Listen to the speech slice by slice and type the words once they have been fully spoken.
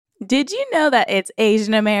Did you know that it's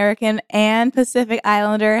Asian American and Pacific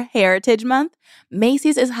Islander Heritage Month?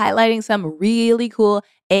 Macy's is highlighting some really cool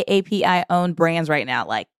AAPI-owned brands right now,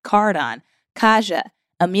 like Cardon, Kaja,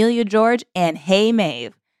 Amelia George, and Hey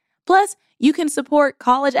Mave. Plus, you can support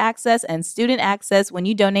college access and student access when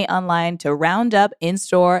you donate online to Roundup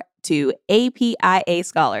in-store to APIA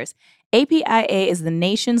Scholars. APIA is the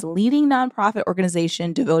nation's leading nonprofit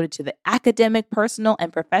organization devoted to the academic, personal,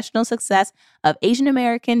 and professional success of Asian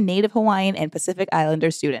American, Native Hawaiian, and Pacific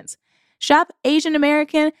Islander students. Shop Asian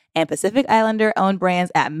American and Pacific Islander owned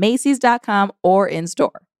brands at Macy's.com or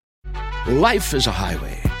in-store. Life is a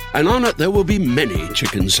highway, and on it there will be many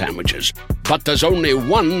chicken sandwiches. But there's only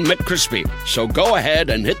one McCrispy. So go ahead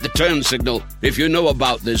and hit the turn signal if you know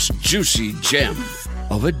about this juicy gem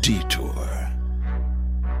of a detour.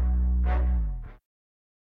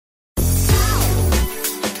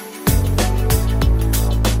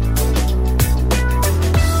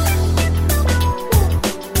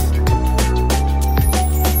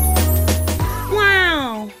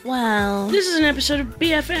 Wow. This is an episode of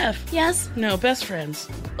BFF. Yes? No, Best Friends.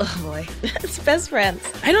 Oh, boy. It's Best Friends.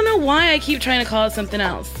 I don't know why I keep trying to call it something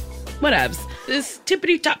else. Whatevs. This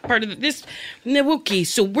tippity top part of this Nawuki.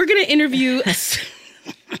 So we're going to interview...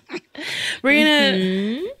 we're going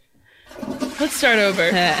to... Let's start over.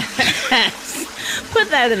 Put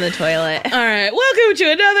that in the toilet. All right. Welcome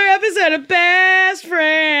to another episode of Best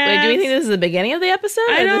Friends. Wait, do we think this is the beginning of the episode?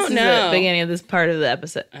 I don't know. This is the beginning of this part of the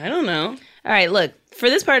episode. I don't know. All right, look. For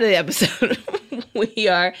this part of the episode, we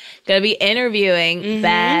are going to be interviewing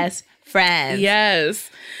Best Friends. Yes.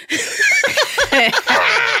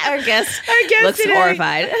 Our guest looks today,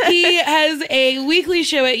 horrified. He has a weekly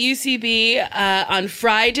show at UCB on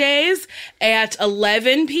Fridays at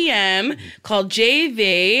 11 p.m. called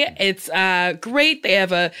JV. It's great. They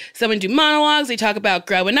have someone do monologues. They talk about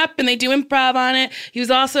growing up and they do improv on it. He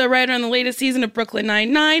was also a writer on the latest season of Brooklyn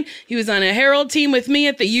Nine-Nine. He was on a Herald team with me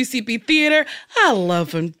at the UCB Theater. I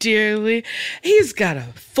love him dearly. He's got a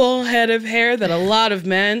full head of hair that a lot of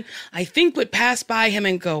men, I think, would pass by him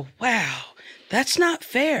and go, wow, that's not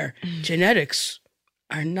fair. Genetics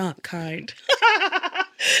are not kind.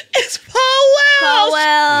 It's Paul Welsh. Paul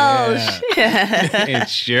Welsh. Yeah. It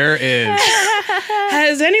sure is.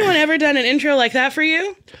 Has anyone ever done an intro like that for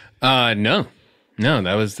you? No,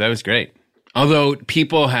 that was great. Although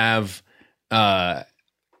people have,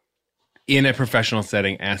 in a professional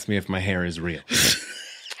setting, asked me if my hair is real.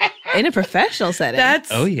 In a professional setting. That's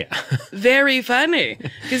yeah. very funny.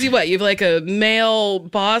 Because you've like a male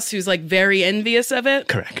boss who's like very envious of it.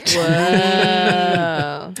 Correct.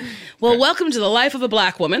 Whoa. Well, welcome to the life of a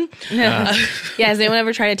black woman. Yeah, has anyone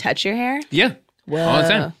ever tried to touch your hair? Yeah. Whoa. All the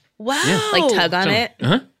time. Wow. Yeah. Like tug on it?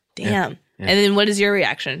 Uh-huh. Damn. Yeah. And then what is your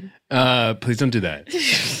reaction? Please don't do that.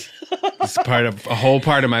 It's a whole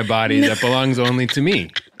part of my body that belongs only to me,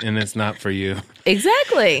 and it's not for you.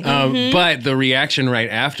 Exactly. But the reaction right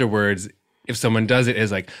afterwards, if someone does it,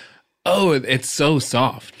 is like, oh, it's so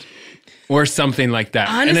soft. Or something like that.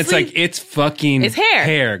 Honestly, and it's like, it's fucking it's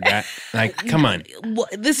hair. Guy. Like, come on.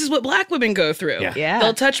 This is what black women go through. Yeah.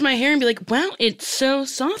 They'll touch my hair and be like, wow, it's so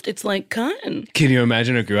soft. It's like cotton. Can you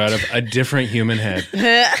imagine it grew out of a different human head?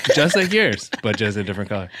 Just like yours, but just a different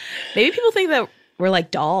color. Maybe people think that we're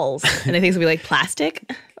like dolls and they think it's gonna be like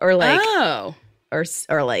plastic or like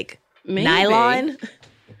or like maybe. nylon.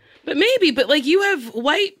 But like you have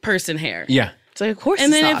white person hair. Yeah. So of course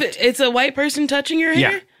and it's then soft. if it's a white person touching your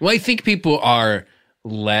hair? Yeah. Well, I think people are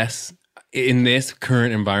less, in this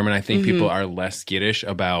current environment, I think people are less skittish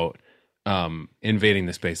about invading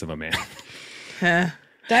the space of a man.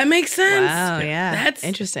 That makes sense. Wow, yeah. That's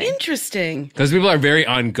interesting. Because people are very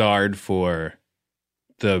on guard for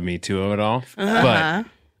the Me Too of it all. But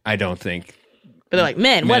I don't think... But they're like,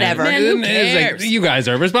 men, whatever. Men, who It's cares? like, you guys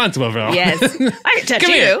are responsible for it all. Yes. I can touch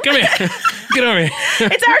Come you. here. Get over here.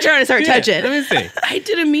 It's our turn to start touching. Let me see. I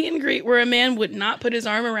did a meet and greet where a man would not put his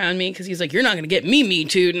arm around me because he's like, you're not going to get me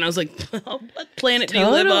too'd. And I was like, what planet do you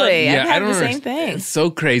live on? Totally. Yeah, I've I had don't the same understand. thing. It's so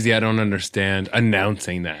crazy. I don't understand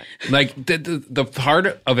announcing that. Like the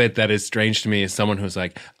part of it that is strange to me is someone who's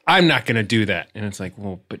like, I'm not going to do that. And it's like,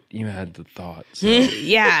 well, but you had the thought. So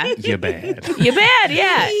Yeah. you're bad. You're bad,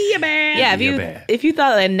 yeah. Yeah, man. Yeah, You're bad. if you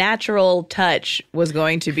thought a natural touch was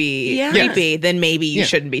going to be creepy, then maybe you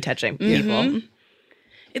shouldn't be touching people.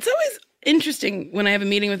 It's always interesting when I have a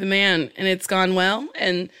meeting with a man and it's gone well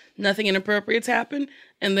and nothing inappropriate's happened.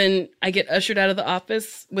 And then I get ushered out of the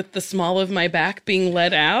office with the small of my back being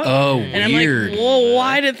let out. Oh, and weird. I'm like, whoa,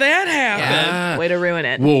 why did that happen? Yeah. Way to ruin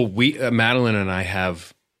it. Well, Madeline and I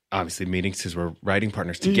have obviously meetings because we're writing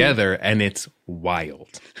partners together, and it's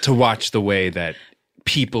wild to watch the way that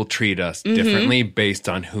people treat us differently based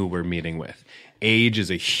on who we're meeting with. Age is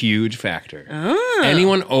a huge factor.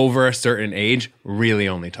 Anyone over a certain age really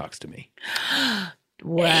only talks to me.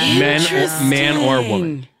 Wow. Man or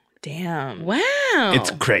woman. Damn. Wow. It's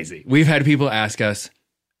crazy. We've had people ask us,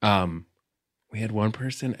 we had one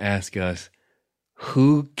person ask us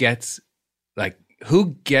who gets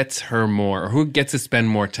her more, or who gets to spend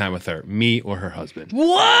more time with her, me or her husband.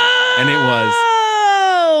 Whoa! And it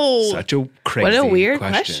was such a crazy What a weird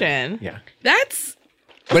question. Yeah. That's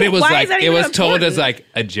But it was Why like, is that it even was told important? as like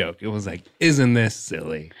a joke. It was like, isn't this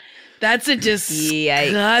silly? a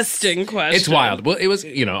disgusting question. It's wild. Well, it was,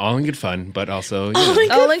 all in good fun, but also, All in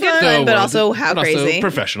good fun, but also how but crazy. Also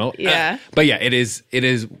professional. Yeah. But yeah, it is,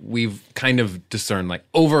 we've kind of discerned like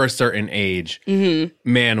over a certain age,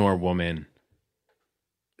 man or woman,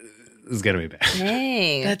 is going to be bad.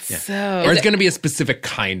 Dang. That's so. Or it's going to be a specific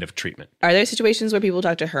kind of treatment. Are there situations where people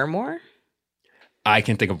talk to her more? I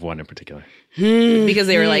can think of one in particular. Because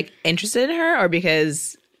they were like interested in her, or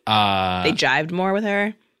because they jived more with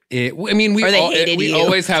her? We Or they hated we you.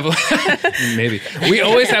 always have maybe we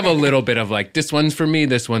always have a little bit of like, this one's for me,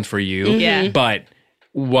 this one's for you. Yeah. But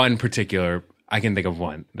one particular, I can think of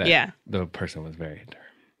one that Yeah. the person was very into her.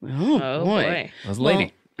 Oh boy. It was a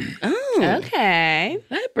lady. Okay.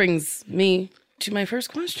 That brings me to my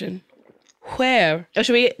first question. Where? Oh,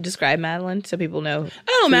 should we describe Madeline so people know?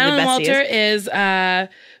 Oh, who the Madeline bestie Walter is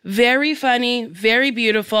very funny, very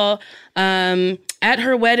beautiful. At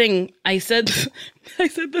her wedding, I said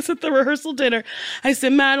this at the rehearsal dinner. I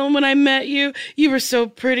said, Madeline, when I met you, you were so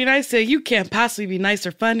pretty. And I said, you can't possibly be nice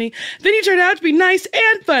or funny. Then you turned out to be nice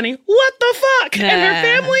and funny. What the fuck? And her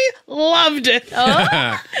family loved it.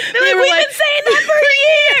 Oh, They were like, been saying that for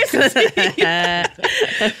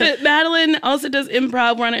years. But Madeline also does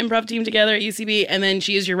improv. We're on an improv team together at UCB. And then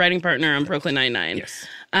she is your writing partner on Brooklyn Nine-Nine. Yes.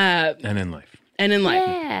 Uh, And in life. and in life.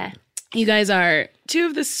 Yeah. You guys are two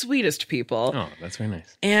of the sweetest people. Oh, that's very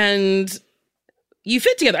nice. And you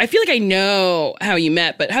fit together. I feel like I know how you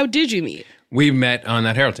met, but how did you meet We met on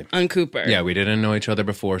that Herald team. on Cooper? Yeah, we didn't know each other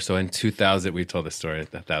before. So in 2000, we've told this story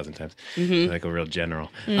 1,000 times, like a real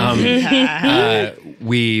general.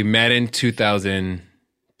 We met in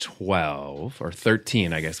 2012 or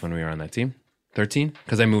 13, I guess, when we were on that team. 13?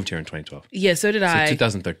 Because I moved here in 2012. Yeah, so did So I.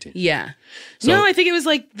 2013. Yeah. So- No, I think it was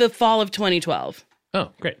like the fall of 2012. Oh,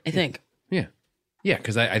 great. I think. Yeah. Yeah,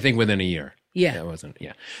 because I think within a year. Yeah. That wasn't,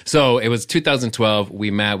 yeah. So it was 2012.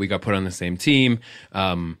 We met. We got put on the same team.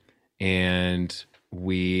 And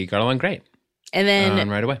we got along great And then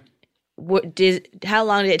right away. how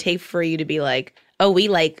long did it take for you to be like, oh, we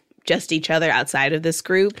like just each other outside of this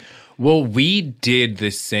group? Well, we did the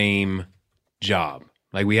same job.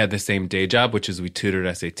 Like we had the same day job, which is we tutored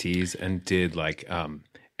SATs and did like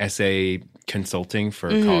essay consulting for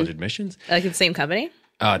college admissions. Like in the same company?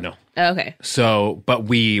 No. Oh, okay. So, but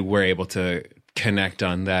we were able to connect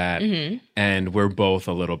on that. And we're both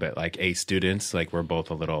a little bit like A students. Like we're both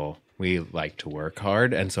we like to work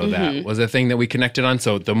hard. And so that was a thing that we connected on.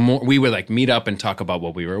 So the more we would like meet up and talk about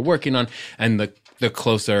what we were working on. And the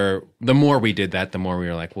more we did that, the more we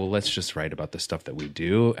were like, well, let's just write about the stuff that we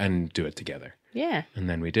do and do it together. Yeah. And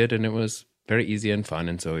then we did, and it was very easy and fun.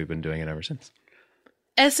 And so we've been doing it ever since.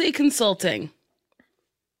 Essay consulting.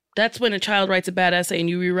 That's when a child writes a bad essay and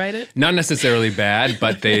you rewrite it? Not necessarily bad,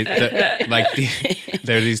 but there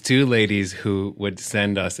are these two ladies who would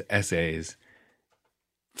send us essays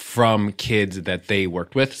from kids that they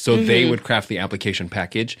worked with. So they would craft the application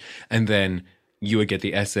package, and then you would get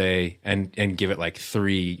the essay and give it like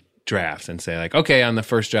 3 drafts and say like, okay, on the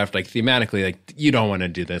first draft, like thematically, like you don't want to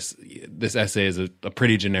do this. This essay is a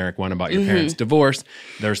pretty generic one about your parents' divorce.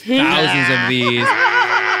 There's thousands of these.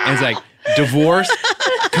 And it's like divorce,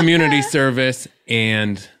 community service,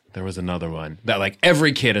 and there was another one that like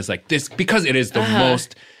every kid is like this because it is the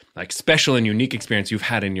most like special and unique experience you've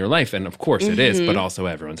had in your life. And of course it is, but also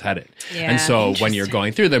everyone's had it. Yeah. And so when you're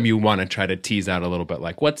going through them, you want to try to tease out a little bit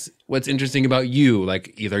like what's interesting about you,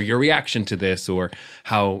 like either your reaction to this or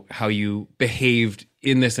how you behaved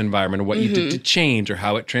in this environment or what you did to change or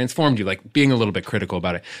how it transformed you, like being a little bit critical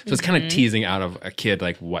about it. So it's kind of teasing out of a kid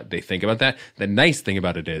like what they think about that. The nice thing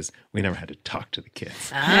about it is we never had to talk to the kids.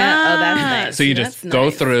 Yeah. Oh, that's nice. So you just That's go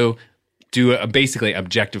nice. through, do a basically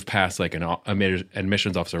objective pass like an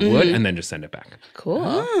admissions officer would, and then just send it back.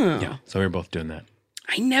 Cool. Yeah. So we were both doing that.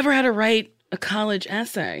 I never had to write a college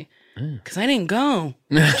essay because I didn't go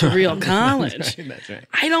to real college. That's right.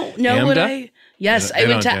 I don't know what AMDA? Yes, They I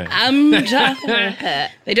went to don't AMDA.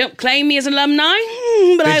 They don't claim me as an alumni,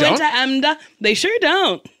 but They I went don't? to AMDA. They sure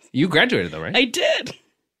don't. You graduated though, right? I did.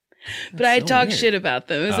 But I talked weird. shit about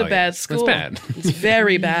them. It was Oh, a bad yeah. school. That's bad. It's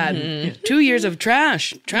very bad. 2 years of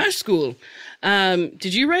trash school.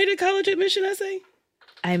 Did you write a college admission essay?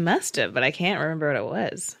 I must have, but I can't remember what it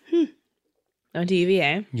was. I went to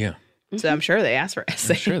UVA, Yeah. so I'm sure they asked for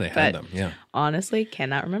essay. I'm sure they had them. Yeah. Honestly,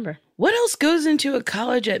 cannot remember. What else goes into a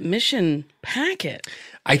college admission packet?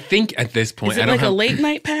 I think at this point, Is it I don't like have. a late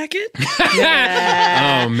night packet?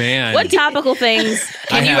 Oh man. What topical things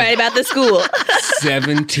can you have- write about the school?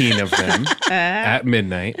 17 of them at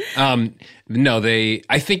midnight. No,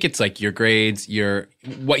 I think it's like your grades,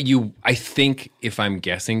 I think if I'm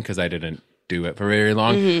guessing, because I didn't do it for very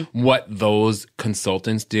long, what those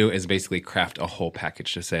consultants do is basically craft a whole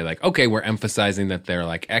package to say like, okay, we're emphasizing that they're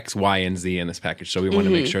like X, Y, and Z in this package. So we want to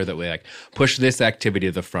make sure that we like push this activity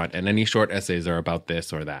to the front, and any short essays are about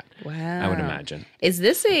this or that. Wow. I would imagine. Is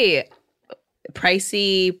this a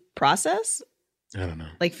pricey process? I don't know.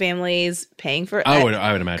 Like families paying for it? I would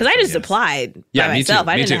imagine. Because I just yes. applied Yeah, by me too, myself.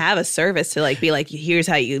 I me didn't too. have a service to like be like, here's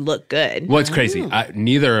how you look good. Well, it's crazy.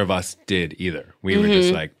 Neither of us did either. We were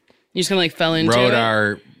just like, You just kind of like fell into wrote it?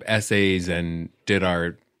 our essays and did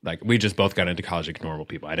our, like, we just both got into college like normal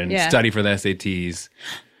people. I didn't Yeah. study for the SATs.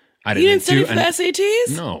 I You didn't study do for the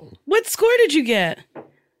SATs? No. What score did you get?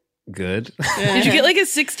 Good. Did you get like a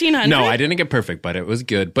 1600? No, I didn't get perfect, but it was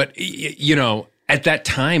good. But, you know, at that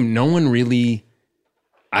time, no one really,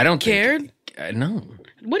 I don't Cared? think. No.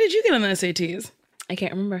 What did you get on the SATs? I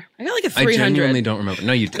can't remember. I got like a I 300. genuinely don't remember.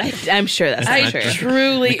 No, you didn't. I'm sure that's I not true.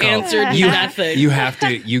 truly Nicole, answered you, nothing. you have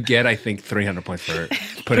to, you get, I think, 300 points for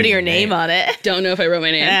Putting your name on it. Don't know if I wrote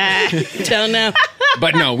my name. Don't know.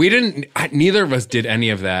 But no, we didn't. Neither of us did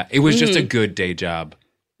any of that. It was just a good day job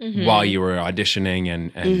while you were auditioning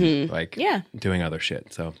and like Yeah. doing other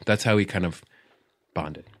shit. So that's how we kind of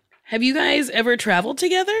bonded. Have you guys ever traveled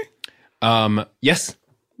together? Yes,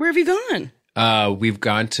 Where have you gone? we've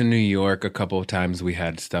gone to New York a couple of times. We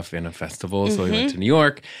had stuff in a festival, so we went to New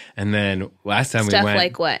York. And then last time Stuff we went,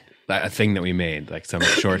 like what? a thing that we made, like some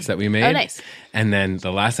shorts that we made. Oh, nice. And then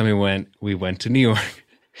the last time we went to New York.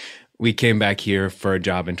 We came back here for a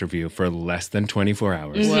job interview for less than 24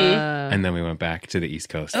 hours. And then we went back to the East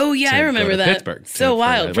Coast. Oh, yeah, to I go remember to that. Pittsburgh. So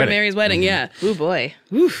wild the for wedding. Mary's wedding, yeah. Oh boy.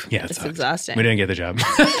 Yeah, It's sucked. exhausting. We didn't get the job.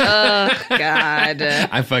 God.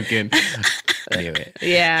 I fucking knew it.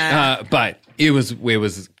 Yeah. But it was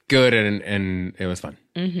good and it was fun.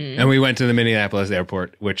 And we went to the Minneapolis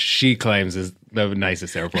airport, which she claims is the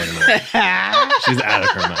nicest airport in the world. She's out of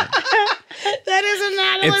her mind. That is a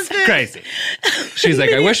Madeline It's crazy. She's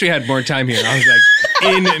like, I wish we had more time here. I was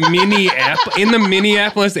like, in the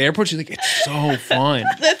Minneapolis airport. She's like, it's so fun.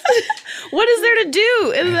 What is there to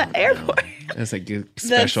do in the airport? It's like a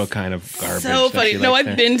special kind of garbage. So that funny. she No, likes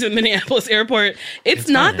I've there. been to Minneapolis airport. It's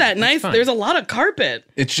not fine. that It's nice. fine. There's a lot of carpet.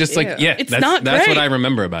 It's just like, yeah, It's that's, not that's great. what I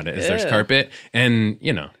remember about it. Is there's carpet, and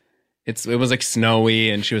you know, it was like snowy,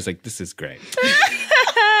 and she was like, "This is great."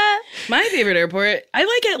 My favorite airport, I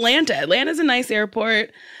like Atlanta. Atlanta's a nice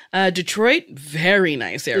airport. Detroit, very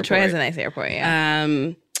nice airport. Detroit has a nice airport, yeah.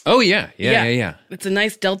 Oh yeah. It's a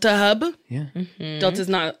nice Delta hub. Yeah. Delta's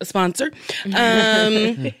not a sponsor.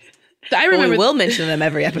 I remember. We'll mention them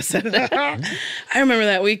every episode. I remember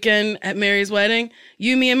that weekend at Mary's wedding.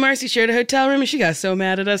 You, me, and Marcy shared a hotel room, and she got so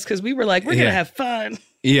mad at us because we were like, "We're Yeah. gonna have fun."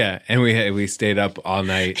 Yeah, and we stayed up all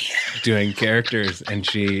night doing characters, and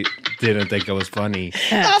she didn't think it was funny.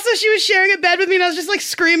 Also, she was sharing a bed with me, and I was just like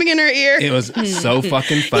screaming in her ear. It was so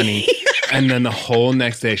fucking funny. And then the whole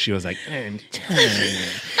next day, she was like, "I'm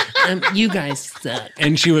tired. You guys suck."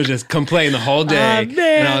 And she was just complaining the whole day. Man.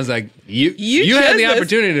 And I was like, "You had chose the this.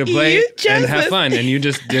 opportunity to play You chose and have this." fun, and you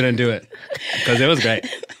just didn't do it because it was great."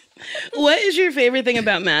 What is your favorite thing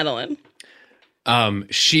about Madeline?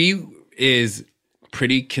 She is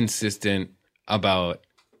pretty consistent about.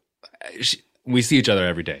 We see each other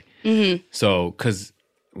every day. So, because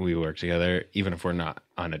we work together, even if we're not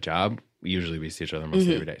on a job, usually we see each other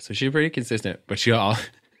mostly every day. So she's pretty consistent, but she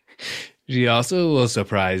also will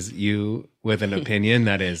surprise you with an opinion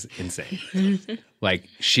that is insane. Like,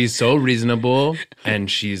 she's so reasonable and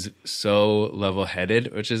she's so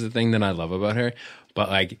level-headed, which is the thing that I love about her. But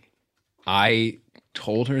like, I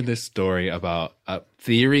told her this story about a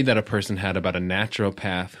theory that a person had about a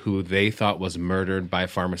naturopath who they thought was murdered by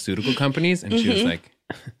pharmaceutical companies, and she was like,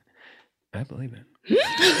 I believe it.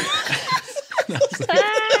 I was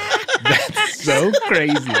like, that's so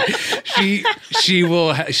crazy. She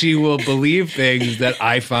will believe things that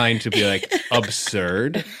I find to be like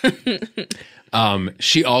absurd.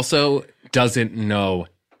 She also doesn't know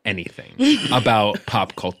anything about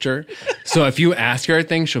pop culture. So if you ask her a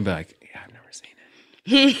thing, she'll be like, yeah, I've never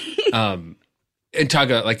seen it. And talk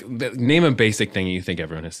about, like, name a basic thing you think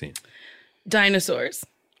everyone has seen. Dinosaurs.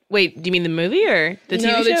 Wait, do you mean the movie or the TV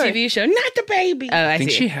show? No, the TV show, not the baby. Oh, I I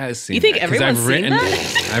think see. she has seen You think that, 'cause everyone's I've seen written,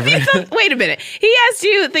 that? I've written Wait a minute. He asked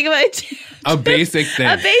you to think about it. a basic thing.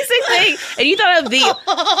 A basic thing. And you thought of the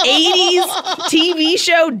 80s TV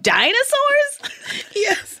show Dinosaurs?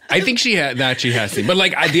 Yes. I think she has seen. But,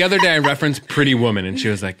 like, the other day I referenced Pretty Woman, and she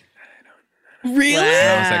was like, Really? Wow.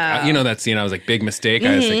 and I was like, you know that scene? I was like, big mistake.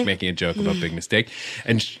 I was like making a joke about big mistake.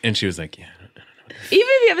 And she was like, yeah. Even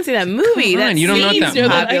if you haven't seen that movie, Come on, that you don't know scene's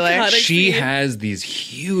that popular. iconic She scene. has these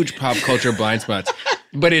huge pop culture blind spots,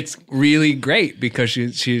 but it's really great because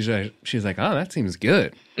she's like, oh, that seems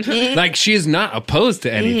good. Like, she's not opposed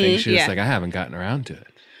to anything. She's Yeah. just like, I haven't gotten around to it.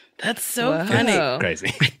 That's so Whoa. funny.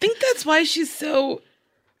 Crazy. I think that's why she's so.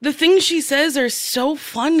 The things she says are so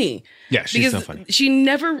funny. Yeah, she's because so funny. she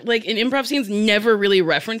never, like in improv scenes, never really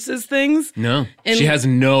references things. No, And- she has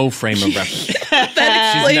no frame of reference. That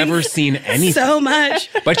She's explains never seen anything. so much.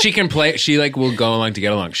 But she can play. She, like, will go along to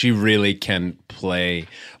get along. She really can play.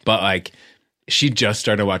 But, like, she just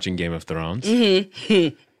started watching Game of Thrones,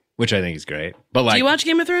 which I think is great. But, like, Do you watch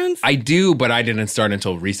Game of Thrones? I do, but I didn't start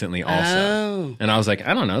until recently also. Oh. And I was like,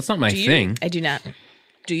 I don't know. It's not my you? thing. I do not.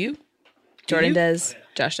 Do you? Jordan you? does.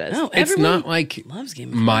 Josh does. No, It's everyone not like loves Game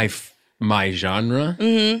of Thrones. my genre.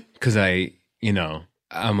 Because I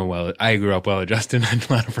grew up well-adjusted and had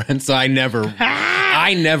a lot of friends, so I never read.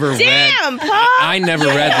 Damn, Paul! I never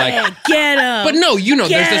read, like, Get up. but no, there's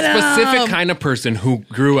Get a specific 'em. kind of person who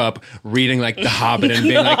grew up reading, like, The Hobbit and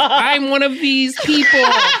being like, I'm one of these people.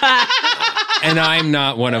 And I'm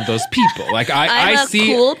not one of those people. Like, I'm I a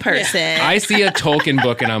see cool person. I see a Tolkien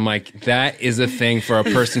book and I'm like, that is a thing for a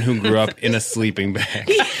person who grew up in a sleeping bag.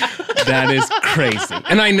 That is crazy.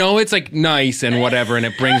 And I know it's, like, nice and whatever, and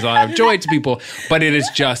it brings a lot of joy to people, but it is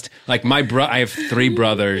just like I have 3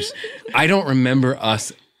 brothers. I don't remember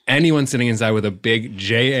anyone sitting inside with a big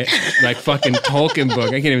like, fucking Tolkien book.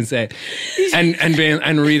 I can't even say it.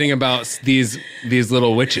 And reading about these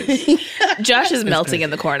little witches. Josh is melting in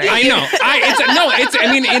the corner. I know.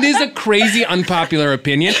 It is a crazy unpopular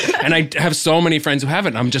opinion, and I have so many friends who have it.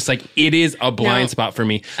 And I'm just like, it is a blind spot for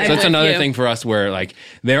me. So I'm that's with another you. thing for us where, like,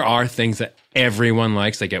 there are things that everyone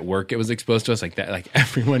likes. Like, at work, it was exposed to us like that. Like,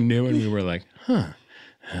 everyone knew, and we were like, huh,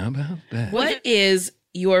 how about that? What is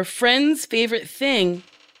your friend's favorite thing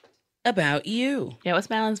about you? Yeah, what's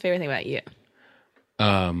Madeline's favorite thing about you?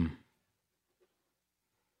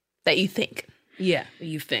 That you think. Yeah,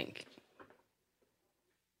 you think.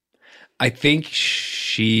 I think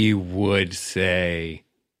she would say,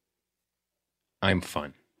 I'm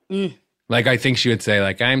fun. Like, I think she would say,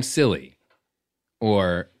 like, I'm silly.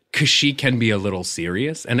 Or, because she can be a little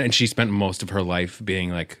serious. And she spent most of her life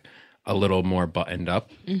being, like, a little more buttoned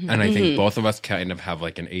up. And I think both of us kind of have,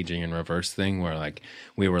 like, an aging in reverse thing where, like,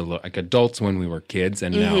 we were like adults when we were kids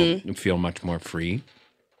and now feel much more free.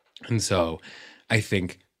 And so I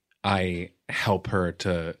think I help her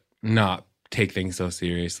to not take things so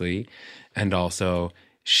seriously. And also,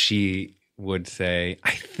 she would say,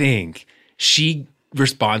 I think she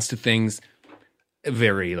responds to things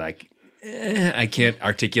very, like, I can't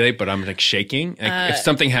articulate, but I'm, like, shaking. Like, if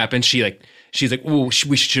something happens, she's like, "Ooh,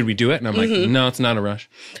 should we do it?" And I'm like, "No, it's not a rush.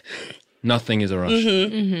 Nothing is a rush.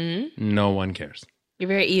 No one cares." You're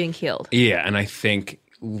very even keeled. Yeah, and I think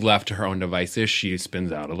left to her own devices, she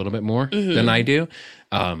spins out a little bit more than I do.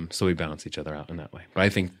 So we balance each other out in that way. But I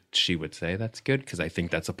think she would say that's good because I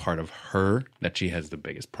think that's a part of her that she has the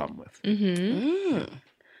biggest problem with.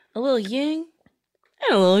 A little yin.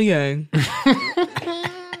 And a little young.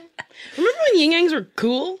 Remember when yin yangs were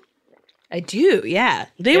cool? I do, yeah.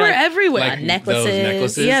 They were everywhere. Like necklaces. those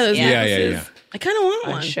necklaces? Yeah, those Yeah. necklaces. I kind of want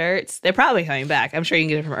On one. shirts. They're probably coming back. I'm sure you can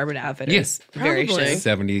get it from Urban Outfitters. Yes. Very Probably.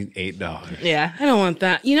 soon. $78. Yeah. I don't want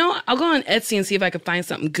that. You know, I'll go on Etsy and see if I can find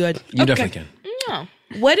something good. You definitely can. Oh.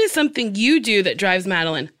 What is something you do that drives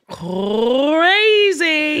Madeline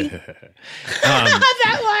crazy?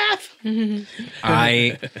 That laugh.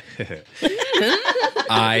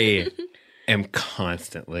 I am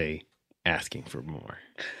constantly asking for more.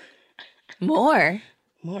 More.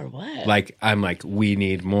 More what? Like, I'm like, we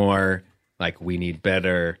need more. Like, we need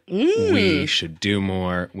better. We should do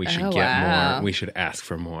more. We should Oh, get wow. more. We should ask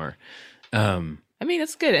for more. I mean,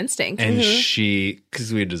 it's good instinct. And she,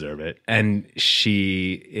 because we deserve it. And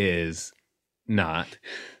she is not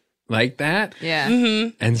like that. Yeah.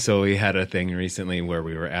 And so we had a thing recently where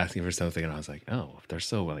we were asking for something, and I was like, oh, if they're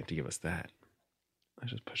so willing to give us that,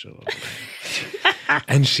 let's just push it a little bit.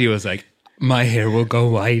 And she was like, my hair will go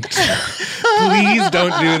white. Please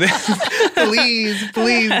don't do this. Please don't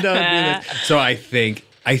do this. So I think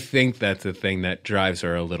I think that's the thing that drives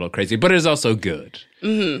her a little crazy, but it's also good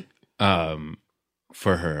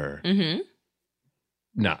for her. Mm-hmm.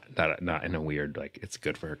 Not in a weird, like, it's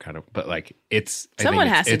good for her kind of, but like it's Someone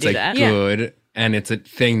has to do that. Good, and it's a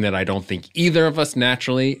thing that I don't think either of us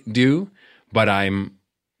naturally do, but I'm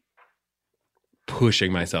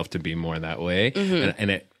pushing myself to be more that way,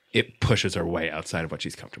 and it pushes her way outside of what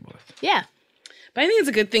she's comfortable with. Yeah. But I think it's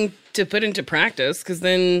a good thing to put into practice, because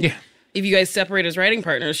then if you guys separate as writing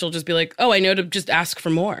partners, she'll just be like, oh, I know to just ask for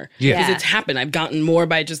more. Yeah. Because it's happened. I've gotten more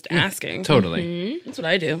by just asking. Totally. Mm-hmm. That's what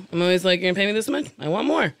I do. I'm always like, you're going to pay me this much? I want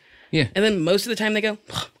more. Yeah. And then most of the time they go,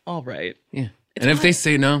 all right. Yeah. And if they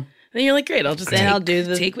say no, then you're like, great, I'll just I'll do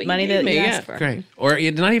the take what money you that gave you me. asked for. great. Or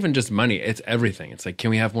it's not even just money, it's everything. It's like, can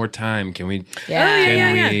we have more time? Can we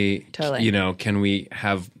Yeah. we Totally. can we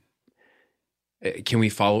have can we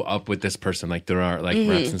follow up with this person? Like there are like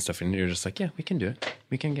reps and stuff, and you're just like, yeah, we can do it.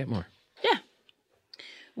 We can get more. Yeah.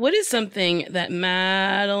 What is something that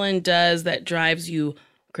Madeline does that drives you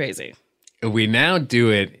crazy? We now do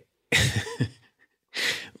it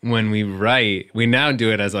when we write. We now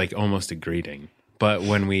do it as like almost a greeting. But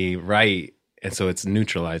when we write, and so it's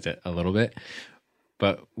neutralized it a little bit.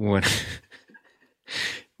 But when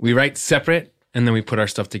we write separate and then we put our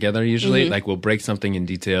stuff together, usually, like we'll break something in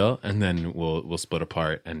detail and then we'll split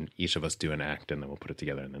apart and each of us do an act and then we'll put it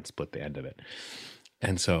together and then split the end of it.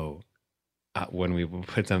 And so when we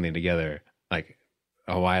put something together, like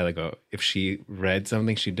a while ago, if she read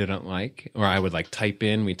something she didn't like, or I would like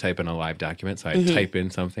we type in a live document, so I'd type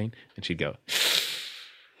in something and she'd go,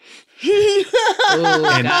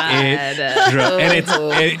 and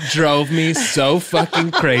it drove me so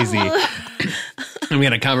fucking crazy. And we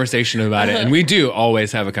had a conversation about it, and we do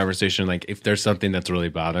always have a conversation. Like if there's something that's really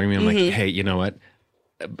bothering me, I'm like, hey, you know what?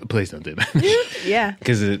 Please don't do that. Yeah.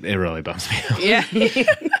 Because it really bums me out. Yeah.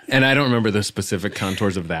 And I don't remember the specific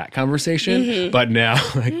contours of that conversation, but now,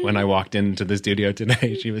 like when I walked into the studio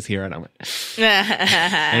today, she was here, and I went,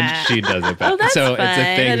 and she does it back. that's so fun. it's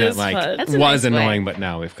a thing That that is like fun. That's a was nice way. annoying, but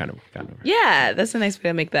now we've kind of gotten over it. Yeah, that's a nice way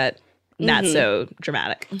to make that not so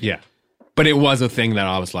dramatic. Yeah. But it was a thing that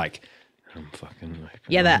I was like, I'm fucking like,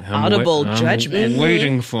 Yeah, that audible judgment. I'm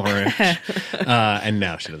waiting for it. And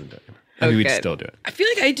now she doesn't do it. I mean, we'd Okay. still do it. I feel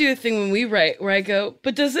like I do a thing when we write where I go,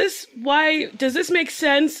 but does this make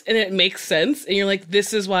sense? And it makes sense. And you're like,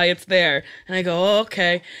 this is why it's there. And I go, oh,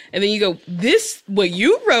 okay. And then you go, what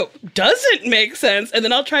you wrote doesn't make sense. And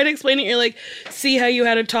then I'll try to explain it. And you're like, see how you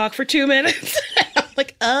had to talk for 2 minutes? I'm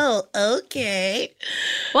like, oh, okay.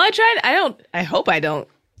 Well, I hope I don't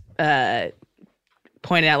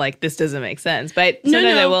point out like this doesn't make sense. But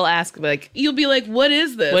sometimes I will ask like, You'll be like, what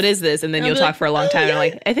is this? what is this? And then I'll you'll be talk like, for a long time. And I'm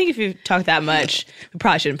like, I think if you talk that much, we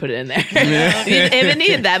probably shouldn't put it in there. If it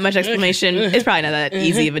needed that much explanation, it's probably not that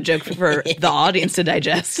easy of a joke for the audience to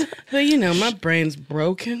digest. But my brain's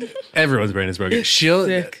broken. Everyone's brain is broken.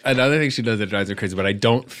 sick. Another thing she does that drives her crazy, but I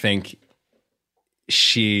don't think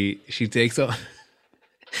she takes a.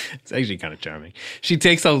 It's actually kind of charming. She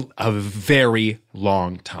takes a very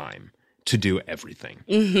long time to do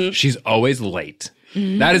everything. She's always late.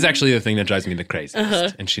 That is actually the thing that drives me the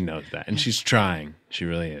craziest, and she knows that. And she's trying. She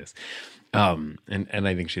really is. And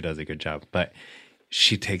I think she does a good job. But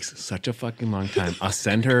she takes such a fucking long time. I'll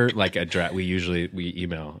send her like a draft. We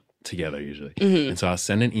email together usually, and so I'll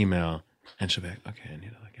send an email, and she'll be like, "Okay, I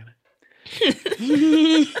need to look at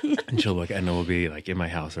it." And she'll look, and it will be like in my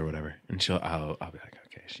house or whatever. And I'll be like,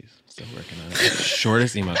 "Okay, she's still working on it."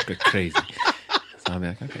 Shortest email, crazy. So I'll be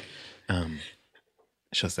like, "Okay."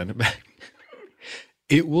 She'll send it back.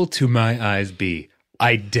 It will, to my eyes, be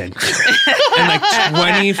identical. And like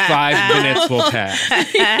 25 minutes will pass.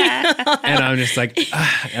 And I'm just like,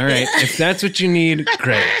 all right, if that's what you need,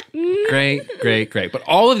 great. But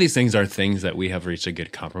all of these things are things that we have reached a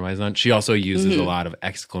good compromise on. She also uses a lot of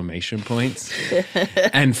exclamation points.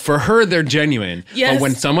 And for her, they're genuine. Yes. But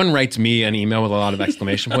when someone writes me an email with a lot of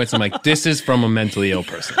exclamation points, I'm like, this is from a mentally ill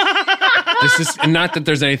person. This is not that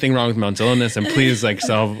there's anything wrong with mental illness, and please like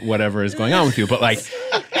solve whatever is going on with you. But like,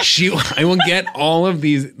 I will get all of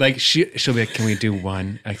these. Like she'll be like, "Can we do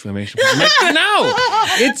one exclamation point?" I'm like, no,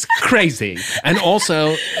 it's crazy, and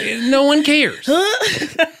also no one cares.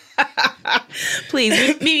 Please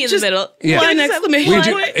meet me in the middle. Yeah. One exclamation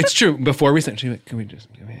point. It's true. Before we sent, she's like, "Can we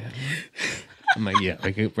just?" Give me that? I'm like, "Yeah,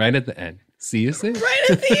 like right at the end. See you soon." Right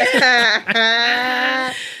at the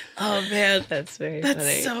end. Oh, man. That's very That's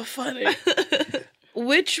funny. so funny.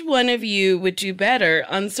 Which one of you would do better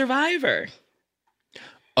on Survivor?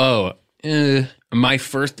 Oh, my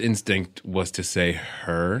first instinct was to say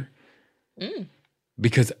her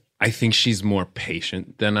because I think she's more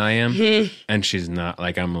patient than I am, and she's not.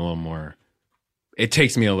 Like I'm a little more it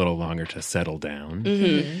takes me a little longer to settle down.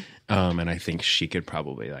 And I think she could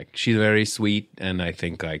probably she's very sweet, and I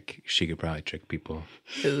think she could probably trick people.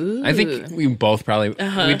 Ooh. I think we both probably.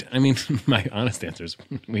 I mean, my honest answer is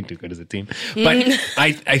we do good as a team, but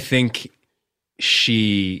I think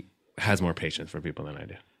she has more patience for people than I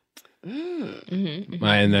do.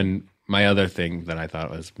 And then my other thing that I thought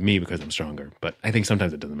was me because I'm stronger, but I think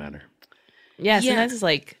sometimes it doesn't matter. Yeah, sometimes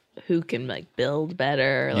it's who can build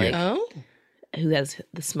better, who has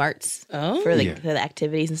the smarts for the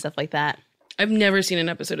activities and stuff like that. I've never seen an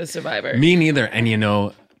episode of Survivor. Me neither.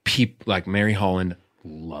 And people Mary Holland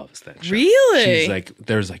loves that show. Really? She's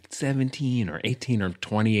there's 17 or 18 or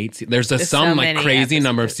 28. There's some so many crazy episodes.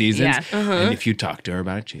 number of seasons. Yeah. And if you talk to her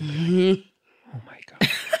about it, she's like, oh my God.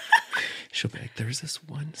 She'll be like, there's this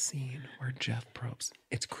one scene where Jeff Probst,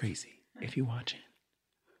 it's crazy. If you watch it,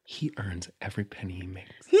 he earns every penny he makes.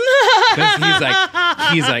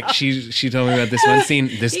 Because she told me about this one scene.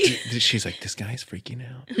 She's like, this guy's freaking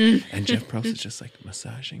out. And Jeff Probst is just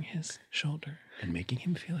massaging his shoulder and making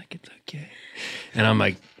him feel like it's okay. And I'm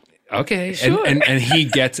like, okay. Sure. And he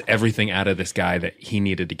gets everything out of this guy that he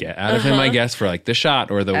needed to get out of him, I guess, for the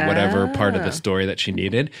shot or the whatever part of the story that she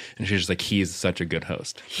needed. And she's just like, he's such a good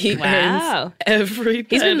host. He Wow. earns every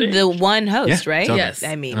He's penny. been the one host, right? totally. Yes.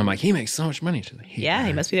 I mean, And I'm like, he makes so much money. She's like,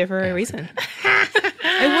 he must be there for a reason.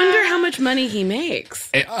 I wonder how much money he makes.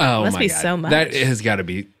 Oh Must my be God. so much. That has got to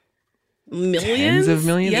be Millions? tens of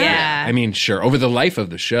millions. Yeah. I mean, sure, over the life of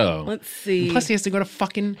the show. Let's see. Plus, he has to go to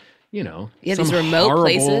fucking, Yeah, some these remote horrible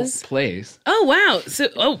places. place. Oh, wow. So,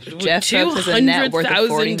 Jeff Probst has a net worth of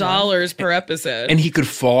 $200,000 per episode. And he could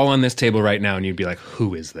fall on this table right now, and you'd be like,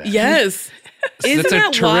 "Who is that?" yes. Isn't That's a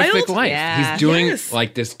that terrific wild? life. Yeah. He's doing Yes.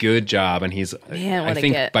 this good job, and he's Man, I what a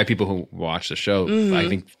think get. by people who watch the show, I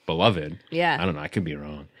think beloved. Yeah. I don't know. I could be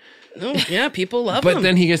wrong, Oh, yeah, people love but him.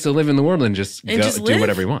 then he gets to live in the world and just And just do live.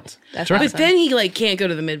 whatever he wants. That's right. But then he can't go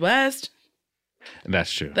to the Midwest.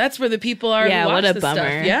 That's true. That's where the people are. Yeah, who watch what a this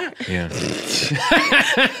bummer. Stuff. Yeah, Yeah,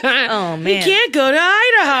 Oh man, can't go to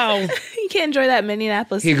Idaho. you can't enjoy that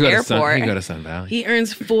Minneapolis he go to airport. Sun Valley. He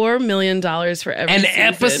earns $4 million for every An season.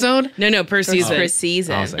 episode? No, per season. per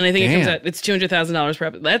season. I was like, And I think it comes damn. out. It's $200,000 per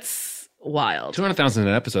episode. That's wild. 200,000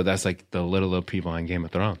 an episode. That's like the little people on Game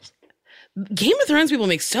of Thrones. Game of Thrones people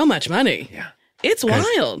make so much money. Yeah. It's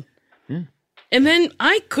wild. And then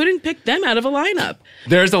I couldn't pick them out of a lineup.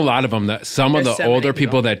 There's a lot of them that some of There's the so many older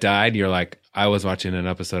people. people that died, you're like, I was watching an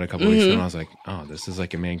episode a couple weeks ago and I was like, oh, this is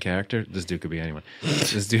like a main character. This dude could be anyone.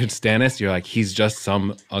 This dude, Stannis, you're like, he's just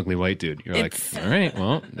some ugly white dude. You're It's- like, all right,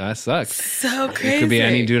 well, that sucks. So crazy. It could be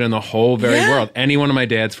any dude in the whole very Yeah. world. Any one of my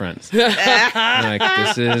dad's friends. Like,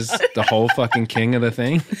 this is the whole fucking king of the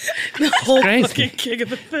thing. The whole crazy. fucking king of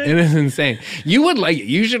the thing. It is insane. You would like it.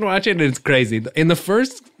 You should watch it. And it's crazy. In the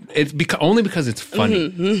first, it's only because it's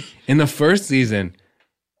funny. In the first season,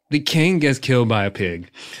 the king gets killed by a pig.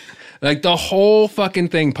 Like the whole fucking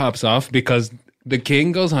thing pops off because the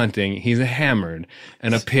king goes hunting. He's hammered,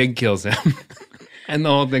 and a pig kills him, and the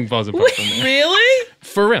whole thing falls apart from there. Really?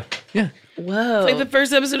 For real? Yeah, Whoa, Like the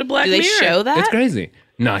first episode of Black do they Mirror. show that? it's crazy.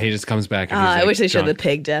 No, he just comes back. And he's I like wish they showed the drunk.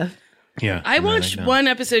 pig death. Yeah, I no, watched they don't. one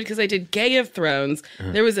episode because I did Gay of Thrones.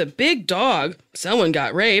 There was a big dog. Someone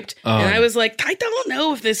got raped. and I was like, I don't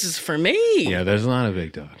know if this is for me. Yeah, there's a lot of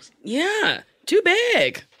big dogs. Yeah. Too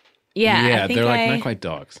big. Yeah, Yeah, I think they're like not quite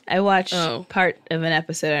dogs. I watched Oh. part of an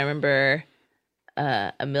episode. I remember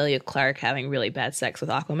Amelia Clark having really bad sex with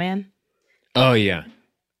Aquaman. Oh yeah,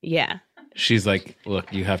 Yeah. she's like,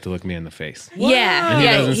 look, you have to look me in the face. Yeah, And he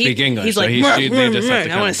yeah. doesn't speak English, He's so like, they just have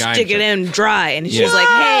to I want kind to of stick guide it him. in dry, and she's Yeah. like,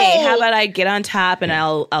 "Hey, how about I get on top and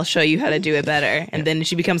I'll show you how to do it better." And then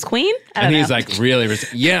she becomes queen. I don't And know. he's like, really?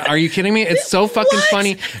 Yeah, are you kidding me? It's so fucking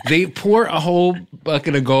funny. They pour a whole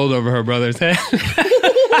bucket of gold over her brother's head.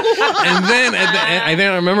 And then at the end, I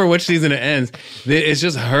don't remember which season it ends. It's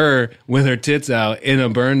just her with her tits out in a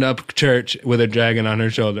burned up church with a dragon on her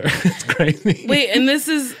shoulder. It's crazy. Wait, and this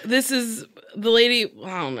is the lady,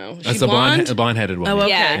 I don't know. That's She blonde? a blonde-headed woman. Oh, okay.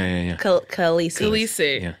 yeah, Yeah. Khaleesi.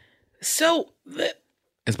 Khaleesi. Yeah. So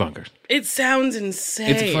It's bonkers. it sounds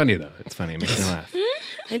insane. It's funny, though. It's funny. It makes me laugh.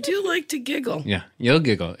 I do like to giggle. Yeah. You'll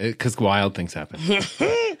giggle because wild things happen.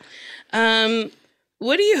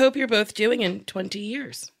 What do you hope you're both doing in 20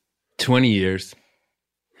 years? 20 years.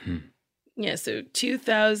 Yeah, so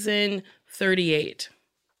 2038.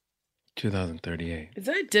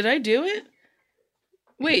 2038. Did I do it?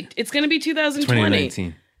 Wait, it's going to be 2020.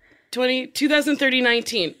 2019.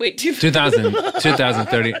 2030-19. Wait,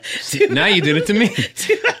 2030. Now you did it to me.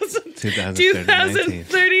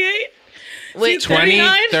 2038? Wait,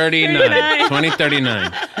 2039.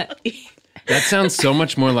 2039. That sounds so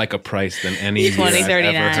much more like a price than any year I've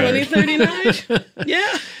ever heard. 2039.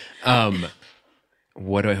 Yeah.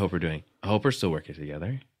 What do I hope we're doing? I hope we're still working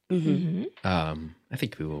together. Mm-hmm. I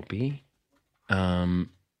think we will be.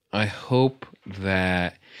 I hope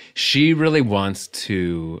that she really wants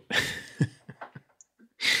to.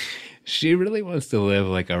 She really wants to live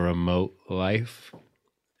like a remote life.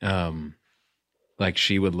 Like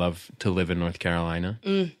she would love to live in North Carolina,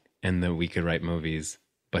 and then we could write movies.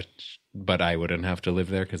 But I wouldn't have to live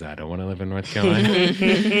there because I don't want to live in North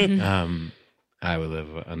Carolina. I would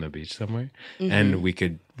live on the beach somewhere, and we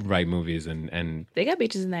could write movies and They got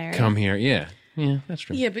beaches in there. come here. Yeah, that's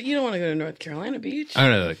true. Yeah, but you don't want to go to North Carolina Beach. I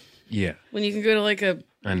don't know. Like, yeah, When you can go to like a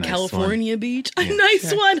nice California beach. A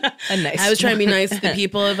nice one. A nice I was trying to be nice to the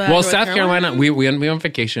people of well, North South Carolina. We went on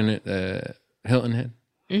vacation at Hilton Head.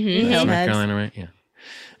 That's North Carolina, right? Yeah.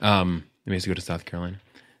 We used to go to South Carolina.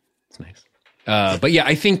 It's nice. But yeah,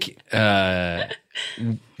 I think. I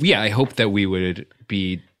hope that we would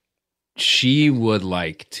be. She would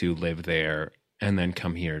like to live there and then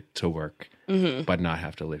come here to work, but not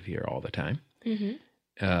have to live here all the time. And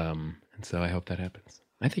so I hope that happens.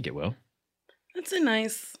 I think it will. That's a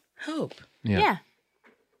nice hope. Yeah.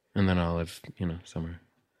 And then I'll live, somewhere,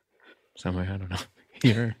 I don't know,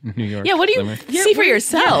 here, in New York. Yeah, what do you somewhere. see for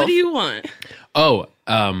yourself? Yeah, what do you want? Oh,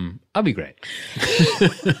 I'll be great.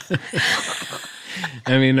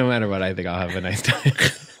 I mean, no matter what, I think I'll have a nice time.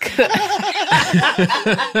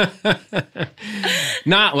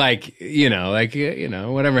 Not like,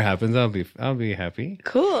 whatever happens, I'll be happy.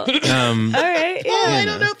 Cool. All right. Yeah. I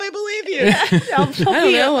don't know if I believe you. I don't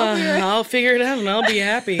know. I'll figure it out and I'll be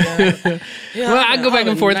happy. Well, I go back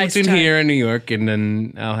and forth between here and New York, and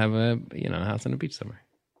then I'll have a house on the beach somewhere,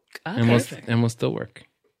 and we'll still work.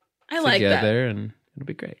 I like that. Together, and it'll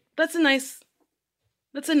be great. That's a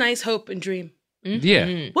nice hope and dream. Yeah.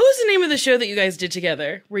 What was the name of the show that you guys did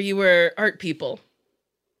together where you were art people?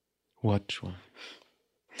 Which one?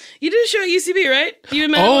 You did a show at UCB, right? You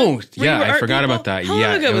and Madeline? Oh, yeah, I forgot about that. How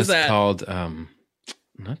long ago it was that? Called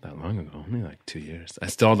not that long ago, only like 2 years. I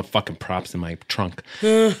still have the fucking props in my trunk.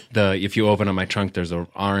 If you open up my trunk, there's an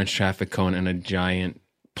orange traffic cone and a giant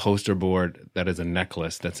poster board that is a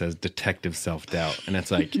necklace that says Detective Self-Doubt. And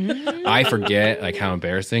it's like, I forget like how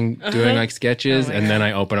embarrassing doing like sketches. And then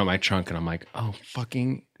I open up my trunk and I'm like, oh,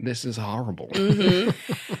 fucking, this is horrible.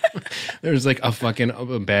 There's like a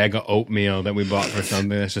bag of oatmeal that we bought for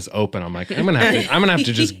something that's just open. I'm like, I'm gonna have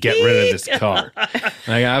to just get rid of this car.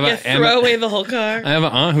 Like, throw away the whole car. I have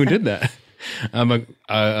an aunt who did that. I'm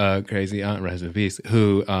a crazy aunt, rest in peace,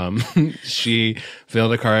 who she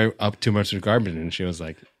filled the car up too much with garbage, and she was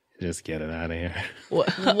like, just get it out of here.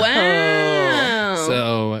 Wow.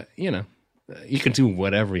 So, you can do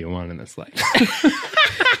whatever you want in this life.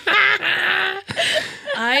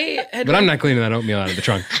 But I'm not cleaning that oatmeal out of the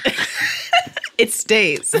trunk. It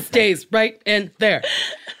stays. It stays right in there.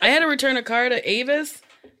 I had to return a car to Avis,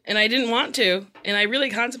 and I didn't want to. And I really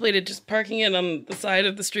contemplated just parking it on the side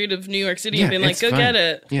of the street of New York City and being like, go get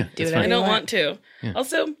it. Yeah, I don't want to. Yeah.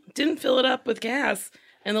 Also, didn't fill it up with gas.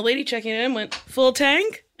 And the lady checking it in went, full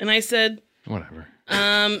tank? And I said, whatever.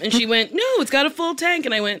 And she went, no, it's got a full tank.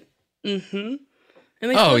 And I went, mm-hmm.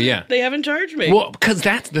 And they haven't charged me. Well, because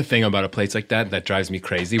that's the thing about a place like that drives me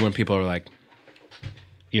crazy when people are like,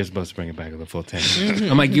 you're supposed to bring it back with a full tank.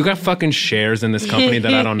 I'm like, you got fucking shares in this company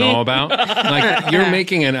that I don't know about? Like, you're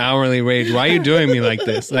making an hourly wage. Why are you doing me like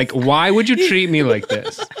this? Like, why would you treat me like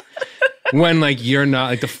this? When, like, you're not,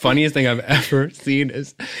 like, the funniest thing I've ever seen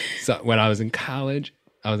is when I was in college,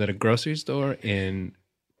 I was at a grocery store in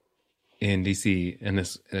DC, and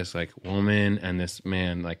this like woman and this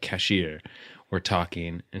man, like cashier, were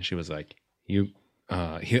talking, and she was like, he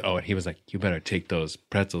was like, you better take those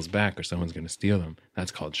pretzels back or someone's going to steal them.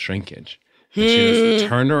 That's called shrinkage. And she just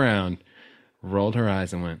turned around, rolled her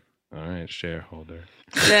eyes, and went, all right, shareholder.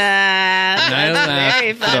 And I laughed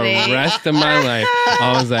very funny. for the rest of my life.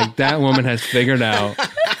 I was like, that woman has figured out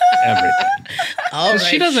everything. All right,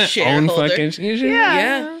 she doesn't own shareholder. fucking...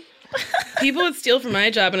 Yeah. People would steal from my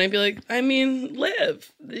job, and I'd be like, I mean,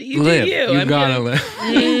 live. You live. do you. You gotta live.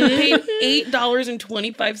 Paid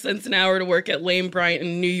 $8.25 an hour to work at Lane Bryant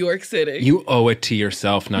in New York City. You owe it to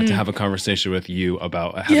yourself not to have a conversation with you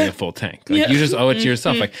about having a full tank. Like, you just owe it to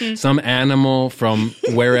yourself. Like, some animal from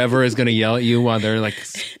wherever is going to yell at you while their like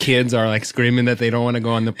kids are like screaming that they don't want to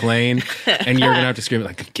go on the plane, and you're going to have to scream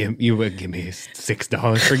like, give me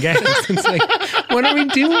 $6 for gas. It's like, what are we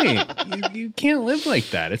doing? You can't live like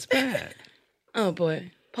that. It's bad. Oh,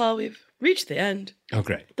 boy. Paul, we've reached the end. Oh,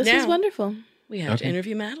 great. This Now- is wonderful. We have to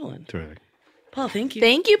interview Madeline. Terrific. Paul, thank you.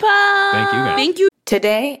 Thank you, Paul. Thank you, guys. Thank you.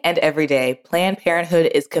 Today and every day, Planned Parenthood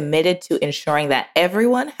is committed to ensuring that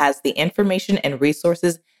everyone has the information and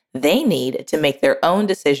resources they need to make their own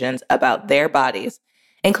decisions about their bodies,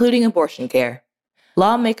 including abortion care.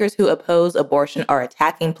 Lawmakers who oppose abortion are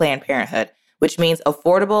attacking Planned Parenthood, which means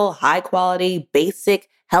affordable, high-quality, basic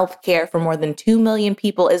health care for more than 2 million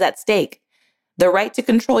people is at stake. The right to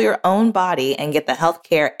control your own body and get the health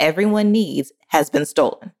care everyone needs has been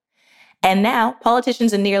stolen. And now,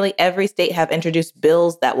 politicians in nearly every state have introduced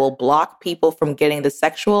bills that will block people from getting the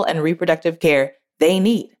sexual and reproductive care they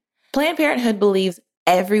need. Planned Parenthood believes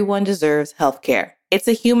everyone deserves health care. It's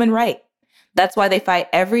a human right. That's why they fight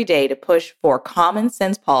every day to push for common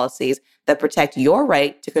sense policies that protect your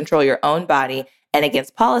right to control your own body and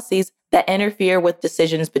against policies that interfere with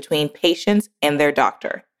decisions between patients and their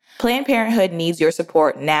doctor. Planned Parenthood needs your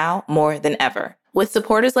support now more than ever. With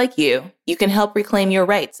supporters like you can help reclaim your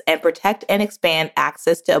rights and protect and expand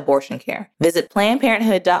access to abortion care. Visit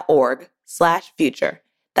PlannedParenthood.org/future.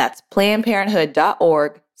 That's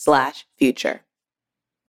PlannedParenthood.org/future.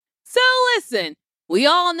 So listen, we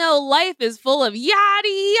all know life is full of yada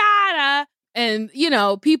yada. And,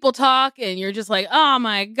 people talk and you're just like, oh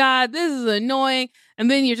my God, this is annoying.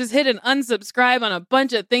 And then you just hit an unsubscribe on a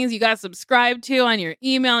bunch of things you got subscribed to on your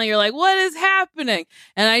email. And you're like, what is happening?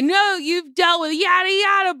 And I know you've dealt with yada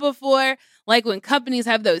yada before, like when companies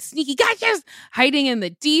have those sneaky gotchas hiding in the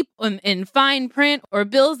deep in fine print, or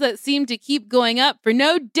bills that seem to keep going up for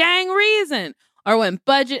no dang reason. Or when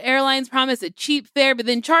budget airlines promise a cheap fare but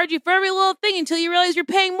then charge you for every little thing until you realize you're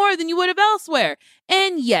paying more than you would have elsewhere.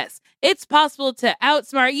 And yes, it's possible to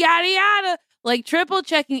outsmart yada yada, like triple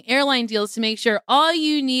checking airline deals to make sure all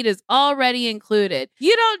you need is already included.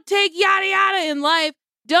 You don't take yada yada in life.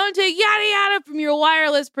 Don't take yada yada from your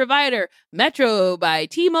wireless provider. Metro by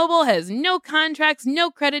T-Mobile has no contracts, no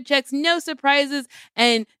credit checks, no surprises,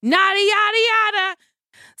 and nada yada yada.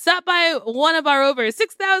 Stop by one of our over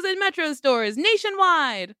 6,000 Metro stores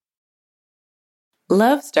nationwide.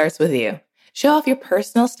 Love starts with you. Show off your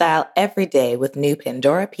personal style every day with new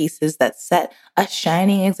Pandora pieces that set a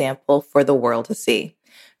shining example for the world to see.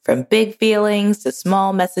 From big feelings to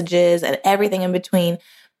small messages and everything in between,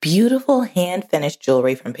 beautiful hand-finished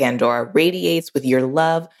jewelry from Pandora radiates with your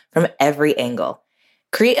love from every angle.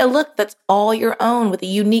 Create a look that's all your own with a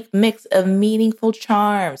unique mix of meaningful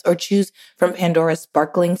charms, or choose from Pandora's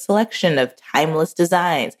sparkling selection of timeless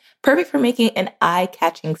designs, perfect for making an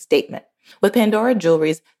eye-catching statement. With Pandora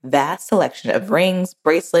Jewelry's vast selection of rings,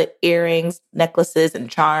 bracelet, earrings, necklaces, and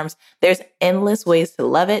charms, there's endless ways to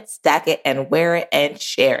love it, stack it, and wear it and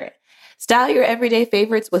share it. Style your everyday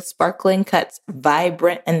favorites with sparkling cuts,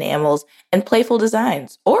 vibrant enamels, and playful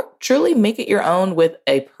designs, or truly make it your own with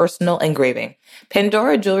a personal engraving.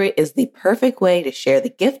 Pandora Jewelry is the perfect way to share the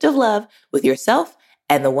gift of love with yourself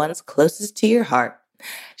and the ones closest to your heart.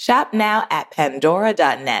 Shop now at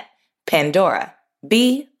Pandora.net. Pandora.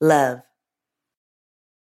 Be love.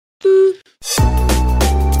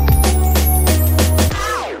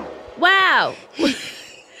 Wow.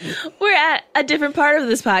 We're at a different part of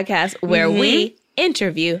this podcast where we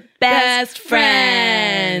interview best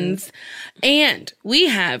friends. And we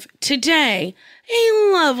have today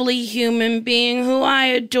a lovely human being who I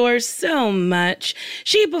adore so much.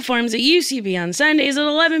 She performs at UCB on Sundays at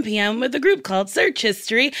 11 p.m. with a group called Search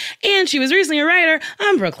History, and she was recently a writer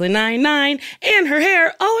on Brooklyn Nine-Nine, and her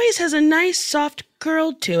hair always has a nice soft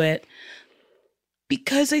curl to it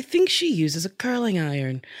because I think she uses a curling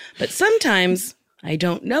iron. But sometimes I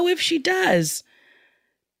don't know if she does.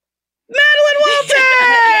 Madeline Walter!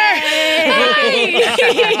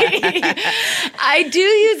 I do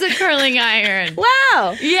use a curling iron.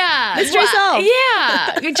 Wow. Yeah. Mystery solved.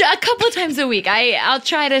 Yeah. A couple of times a week. I'll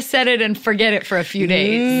try to set it and forget it for a few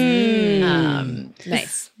days.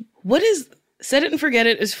 Nice. What is set it and forget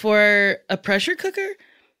it is for a pressure cooker?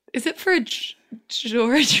 Is it for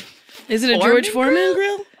George? Is it a George Foreman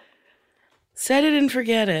grill? Set it and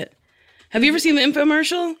forget it. Have you ever seen the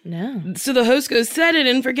infomercial? No. So the host goes, set it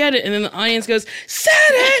and forget it. And then the audience goes, set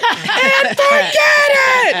it and forget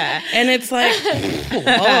it. And it's like,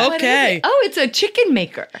 oh, okay. Oh, it's a chicken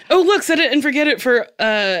maker. Oh, look, set it and forget it for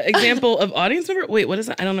example of audience member. Wait, what is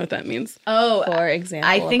that? I don't know what that means. Oh, For example,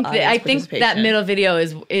 I think that middle video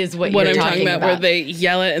is what What you're I'm talking about, where they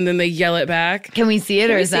yell it and then they yell it back. Can we see it,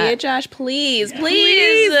 or is see that it, Josh? Please, Josh,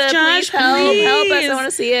 please help us. I want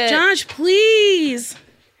to see it. Josh, please.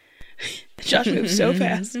 Josh moves so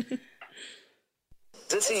fast.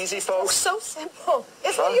 It's easy, folks. So simple.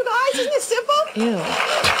 Isn't it, you guys? Isn't it simple? Ew.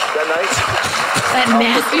 That nice? That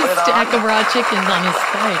nasty put it on. stack of raw chickens on his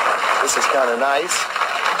steak. This is kind of nice.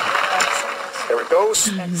 There it goes.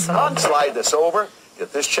 Slide this over.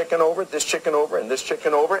 Get this chicken over, and this chicken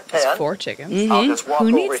over. It's And 4 chickens. I'll just walk Who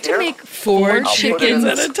over needs to here. make Four I'll put it in chickens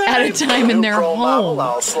this at a time. in their Pro model, home?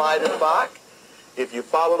 I'll slide it back. If you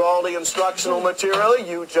followed all the instructional material,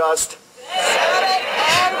 you just...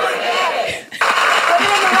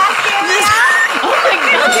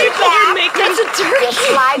 That's a turkey. You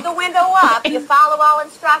slide the window up, you follow all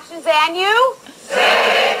instructions, and you...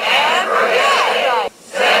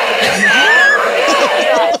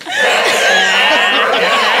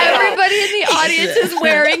 Everybody in the audience is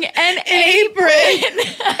wearing an apron.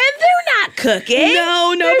 And they're not cooking.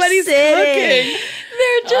 No, nobody's cooking.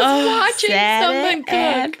 They're just watching someone cook.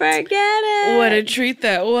 And forget it. What a treat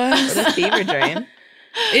that was. What a fever dream.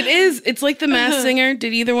 It is. It's like The Masked Singer.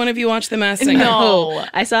 Did either one of you watch The Masked Singer? No.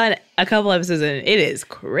 I saw a couple episodes and it is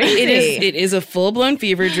crazy. It is a full-blown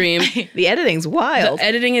fever dream. The editing's wild. The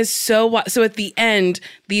editing is so wild. So at the end,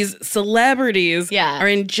 these celebrities are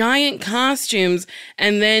in giant costumes,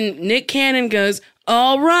 and then Nick Cannon goes,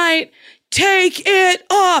 "All right, take it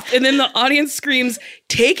off." And then the audience screams,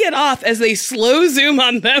 "Take it off," as they slow zoom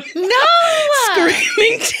on them. No!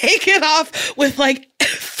 Screaming, "Take it off," with like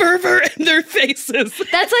fervor in their faces.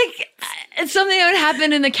 That's like it's something that would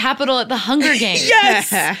happen in the Capitol at the Hunger Games.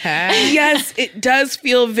 Yes. Yes, it does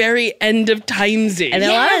feel very end of timesy. And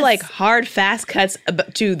a lot of like hard, fast cuts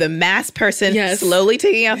to the masked person slowly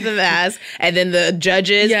taking off the mask, and then the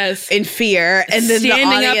judges in fear, and then standing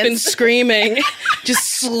the audience up and screaming.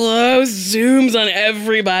 Just slow zooms on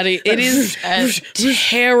everybody. It is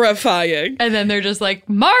terrifying. And then they're just like,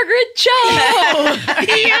 "Margaret Cho!"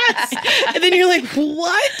 Yes. And then you're like,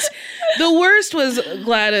 what? The worst was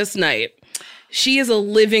Gladys Knight. She is a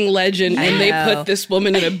living legend, and they put this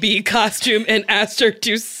woman in a bee costume and asked her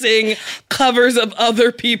to sing covers of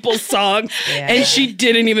other people's songs, and she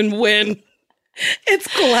didn't even win. It's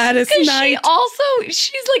Gladys Knight.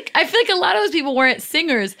 She's like, I feel like a lot of those people weren't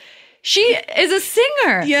singers. She is a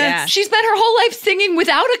singer. Yes. She spent her whole life singing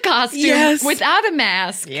without a costume, without a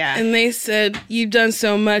mask. Yeah. And they said, "You've done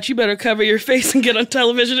so much, you better cover your face and get on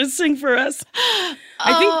television and sing for us."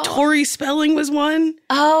 I think Tori Spelling was one.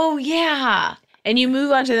 Oh, yeah. And you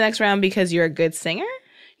move on to the next round because you're a good singer?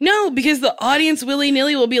 No, because the audience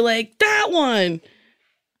willy-nilly will be like, "That one."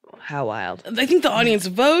 How wild. I think the audience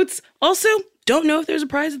votes. Also, don't know if there's a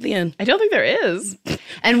prize at the end. I don't think there is.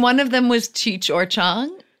 And one of them was Cheech or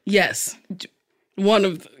Chong. Yes. One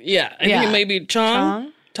of, I think it may be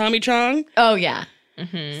Chong. Tommy Chong. Oh, yeah.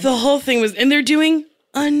 The whole thing was, and they're doing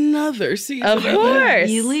another season. Of course.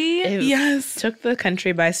 Really? It Yes. took the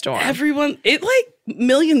country by storm. Everyone,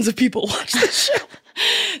 millions of people watched this show.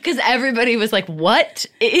 Because everybody was like, what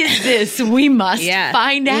is this? We must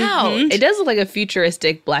find out. It does look like a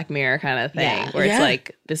futuristic Black Mirror kind of thing, where it's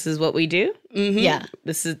like, this is what we do. Yeah.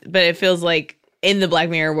 But it feels like in the Black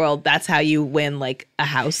Mirror world, that's how you win like a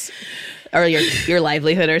house or your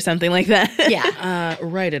livelihood or something like that. Yeah.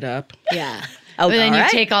 Write it up. Yeah. Oh, But then you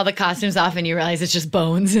alright. take all the costumes off and you realize it's just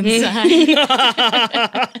bones inside.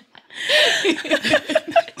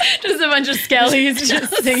 Just a bunch of skellies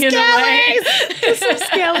just singing away. Some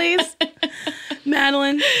skellies.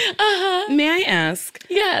 Madeline, may I ask,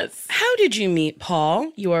 Yes. how did you meet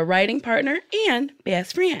Paul, your writing partner and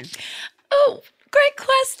best friend? Oh, great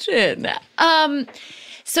question.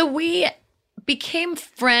 So we became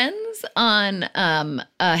friends on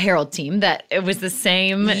a Herald team that it was the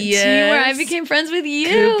same team where I became friends with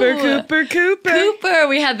you. Cooper.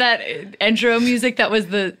 We had that intro music that was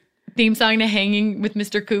the theme song to Hanging with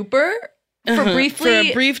Mr. Cooper. For a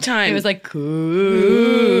brief time. It was like Cooper.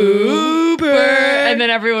 And then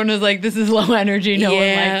everyone was like, this is low energy. No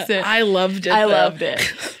one likes it. I loved it. I loved it.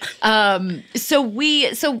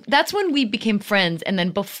 So that's when we became friends. And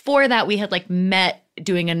then before that, we had like met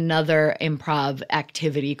doing another improv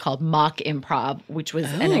activity called mock improv, which was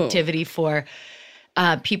an activity for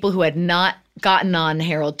people who had not gotten on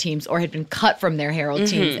Herald teams or had been cut from their Herald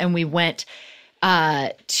teams. And we went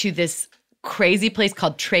to this crazy place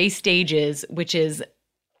called Trey Stages, which is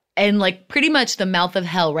in like pretty much the mouth of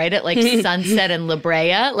hell, right at like Sunset and La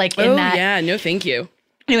Brea, like in that. Yeah, no, thank you.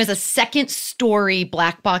 It was a second-story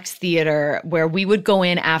black box theater where we would go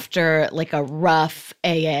in after like a rough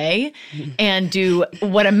AA and do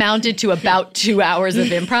what amounted to about 2 hours of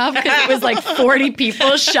improv because it was like 40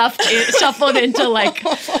 people shuffled into like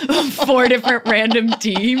 4 different random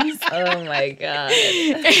teams. Oh my God.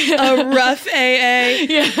 A rough AA.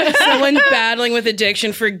 Yeah. Someone battling with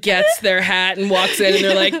addiction forgets their hat and walks in and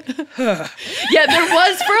they're like, Yeah, there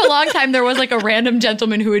was for a long time, there was like a random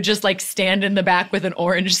gentleman who would just like stand in the back with an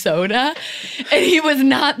orange orange soda. And he was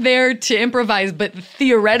not there to improvise, but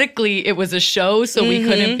theoretically it was a show, so we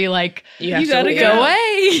couldn't be like, you gotta go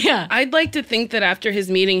away. Yeah. I'd like to think that after his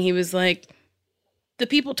meeting, he was like, the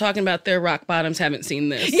people talking about their rock bottoms haven't seen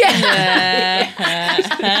this. Yeah.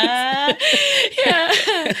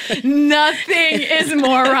 Yeah. Nothing is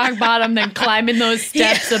more rock bottom than climbing those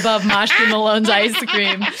steps above Moshki Malone's ice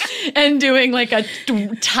cream and doing like a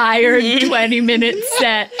tired 20-minute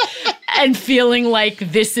set and feeling like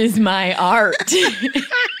this is my art.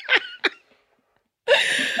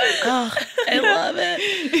 Oh, I love it.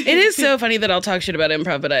 It is so funny that I'll talk shit about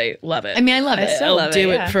improv, but I love it. I mean, I love it. I'll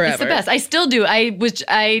do it forever. It's the best. I still do.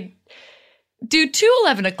 I do 2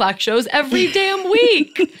 11 o'clock shows every damn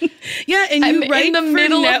week. Yeah, and you write in the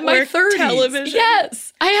middle of my 30s. television.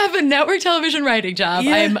 Yes, I have a network television writing job.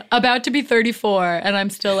 Yeah. I'm about to be 34, and I'm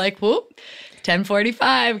still like, whoop,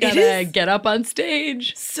 10:45, gotta get up on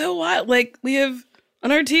stage. So wild. Like, we have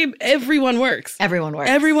on our team, everyone works. Everyone works.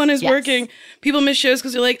 Everyone is Yes. working. People miss shows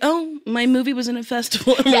because they're like, oh, my movie was in a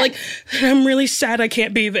festival. And we're like, I'm really sad I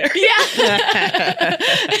can't be there. Yeah.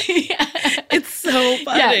 It's so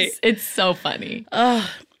funny. Yes, it's so funny.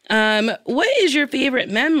 What is your favorite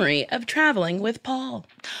memory of traveling with Paul?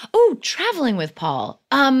 Oh, traveling with Paul.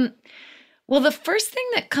 Well, the first thing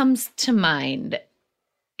that comes to mind,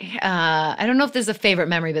 I don't know if this is a favorite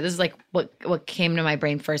memory, but this is like what came to my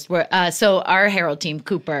brain first. So our Herald team,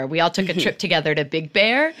 Cooper, we all took a trip together to Big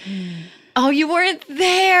Bear. Oh, you weren't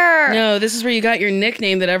there. No, this is where you got your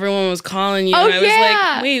nickname that everyone was calling you. Oh, and I was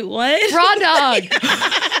yeah. like, wait, what? Raw dog.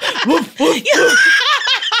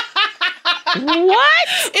 What?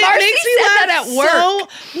 Marcy said that at work.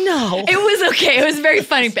 No. It was okay. It was very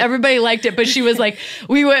funny. Everybody liked it, but she was like,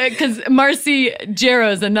 because Marcy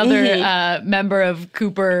Jarrow's another member of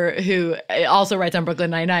Cooper who also writes on Brooklyn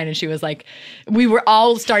Nine-Nine, and she was like, we were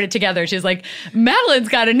all started together. She's like, Madeline's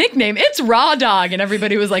got a nickname. It's Raw Dog. And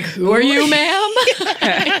everybody was like, who are you, ma'am?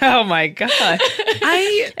 Oh my God.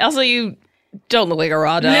 Also, you don't look like a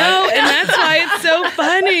raw dog. No, and that's why it's so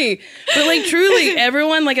funny. But like truly,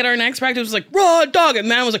 everyone like at our next practice was like, raw dog. And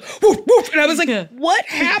Madeline was like, woof, woof. And I was like, what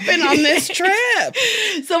happened on this trip?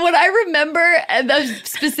 So what I remember, the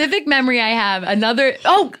specific memory I have,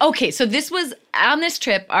 so this was on this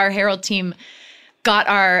trip, our Herald team got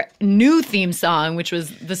our new theme song, which was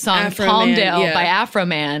the song Afro Palmdale Man, yeah. by Afro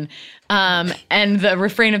Man. And the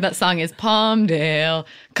refrain of that song is Palmdale,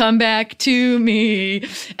 come back to me.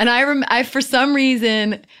 And I for some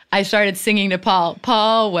reason, I started singing to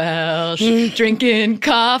Paul Welsh, drinking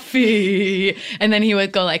coffee. And then he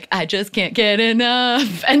would go like, I just can't get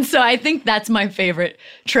enough. And so I think that's my favorite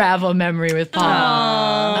travel memory with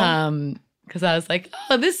Paul. Because I was like,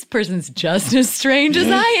 oh, this person's just as strange as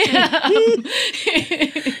I am.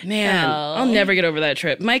 Man, I'll never get over that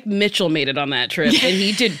trip. Mike Mitchell made it on that trip, and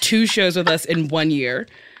he did 2 shows with us in 1 year.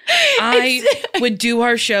 I would do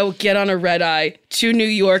our show, get on a red eye to New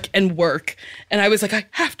York and work. And I was like, I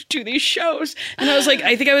have to do these shows. And I was like,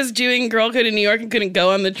 I think I was doing Girl Code in New York and couldn't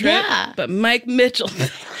go on the trip. Yeah. But Mike Mitchell.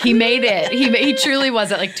 He made it. He truly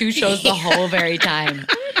was at like 2 shows the whole very time.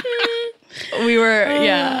 We were,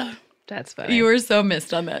 That's funny. You were so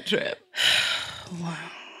missed on that trip. Wow.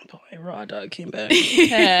 Boy, Raw Dog came back.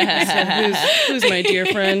 Said, who's my dear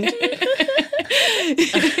friend?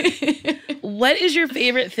 What is your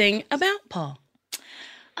favorite thing about Paul?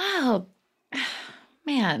 Oh,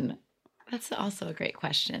 man. That's also a great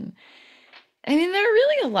question. I mean, there are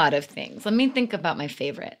really a lot of things. Let me think about my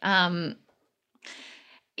favorite. A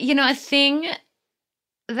thing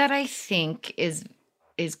that I think is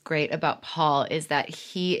great about Paul is that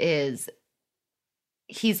he's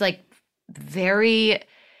like a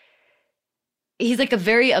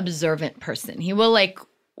very observant person. He will like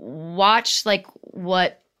watch like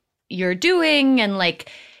what you're doing and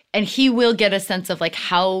he will get a sense of like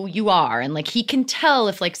how you are, and like he can tell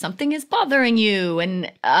if like something is bothering you,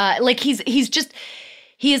 and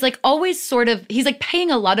he is like always sort of, he's like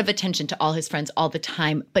paying a lot of attention to all his friends all the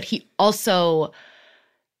time, but he also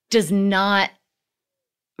does not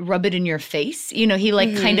rub it in your face. He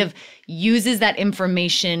like kind of uses that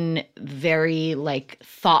information very like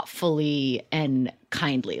thoughtfully and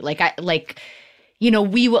kindly.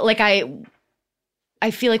 I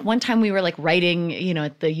feel like one time we were like writing,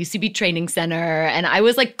 at the UCB training center, and I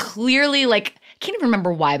was like clearly like, I can't even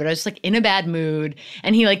remember why, but I was just like in a bad mood,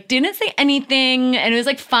 and he like didn't say anything, and it was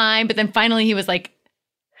like fine, but then finally he was like,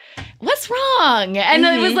 what's wrong? And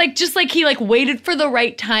it was like, just like he like waited for the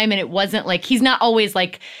right time, and it wasn't like, he's not always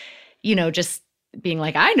like, just being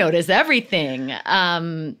like, I notice everything.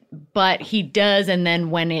 But he does, and then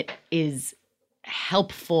when it is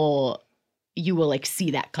helpful, you will like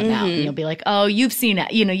see that come out, and you'll be like, oh, you've seen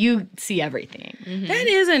it. You know, you see everything. That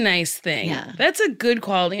is a nice thing. Yeah. That's a good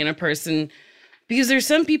quality in a person. Because there's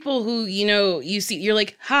some people who, you know, you see, you're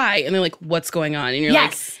like, hi, and they're like, what's going on? And you're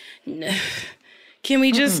Yes. like, can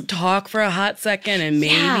we just talk for a hot second and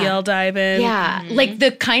maybe I'll dive in? Yeah. Like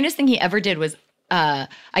the kindest thing he ever did was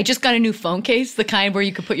I just got a new phone case, the kind where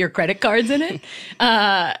you could put your credit cards in it.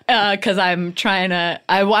 Because I'm trying to,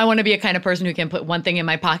 I want to be a kind of person who can put one thing in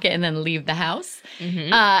my pocket and then leave the house.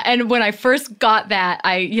 And when I first got that,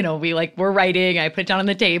 we like were writing, I put it down on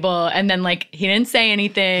the table, and then like he didn't say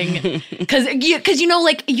anything. Because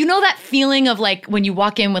that feeling of like when you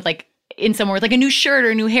walk in with like, in somewhere with like a new shirt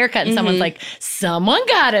or a new haircut and someone's like, someone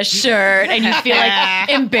got a shirt, and you feel like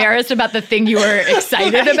embarrassed about the thing you were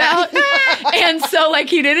excited about. And so like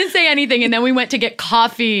he didn't say anything, and then we went to get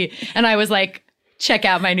coffee and I was like, check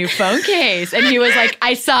out my new phone case. And he was like,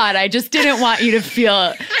 I saw it. I just didn't want you to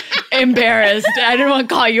feel embarrassed. I didn't want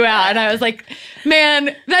to call you out. And I was like,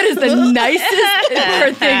 man, that is the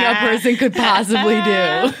nicest thing a person could possibly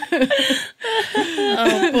do.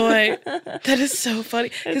 Oh boy, that is so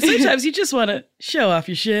funny. Because sometimes you just want to show off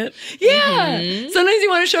your shit. Yeah. Sometimes you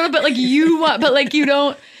want to show up, but like you want, but like you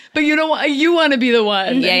don't. But you don't want. You want to be the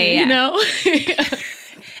one. Yeah. You know.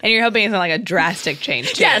 And you're hoping it's not like a drastic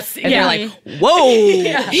change, too. Yes, And yeah. you're like, whoa,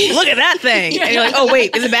 look at that thing. And you're like, oh,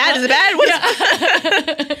 wait, is it bad? Is it bad? What is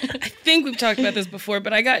I think we've talked about this before,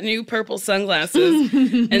 but I got new purple sunglasses.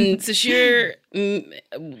 And Sasheer,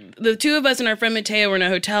 the two of us and our friend Mateo were in a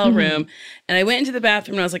hotel room. And I went into the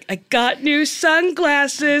bathroom and I was like, I got new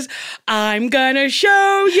sunglasses. I'm going to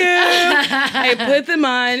show you. I put them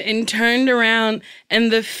on and turned around.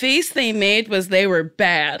 And the face they made was they were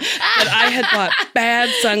bad. But I had bought bad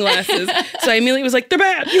sunglasses. So I immediately was like, they're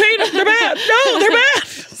bad. You hate them. They're bad. No, they're bad.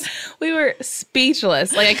 We were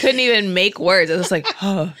speechless. Like, I couldn't even make words. I was just like,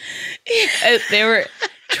 oh. They were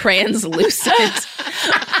translucent,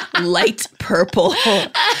 light purple,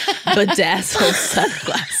 bedazzled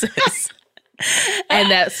sunglasses.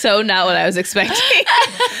 And that's so not what I was expecting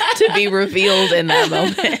to be revealed in that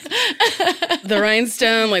moment. The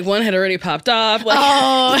rhinestone, like one had already popped off.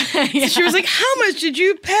 Like, She was like, how much did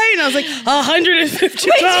you pay? And I was like, $150.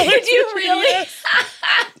 Did you really?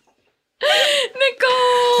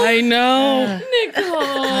 Nicole. I know. Nicole.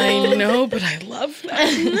 I know, but I love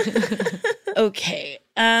that. Okay.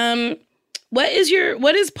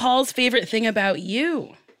 What is Paul's favorite thing about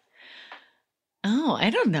you? Oh, I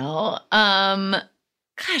don't know.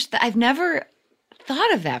 Gosh, I've never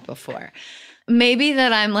thought of that before. Maybe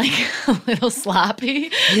that I'm like a little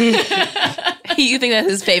sloppy. You think that's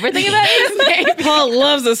his favorite thing about you? Maybe. Paul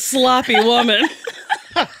loves a sloppy woman.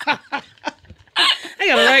 I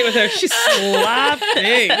got to write with her. She's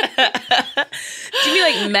sloppy. Do you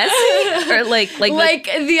mean like messy or like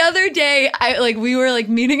the other day, we were like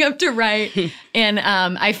meeting up to write, and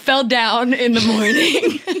I fell down in the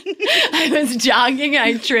morning. I was jogging,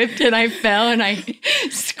 I tripped, and I fell, and I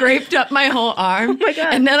scraped up my whole arm. Oh my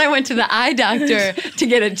God. And then I went to the eye doctor to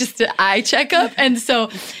get just an eye checkup, and so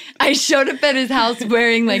I showed up at his house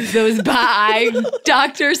wearing like those eye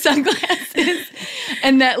doctor sunglasses,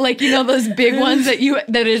 and that those big ones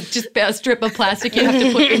that is just a strip of plastic you have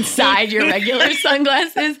to put inside your regular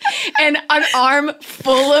sunglasses, and an arm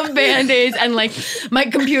full of Band-Aids, and like my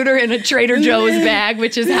computer in a Trader Joe's bag,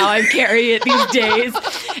 which is how I carry it these days.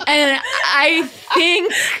 And I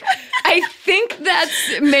think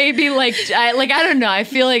that's maybe I don't know. I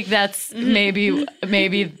feel like that's maybe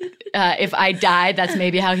if I died, that's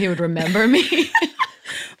maybe how he would remember me.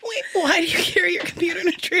 Wait, why do you carry your computer in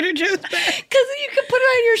a Trader Joe's bag? Because you could put it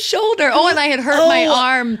on your shoulder. Oh, and I had hurt my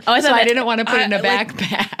arm, so I didn't want to put it in a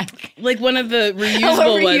backpack. Like one of the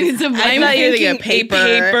reusable ones. I'm not using a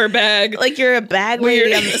paper bag. Like you're a bag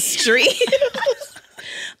lady on the street.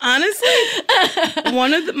 Honestly,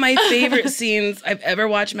 one of my favorite scenes I've ever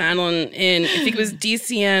watched Madeline in, I think it was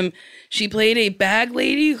DCM. She played a bag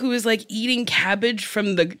lady who was like eating cabbage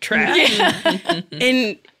from the trash. Yeah.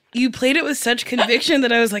 And you played it with such conviction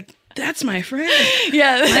that I was like, that's my friend.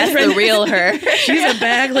 Yeah, that's the real her. She's a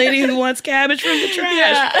bag lady who wants cabbage from the trash.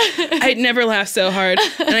 Yeah. I'd never laughed so hard.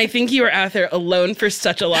 And I think you were out there alone for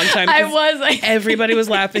such a long time. I was. Like, everybody was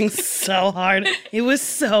laughing so hard. It was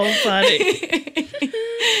so funny.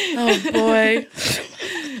 Oh, boy.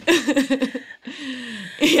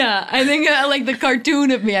 Yeah, I think like the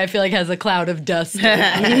cartoon of me, I feel like has a cloud of dust. Who's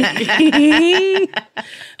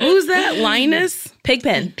that? Linus?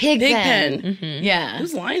 Pigpen. Mm-hmm. Yeah.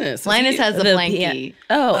 Who's Linus? Linus has the blankie.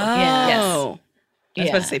 Oh. Yeah. Yes. I was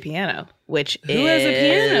about to say piano, which Who has a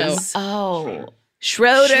piano? Oh.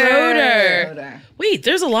 Schroeder. Wait,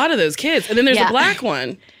 there's a lot of those kids. And then there's a black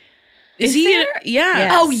one. Is he? there? Yeah.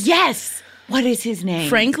 Yes. Oh, yes. What is his name?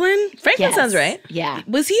 Franklin? Franklin Yes. sounds right. Yeah.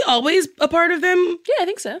 Was he always a part of them? Yeah, I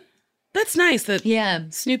think so. That's nice that Yeah.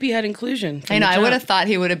 Snoopy had inclusion. from I know. the I would jump. have thought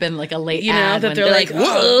he would have been like a late You know, ad that when they're like,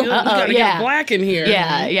 whoa, we gotta yeah. get black in here.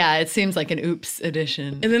 Yeah, yeah. It seems like an oops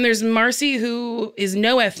edition. And then there's Marcy, who is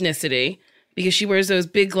no ethnicity because she wears those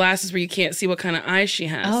big glasses where you can't see what kind of eyes she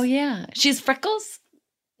has. Oh, yeah. She's freckles?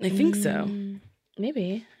 I think so.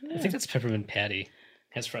 Maybe. I think that's Peppermint Patty.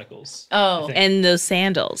 Has freckles. Oh. And those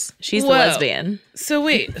sandals. She's the Whoa. lesbian. So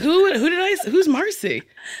wait, who's Marcy?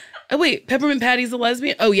 Oh wait, Peppermint Patty's the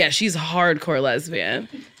lesbian? Oh yeah, she's a hardcore lesbian.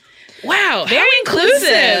 Wow, Very how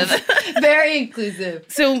inclusive. Very inclusive.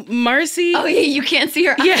 So Marcy. Oh, yeah. You can't see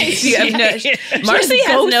her Yeah, eyes. you have Marcy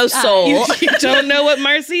has no soul. You don't know what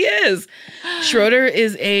Marcy is. Schroeder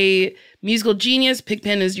is a musical genius.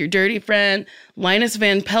 Pigpen is your dirty friend. Linus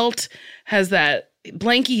Van Pelt has that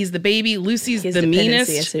Blanky. He's the baby. Lucy's His the meanest.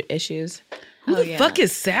 dependency issues. Who the fuck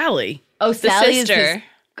is Sally? Oh, The Sally is sister. his-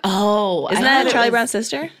 Oh. Isn't I that thought it Charlie was- Brown's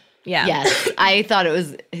sister? Yeah. Yes. I thought it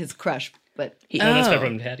was his crush, but No, that's Oh.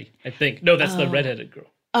 Peppermint Patty. I think. No, that's the redheaded girl.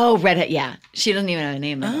 oh, redhead. Yeah, she doesn't even have a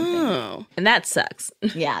name. I don't think. Oh, And that sucks.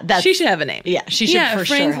 Yeah, that's She should have a name. Yeah, she should yeah, for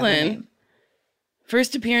sure have a Franklin. name.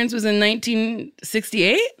 First appearance was in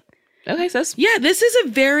 1968. Okay, so that's Yeah, this is a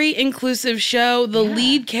very inclusive show. The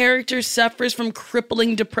lead character suffers from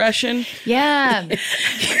crippling depression. Yeah,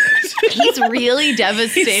 he's really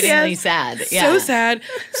devastatingly sad. Yeah. So sad.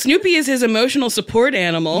 Snoopy is his emotional support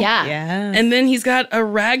animal. Yeah. yeah. And then he's got a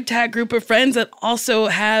ragtag group of friends that also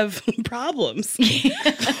have problems.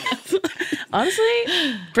 Honestly,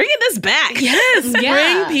 bringing this back. Yes,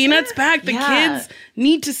 Yeah. bring Peanuts back. The Yeah. kids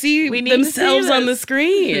need to see We need to see themselves on the this.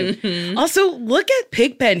 screen. Also, look at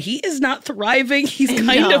Pigpen. He is not thriving. He's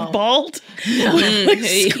kind of bald. Like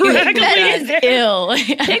scraggly That is hair. ill.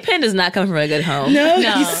 Pigpen does not come from a good home. No,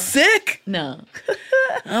 No. he's sick. No.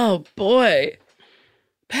 Oh boy.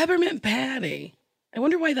 Peppermint Patty. I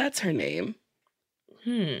wonder why that's her name.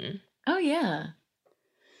 Oh yeah.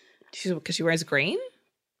 Because she wears green?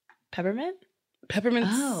 Peppermint? Peppermints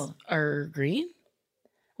Oh. are green?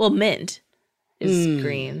 Well, mint is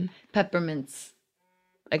green. Peppermint's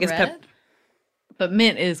I guess red, but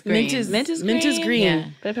mint is green. mint is Mint is green. Yeah.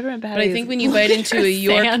 But peppermint patty. But I think when you bite into a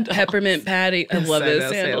York Sandals. peppermint patty, I love those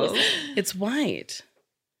Sandals. sandals. It's white.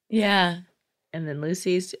 Yeah. and then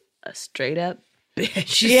Lucy's a straight up bitch.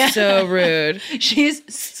 She's so rude. She's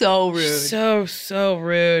so rude. So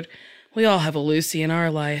rude. We all have a Lucy in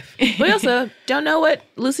our life. We also don't know what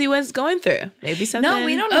Lucy was going through. Maybe something. No,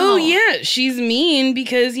 we don't know. Oh yeah, she's mean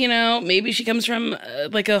because maybe she comes from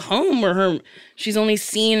like a home where she's only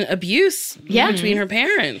seen abuse between her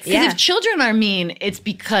parents. Because if children are mean, it's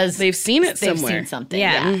because They've seen it they've somewhere. seen something.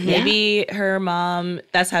 Yeah. Yeah. Maybe her mom.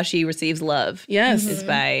 That's how she receives love. Yes. is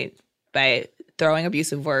by throwing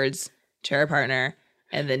abusive words to her partner,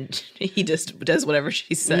 and then he just does whatever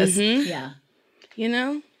she says. Yeah. You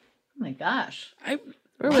know, Oh my gosh. We're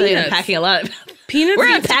really Peanuts. unpacking a lot. Peanuts. We're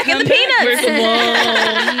needs to unpacking come the back. peanuts. Whoa,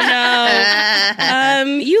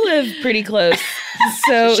 no. You live pretty close,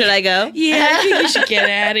 so Should I go? yeah, I think you should get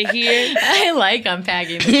out of here. I like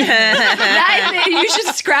unpacking. You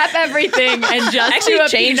should scrap everything and just Actually do a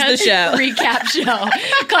change the Peanuts show. recap show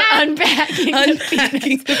called Unpacking,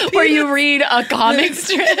 Unpacking the the where you read a comic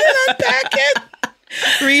strip. Unpack it.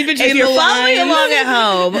 Read between If you're the following lines. along at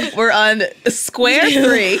home, we're on Square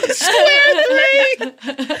 3.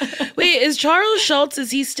 Wait, is Charles Schultz? Is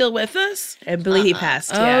he still with us? I believe he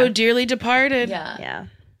passed. Oh, Yeah. dearly departed. Yeah.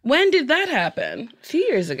 When did that happen? A few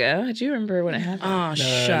years ago. Do you remember when it happened? Oh,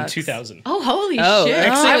 shucks. 2000. Oh, holy Oh, shit.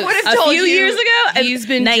 actually, I would have a told few you. years ago. He's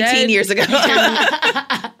been 19 dead. years ago.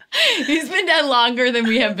 He's been dead longer than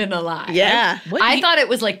we have been alive. Yeah. I thought it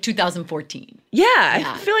was like 2014. Yeah,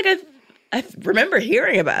 I feel like I remember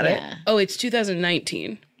hearing about it. Yeah. Oh, it's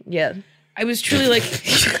 2019. Yeah. I was truly like,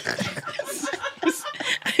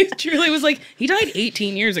 I truly was like, he died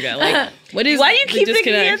 18 years ago. Like, what is? Why do you the keep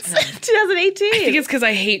thinking disconnect? it's 2018? I think it's because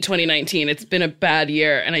I hate 2019. It's been a bad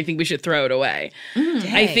year, and I think we should throw it away.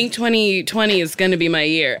 I think 2020 is going to be my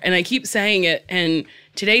year, and I keep saying it. And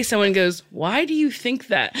today, someone goes, "Why do you think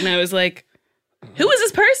that?" And I was like, Who is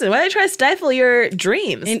this person? Why did they try to stifle your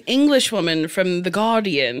dreams? an English woman from The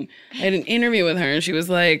Guardian. I had an interview with her, and she was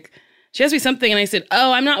like, she asked me something, and I said,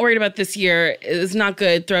 "Oh, I'm not worried about this year. It's not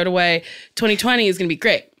good. Throw it away. 2020 is going to be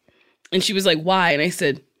great." And she was like, "Why?" And I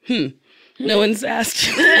said, no one's asked.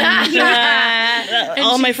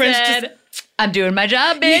 All my friends just I'm doing my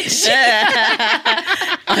job, bitch.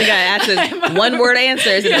 Oh my God, that's one-word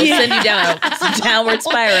answers, and it'll send you down a downward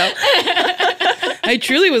spiral. I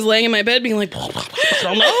truly was laying in my bed being like,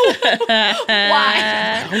 don't know. Why?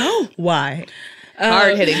 I don't know. Why?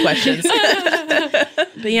 Hard hitting questions.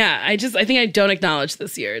 But yeah, I think I don't acknowledge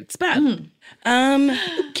this year. It's bad.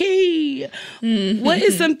 Okay. What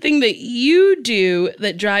is something that you do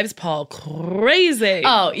that drives Paul crazy?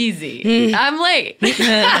 Oh, easy. I'm late.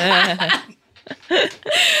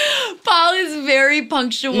 Paul is very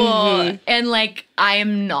punctual and like I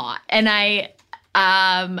am not. And I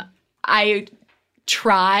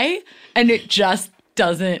try and it just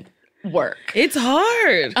doesn't work. It's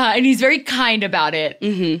hard. And he's very kind about it,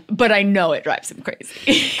 but I know it drives him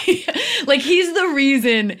crazy. Like, he's the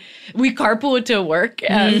reason we carpool to work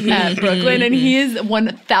at Brooklyn, and he is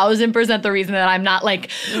 1,000% the reason that I'm not, like,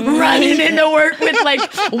 running into work with, like,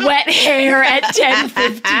 wet hair at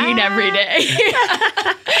 10:15 every day.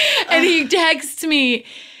 And he texts me.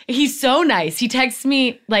 He's so nice. He texts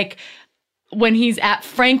me, like, when he's at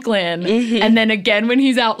Franklin, and then again when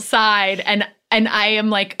he's outside, and I am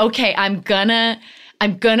like, okay, I'm gonna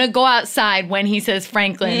go outside when he says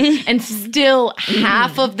Franklin, and still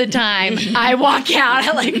half of the time I walk out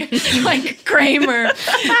at like Kramer,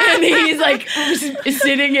 and he's like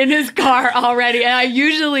sitting in his car already, and I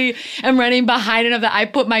usually am running behind enough that I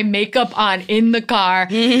put my makeup on in the car,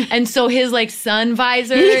 and so his like sun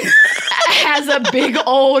visor has a big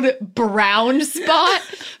old brown spot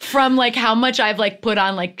from like how much I've like put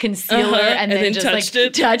on like concealer and then just touched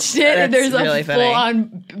it. That's And there's really a funny. full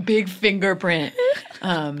on big fingerprint.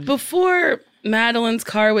 Before Madeline's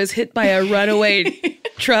car was hit by a runaway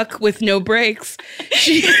truck with no brakes,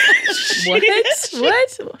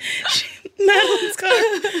 Madeline's car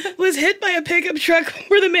was hit by a pickup truck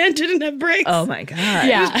where the man didn't have brakes. Oh my God. He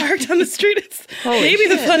was parked on the street. It's maybe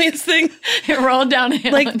the funniest thing. It rolled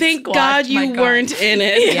downhill. Like, thank God you weren't in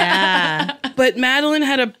it. Yeah. But Madeline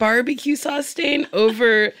had a barbecue sauce stain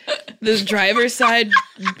over the driver's side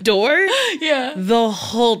door. Yeah. The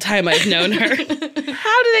whole time I've known her. How did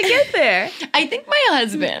it get there? I think my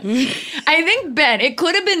husband. I think Ben. It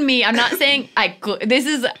could have been me. I'm not saying I could. This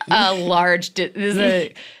is a large. This is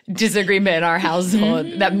a disagreement in our household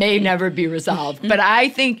that may never be resolved. But I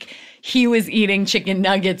think he was eating chicken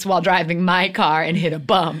nuggets while driving my car and hit a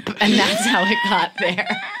bump, and that's how it got there.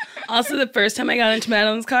 Also, the first time I got into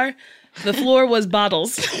Madeline's car, the floor was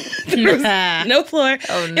bottles. There was no floor.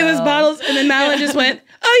 Oh, no. It was bottles, and then Madeline just went,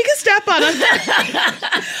 "Oh, you can step on them."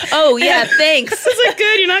 Oh yeah, thanks. I was like,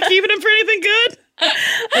 "Good, you're not keeping them for anything good."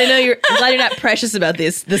 I know I'm glad you're not precious about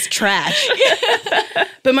this trash.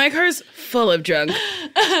 But my car's full of junk.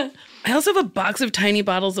 I also have a box of tiny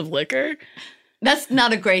bottles of liquor, That's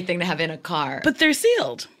not a great thing to have in a car. but they're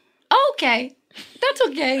sealed. Oh, okay. That's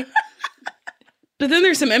okay. But then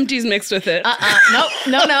there's some empties mixed with it. No. All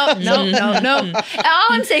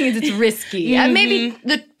I'm saying is it's risky. Maybe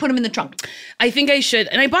put them in the trunk. I think I should.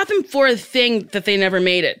 And I bought them for a thing that they never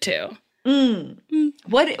made it to.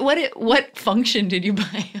 What function did you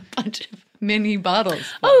buy a bunch of mini bottles?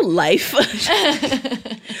 Oh, life.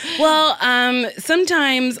 Well,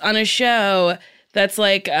 sometimes on a show that's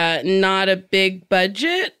like not a big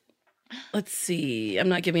budget. Let's see. I'm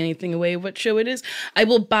not giving anything away what show it is. I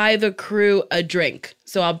will buy the crew a drink.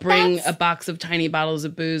 So I'll bring a box of tiny bottles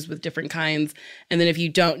of booze with different kinds. And then if you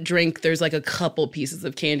don't drink, there's like a couple pieces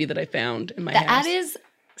of candy that I found in my house. That is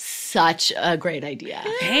such a great idea.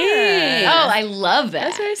 Hey. Oh, I love that.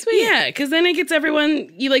 That's very sweet. Yeah, because then it gets everyone,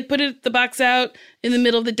 you like put the box out in the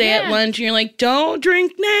middle of the day at lunch and you're like, don't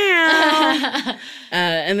drink now.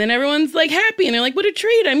 And then everyone's like happy and they're like, what a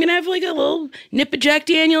treat. I'm going to have like a little nip of Jack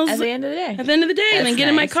Daniels At the end of the day. and then get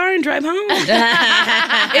in my nice. car and drive home.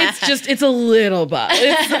 It's a little bus.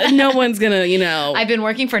 No one's going to, I've been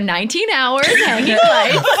working for 19 hours hanging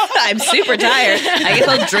lights. I'm super tired. I guess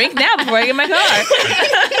I'll drink now before I get in my car.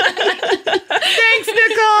 Thanks,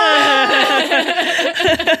 Nicole.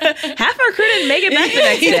 Half our crew didn't make it back the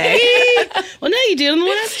next day. Well, now you did on the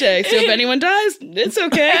last day. So if anyone dies, it's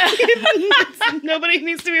okay. Nobody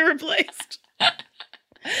needs to be replaced.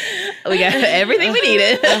 We got everything we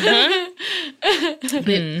needed.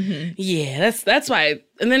 Yeah, that's why.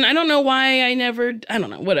 And then I don't know why I don't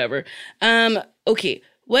know, whatever. Okay.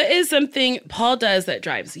 What is something Paul does that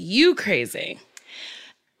drives you crazy?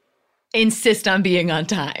 Insist on being on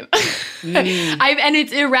time. And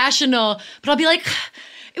it's irrational, but I'll be like,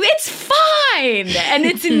 it's fine. And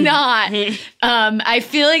it's not. I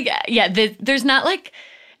feel like, there's not like,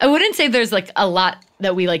 I wouldn't say there's like a lot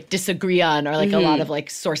that we like disagree on or like a lot of like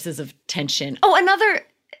sources of tension. Oh,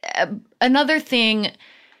 another thing,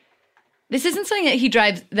 this isn't something that he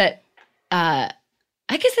drives that,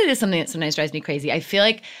 I guess it is something that sometimes drives me crazy. I feel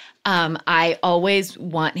like I always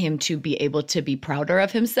want him to be able to be prouder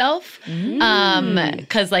of himself.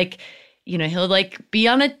 'Cause like he'll like be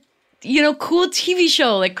on a cool TV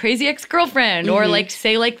show like Crazy Ex-Girlfriend or like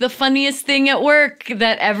say like the funniest thing at work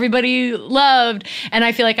that everybody loved. And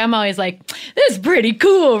I feel like I'm always like, this is pretty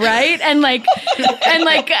cool, right? And like, and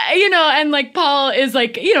like Paul is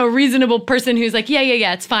like, a reasonable person who's like, yeah,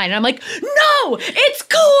 it's fine. And I'm like, no, it's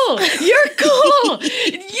cool. You're cool.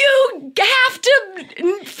 You have to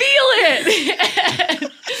feel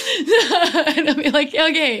it. And I'll be like,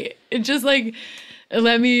 okay, it's just like,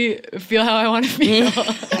 let me feel how I want to feel.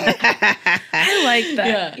 I like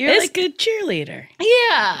that. Yeah. You're like a cheerleader.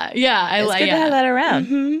 Yeah. It's good to have that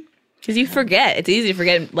around. Because you forget. It's easy to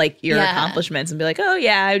forget like your accomplishments and be like, oh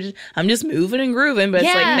yeah, I'm just moving and grooving. But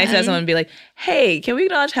it's like nice to have someone be like, hey, can we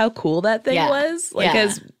acknowledge how cool that thing was? Like,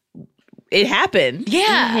 because it happened.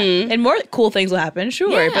 Yeah. And more cool things will happen,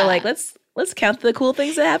 sure. Yeah. But like, let's count the cool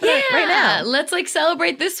things that happen right now. Let's like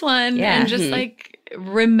celebrate this one and just like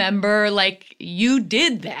remember like you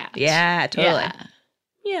did that. Yeah, totally.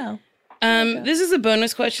 Yeah. This is a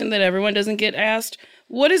bonus question that everyone doesn't get asked.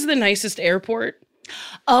 What is the nicest airport?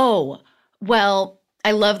 Oh, well,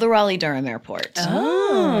 I love the Raleigh-Durham Airport.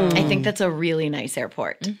 Oh. I think that's a really nice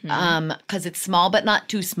airport. Because it's small but not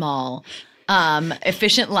too small.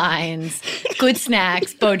 Efficient lines, good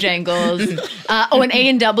snacks, Bojangles. An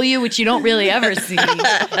A&W, which you don't really ever see.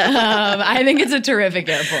 I think it's a terrific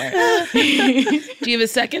airport. Do you have a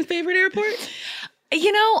second favorite airport?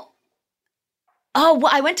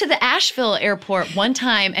 I went to the Asheville airport one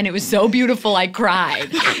time and it was so beautiful I cried.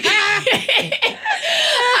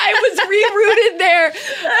 I was rerouted there,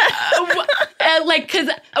 because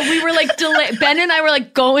we were like delayed. Ben and I were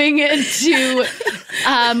like going into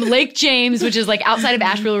Lake James, which is like outside of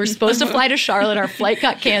Asheville. We were supposed to fly to Charlotte. Our flight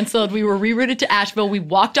got canceled. We were rerouted to Asheville. We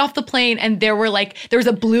walked off the plane, and there was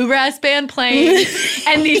a bluegrass band playing,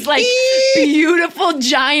 and these like beautiful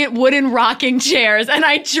giant wooden rocking chairs, and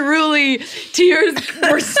I truly tears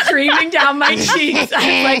were streaming down my cheeks.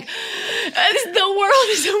 I was like, the world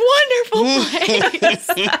is a wonderful place.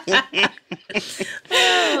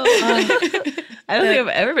 I don't think I've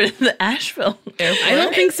ever been to the Asheville airport. I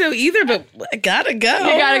don't think so either, but I gotta go.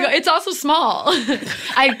 You gotta go. It's also small.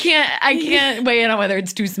 I can't weigh in on whether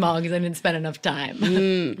it's too small because I didn't spend enough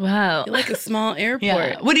time. Wow. You like a small airport.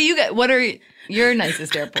 Yeah. What do you get? What are your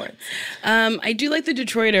nicest airports? I do like the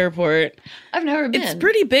Detroit airport. I've never been. It's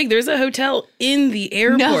pretty big. There's a hotel in the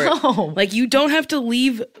airport. No. Like, you don't have to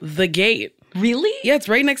leave the gate. Really? Yeah, it's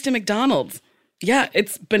right next to McDonald's. Yeah,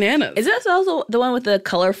 it's bananas. Is this also the one with the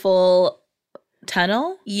colorful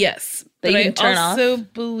tunnel? Yes. That But you can turn I off? also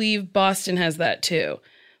believe Boston has that too.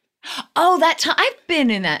 Oh, I've been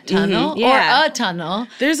in that tunnel Yeah. or a tunnel.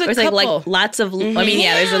 There's a There's couple. like lots of. I mean,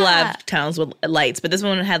 there's a lot of tunnels with lights, but this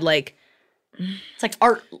one had like It's like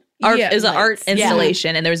art. it was an art lights.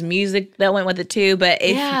 installation, and there was music that went with it too. But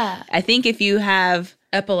I think if you have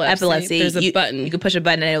epilepsy, There's a button. You can push a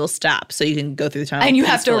button and it will stop, so you can go through the tunnel. And you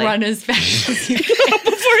have to peacefully. run as fast as you can.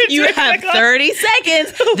 You have 30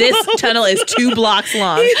 seconds. This tunnel is 2 blocks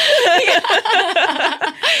long.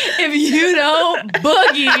 If you don't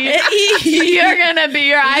boogie,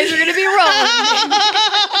 your eyes are gonna be rolling.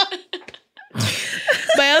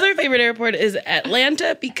 My other favorite airport is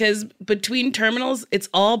Atlanta because between terminals, it's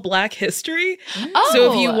all Black history. Oh.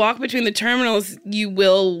 So if you walk between the terminals, you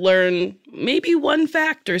will learn maybe one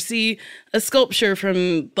fact or see a sculpture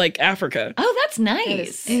from like Africa. Oh, that's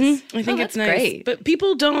nice. I think that's it's nice. great. But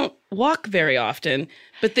people don't walk very often,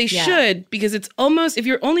 but they should because it's almost, if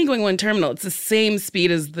you're only going one terminal, it's the same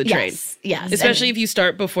speed as the train. Yes. Especially if you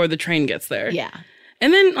start before the train gets there. Yeah.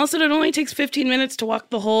 And then also it only takes 15 minutes to walk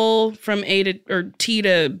the whole from T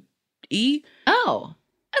to E. Oh,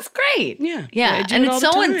 that's great. Yeah. Yeah. I do And it all it's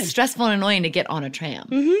the so time. stressful and annoying to get on a tram.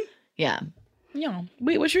 Yeah. Yeah.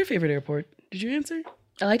 Wait, what's your favorite airport? Did you answer?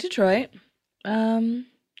 I like Detroit.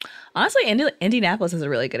 Honestly, Indianapolis is a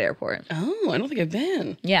really good airport. Oh, I don't think I've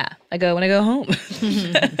been. Yeah, I go when I go home.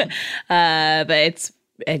 But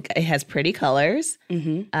it has pretty colors.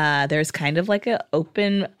 There's kind of like an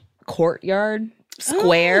open courtyard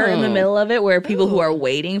square in the middle of it where people who are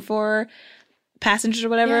waiting for passengers or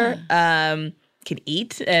whatever can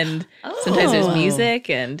eat, and sometimes there's music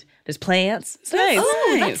and there's plants. It's nice.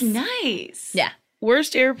 Oh, that's nice. Yeah.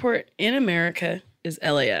 Worst airport in America is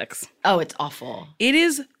LAX. Oh, it's awful. It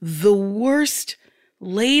is the worst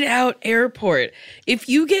laid out airport. If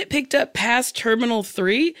you get picked up past Terminal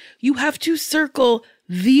 3, you have to circle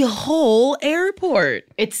the whole airport.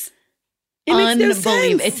 It's It makes no unbelievable.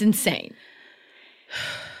 sense. It's insane.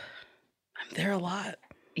 I'm there a lot.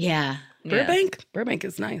 Yeah. Burbank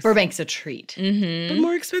is nice. Burbank's a treat. But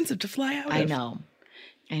more expensive to fly out I of. know.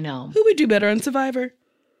 Who would do better on Survivor?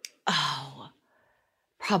 Oh.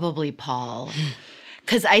 probably Paul.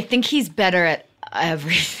 Because I think he's better at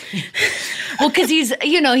everything. Well, because he's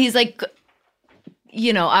like,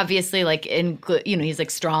 obviously like he's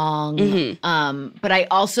like strong. But I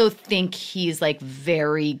also think he's like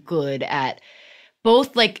very good at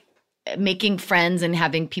both like making friends and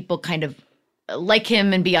having people kind of like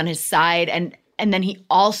him and be on his side. And then he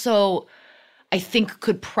also, I think,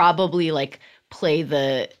 could probably like play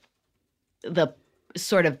the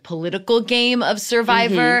sort of political game of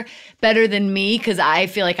Survivor better than me, because I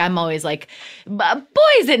feel like I'm always like, boy,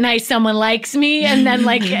 is it nice someone likes me. And then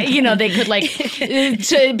like, they could like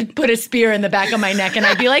to put a spear in the back of my neck and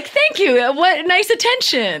I'd be like, thank you. What nice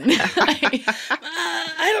attention.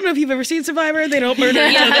 I don't know if you've ever seen Survivor. They don't murder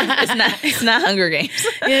each other. It's not Hunger Games.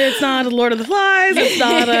 It's not Lord of the Flies. It's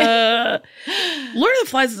not Lord of the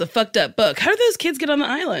Flies is a fucked up book. How did those kids get on the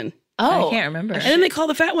island? I can't remember. And then they call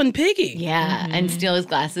the fat one Piggy. Yeah, and steal his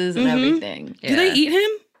glasses and everything. Do they eat him?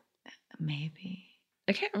 Maybe.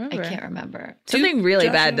 I can't remember. I can't remember. Something really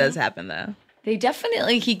bad does happen though. They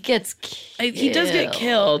definitely, he gets killed. He does get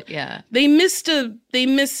killed. Yeah. They missed a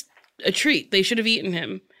treat. They should have eaten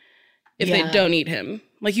him if they don't eat him.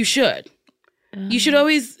 Like you should. You should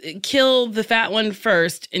always kill the fat one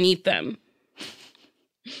first and eat them.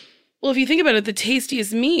 Well, if you think about it, the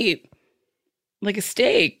tastiest meat, like a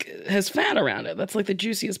steak, has fat around it. That's like the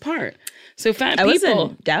juiciest part. So fat people. I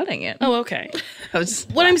wasn't doubting it. Oh, okay. I was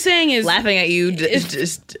What I'm saying is, laughing at you,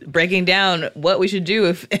 just breaking down what we should do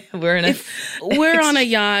if we're in a. if we're on a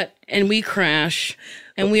yacht and we crash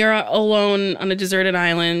and we are alone on a deserted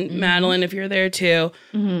island, Madeline, if you're there too,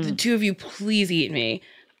 the two of you, please eat me.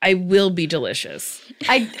 I will be delicious.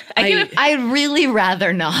 I'd really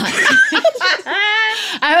rather not.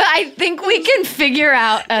 I think we can figure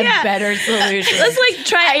out a better solution. Let's like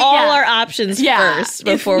try all our options first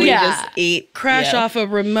before we just eat. Crash off a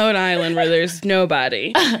remote island where there's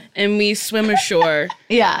nobody and we swim ashore.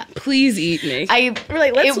 Yeah. Please eat me.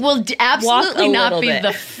 It will absolutely not be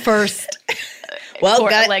the first. Well,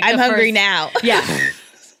 I'm hungry now. Yeah.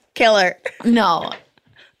 Killer. No.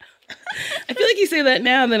 I feel like you say that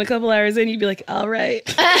now, and then a couple hours in, you'd be like, all right.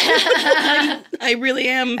 I really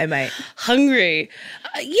am I might. hungry.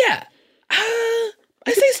 I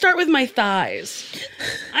say start with my thighs.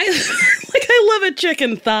 I love a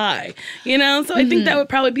chicken thigh, So I think that would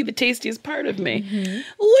probably be the tastiest part of me.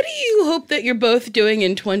 What do you hope that you're both doing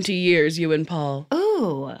in 20 years, you and Paul?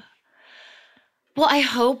 Ooh. Well, I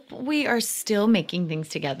hope we are still making things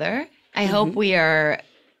together. I hope we are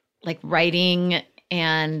like writing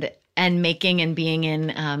and making and being in,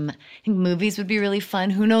 I think movies would be really fun.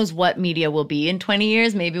 Who knows what media will be in 20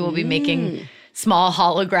 years? Maybe we'll be making small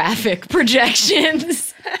holographic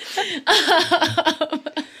projections.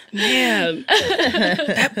 Man,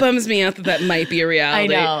 that bums me out that might be a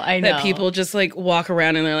reality. I know. That people just like walk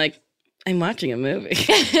around and they're like, I'm watching a movie.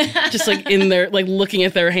 Just like in their, like looking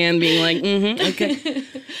at their hand being like, okay.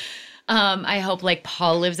 I hope like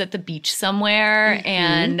Paul lives at the beach somewhere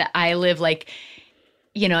and I live like,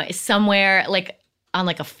 somewhere like on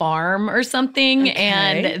like a farm or something. Okay.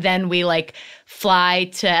 And then we like fly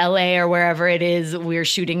to LA or wherever it is we're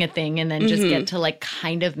shooting a thing and then just get to like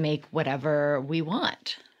kind of make whatever we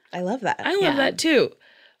want. I love that. I love that too.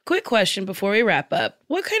 Quick question before we wrap up.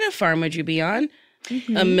 What kind of farm would you be on?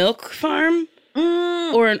 A milk farm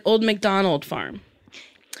or an old McDonald farm?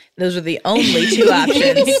 Those are the only two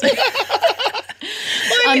options.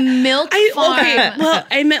 A milk farm. Okay, well,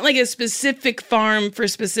 I meant like a specific farm for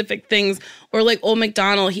specific things. Or like old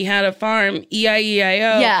McDonald, he had a farm,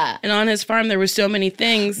 E-I-E-I-O. Yeah. And on his farm, there were so many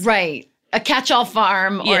things. Right. A catch-all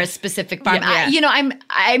farm or a specific farm. Yeah.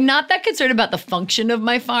 I'm not that concerned about the function of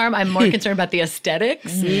my farm. I'm more concerned about the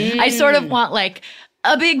aesthetics. I sort of want like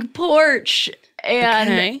a big porch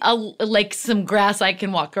and like some grass I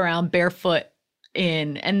can walk around barefoot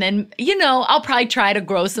in. And then, I'll probably try to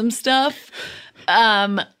grow some stuff.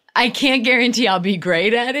 I can't guarantee I'll be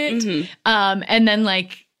great at it. And then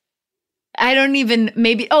like, I don't even,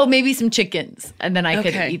 maybe some chickens and then I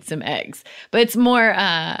could eat some eggs. But it's more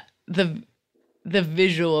the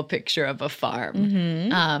visual picture of a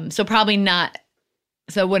farm. So probably not,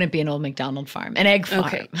 so it wouldn't be an old McDonald farm, an egg farm.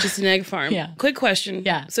 Okay, just an egg farm. Yeah. Quick question.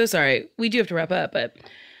 Yeah. So sorry, we do have to wrap up, but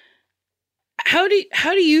how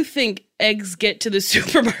do you think eggs get to the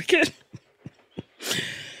supermarket?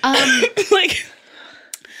 Like,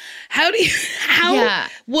 how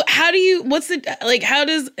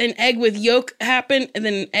does an egg with yolk happen and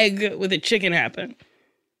then an egg with a chicken happen?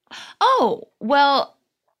 Oh, well,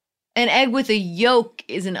 an egg with a yolk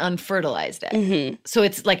is an unfertilized egg. So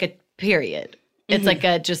it's like a period. It's like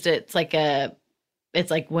it's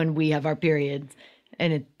like when we have our periods.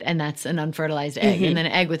 and that's an unfertilized egg. And then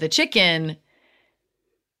an egg with a chicken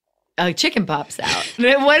pops out.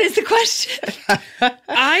 What is the question?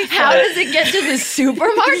 How does it get to the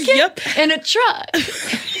supermarket in a truck?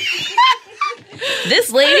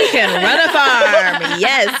 This lady can run a farm.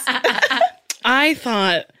 Yes. I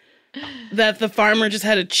thought that the farmer just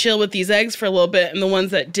had to chill with these eggs for a little bit, and the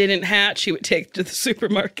ones that didn't hatch, he would take to the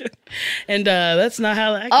supermarket. And that's not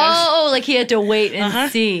how that goes. Oh, like he had to wait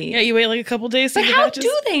and see. Yeah, you wait like a couple days. But how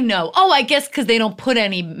do they know? Oh, I guess because they don't put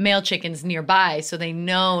any male chickens nearby, so they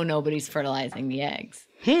know nobody's fertilizing the eggs.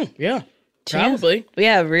 Yeah, probably. We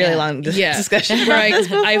had a really long discussion. Where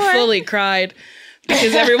I fully cried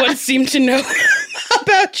because everyone seemed to know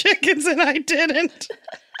about chickens and I didn't.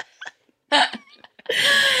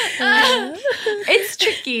 It's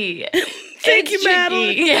tricky. Thank you,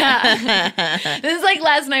 Madeline. Yeah. This is like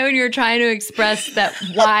last night when you were trying to express that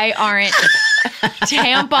why aren't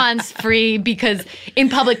tampons free because in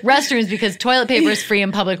public restrooms because toilet paper is free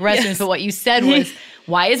in public restrooms. Yes. But what you said was,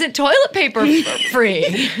 why isn't toilet paper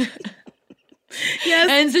free? Yes.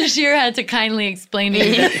 And Sasheer had to kindly explain to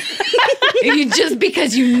you that just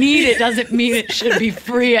because you need it doesn't mean it should be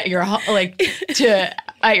free at your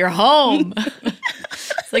at your home.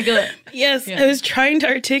 It's like I was trying to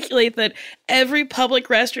articulate that every public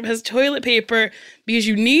restroom has toilet paper because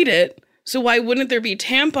you need it. So why wouldn't there be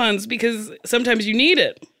tampons? Because sometimes you need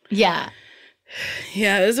it. Yeah.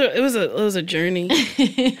 Yeah, it was a journey.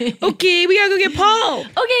 Okay, we gotta go get Paul.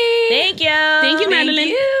 Okay. Thank you. Thank you, Madeline.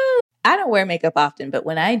 Thank you. I don't wear makeup often, but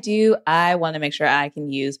when I do, I want to make sure I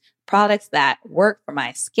can use products that work for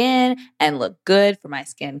my skin and look good for my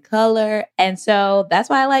skin color. And so that's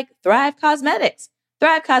why I like Thrive Cosmetics.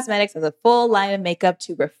 Thrive Cosmetics has a full line of makeup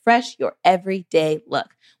to refresh your everyday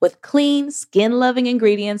look. With clean, skin-loving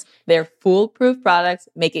ingredients, their foolproof products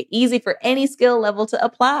make it easy for any skill level to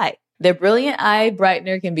apply. Their Brilliant Eye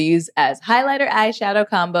Brightener can be used as highlighter eyeshadow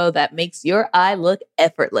combo that makes your eye look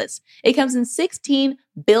effortless. It comes in 16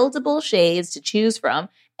 buildable shades to choose from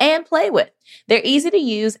and play with. Their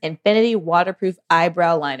easy-to-use Infinity Waterproof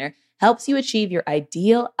Eyebrow Liner helps you achieve your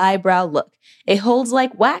ideal eyebrow look. It holds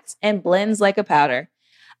like wax and blends like a powder.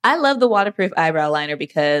 I love the waterproof eyebrow liner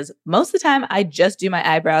because most of the time I just do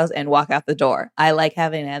my eyebrows and walk out the door. I like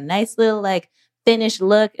having a nice little finished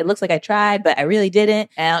look. It looks like I tried, but I really didn't.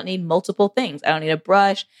 And I don't need multiple things. I don't need a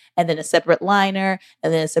brush and then a separate liner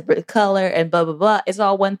and then a separate color and blah, blah, blah. It's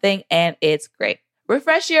all one thing and it's great.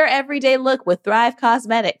 Refresh your everyday look with Thrive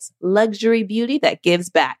Cosmetics, luxury beauty that gives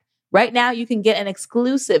back. Right now, you can get an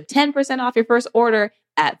exclusive 10% off your first order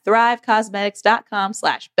at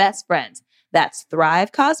thrivecosmetics.com/bestfriends. That's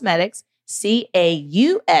Thrive Cosmetics,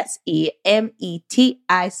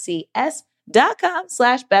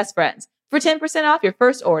 CAUSEMETICS.com/bestfriends for 10% off your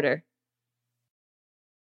first order.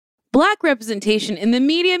 Black representation in the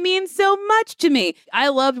media means so much to me. I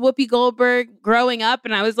loved Whoopi Goldberg growing up,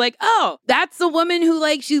 and I was like, oh, that's the woman who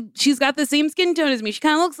she's got the same skin tone as me. She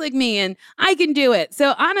kind of looks like me, and I can do it.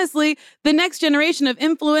 So honestly, the next generation of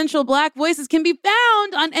influential Black voices can be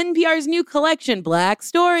found on NPR's new collection, Black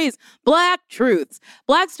Stories, Black Truths.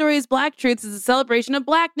 Black Stories, Black Truths is a celebration of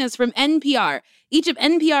Blackness from NPR. Each of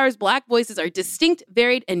NPR's Black voices are distinct,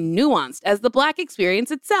 varied, and nuanced as the Black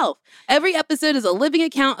experience itself. Every episode is a living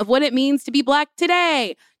account of what it means to be Black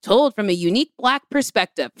today, told from a unique Black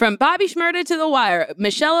perspective. From Bobby Shmurda to The Wire,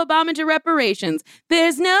 Michelle Obama to reparations,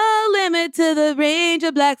 there's no limit to the range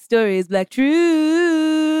of Black stories, Black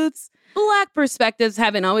truths. Black perspectives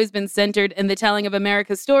haven't always been centered in the telling of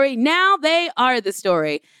America's story. Now they are the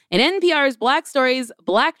story. In NPR's Black Stories,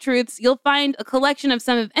 Black Truths, you'll find a collection of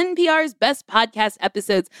some of NPR's best podcast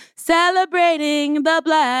episodes celebrating the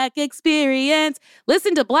Black experience.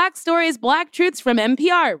 Listen to Black Stories, Black Truths from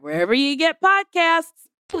NPR, wherever you get podcasts.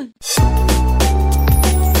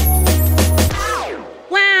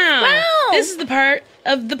 Wow. This is the part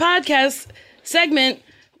of the podcast segment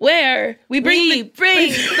where we bring the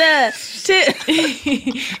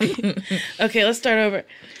Okay, let's start over.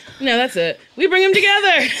 No, that's it. We bring them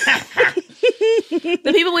together.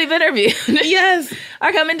 The people we've interviewed, yes,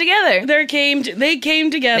 are coming together. They came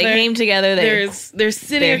together. They're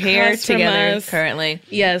sitting here together us. Currently.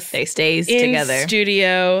 Yes, they stays in together.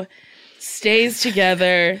 Studio, stays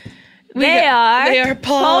together. They are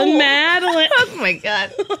Paul and Madeline. Oh my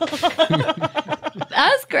God.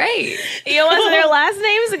 That was great. You want their last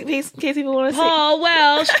names in case people want to see? Paul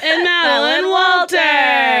Welsh and Madeline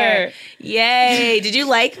Walter. Yay. Did you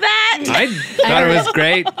like that? I thought it was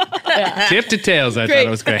great. Tip to tails, I thought it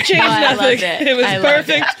was great. Change nothing. It was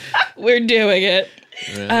perfect. We're doing it.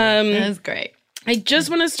 That was great. I just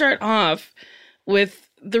want to start off with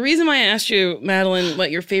the reason why I asked you, Madeline,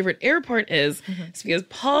 what your favorite airport is because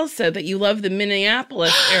Paul said that you love the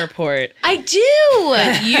Minneapolis airport. I do.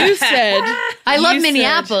 You said I love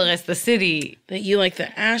Minneapolis, the city. that you like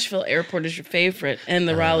the Asheville airport is your favorite and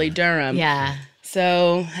the Raleigh-Durham. Yeah.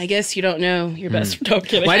 So I guess you don't know your best. No, I'm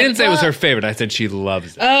kidding. Well, I didn't say it was her favorite. I said she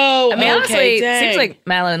loves it. Oh, I mean, okay, honestly, dang. seems like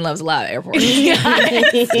Madeline loves a lot of airports.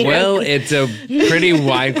 Well, it's a pretty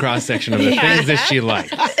wide cross section of the things that she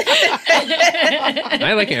likes.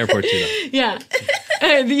 I like an airport too, though. Yeah.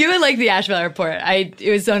 You would like the Asheville airport.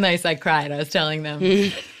 It was so nice I cried. I was telling them.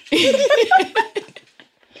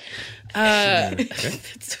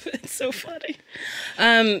 It's so funny.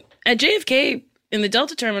 At JFK in the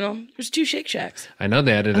Delta terminal, there's 2 Shake Shacks. I know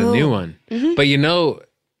they added a new one. But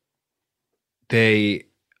they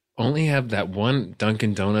only have that one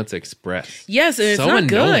Dunkin' Donuts Express. Yes, and it's So not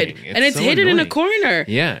annoying. good. And it's so hidden in a annoying. corner.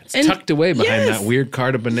 Yeah, it's And- tucked away behind yes. that weird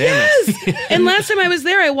cart of bananas. Yes. And last time I was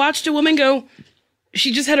there, I watched a woman go,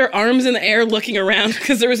 she just had her arms in the air looking around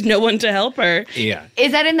because there was no one to help her. Yeah.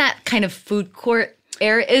 Is that in that kind of food court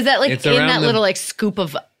area? Is that like It's in around that the- little like scoop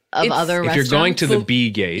of other If restaurants? you're going to the B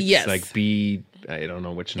gates, Yes. like B, I don't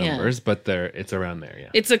know which numbers, but it's around there, yeah.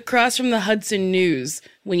 It's across from the Hudson News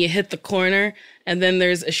when you hit the corner, and then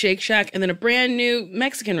there's a Shake Shack, and then a brand new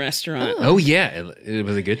Mexican restaurant. Oh, yeah. It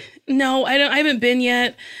was it good? No, I haven't been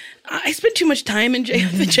yet. I spent too much time in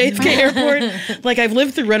the JFK airport. Like I've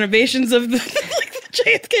lived through renovations of the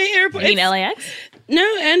JFK airport. You mean It's- LAX? No,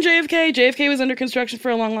 and JFK. JFK was under construction for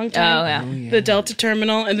a long, long time. Oh, yeah. The Delta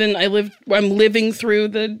terminal, and then I'm living through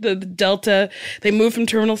the Delta. They moved from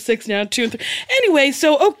Terminal 6 now 2 and 3. Anyway,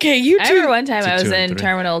 so okay, you I two. remember one time To I was 2 and in 3.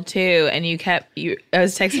 Terminal 2 and I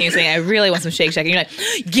was texting you saying, I really want some Shake Shack. And you're like,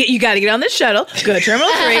 you got to get on this shuttle, go to Terminal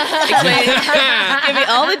 3, explain, give me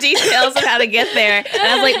all the details of how to get there. And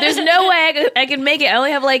I was like, there's no way I can make it. I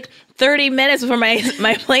only have like 30 minutes before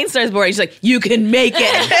my plane starts boarding. She's like, you can make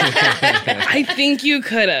it. I think you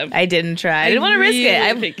could have. I didn't try. I didn't want to risk it.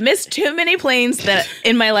 I've missed too many planes that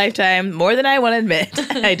in my lifetime, more than I want to admit.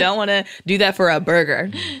 I don't want to do that for a burger.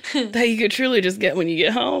 That you could truly just get when you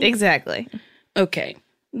get home. Exactly. Okay,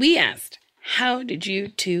 we asked, how did you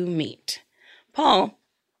two meet? Paul,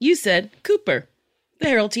 you said Cooper, the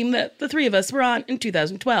Herald team that the 3 of us were on in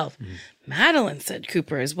 2012. Madeline said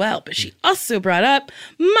Cooper as well, but she also brought up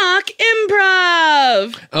mock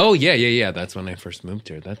improv. Oh, yeah. That's when I first moved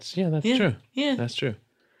here. That's true. Yeah. That's true.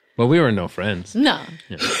 Well, we were no friends. No.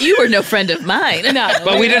 You were no friend of mine. No.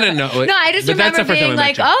 But we didn't know. No, I just but that's remember the first time being I met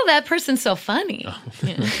like, you. oh, that person's so funny.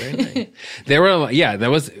 Very nice. There were,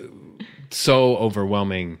 that was so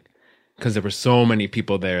overwhelming because there were so many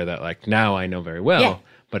people there that like now I know very well. Yeah.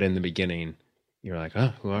 But in the beginning, you're like,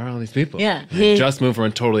 oh, who are all these people? Yeah. I just moved from a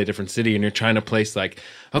totally different city and you're trying to place like,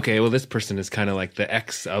 okay, well, this person is kind of like the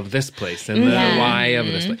X of this place and the Y of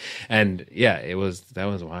this place. And that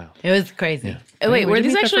was wild. It was crazy. Oh, wait, were Where'd you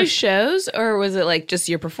these meet that actually first? shows or was it like just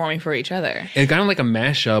you're performing for each other? It's kind of like a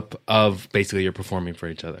mashup of basically you're performing for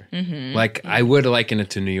each other. Like I would liken it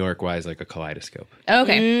to New York wise, like a kaleidoscope.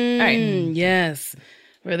 Okay. All right. Yes,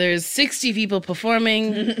 where there's 60 people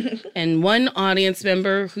performing and one audience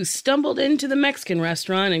member who stumbled into the Mexican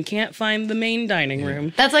restaurant and can't find the main dining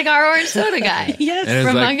room. That's like our orange soda guy. Yes. And it's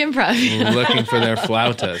From like Monk Improv. looking for their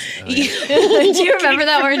flautas. Oh, yeah. Do you remember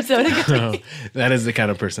that orange soda guy? That is the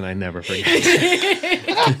kind of person I never forget.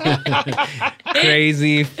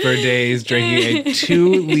 Crazy for days drinking a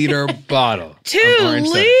 2-liter bottle. 2 of orange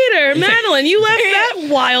soda. liter. Madeline, you left that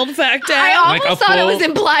wild fact I out. almost Like a thought it full- was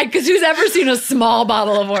implied because who's ever seen a small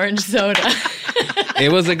bottle of orange soda?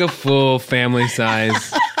 It was like a full family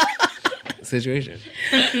size situation.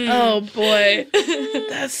 Oh boy,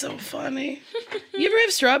 that's so funny. You ever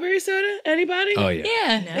have strawberry soda? Anybody? Oh yeah.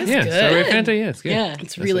 Yeah. Yeah, strawberry Fanta, yeah, it's good. Yeah.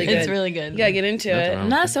 It's really good. It's really good. You gotta get into it. I'm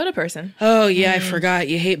not a soda person. Oh yeah, I forgot.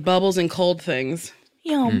 You hate bubbles and cold things.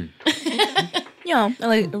 Yum. Yum. I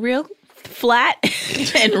like real flat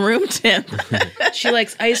and room temp. She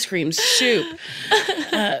likes ice cream soup.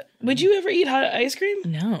 Would you ever eat hot ice cream?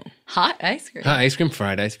 No. Hot ice cream. Ice cream,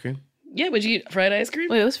 fried ice cream. Yeah, would you eat fried ice cream?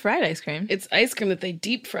 Wait, it was fried ice cream. It's ice cream that they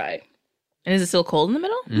deep fry. And is it still cold in the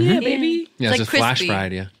middle? Yeah, baby. Yeah, It's it's like just flash crispy.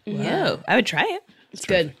 fried, yeah. Whoa. I would try it. It's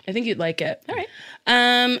good. I think you'd like it. All right.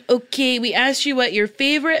 Okay, we asked you what your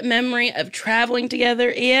favorite memory of traveling together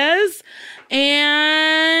is.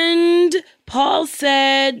 And Paul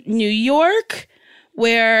said New York,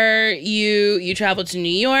 where you traveled to New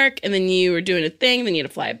York and then you were doing a thing, then you had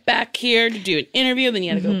to fly back here to do an interview, then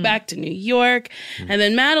you had to go back to New York. And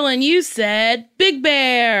then Madeline, you said Big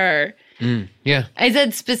Bear. Yeah. I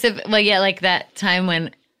said specific, like that time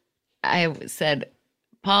when I said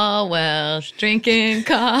Paul Welsh drinking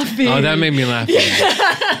coffee. Oh, that made me laugh. It's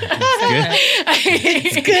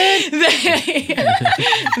good.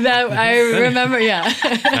 That I remember. Yeah,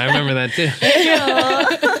 I remember that too.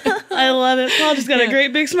 I love it. Paul just got a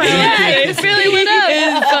great big smile. Yeah, it really went up.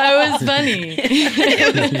 It was funny.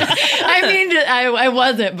 I mean, I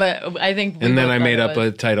wasn't, but I think. And then I made up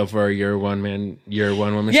a title for your one woman show. You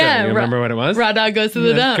remember what it was? Raw Dog Goes to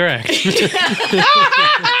the Dump. Correct.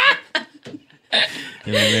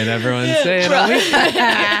 And I made everyone say it all week.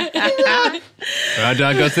 Raw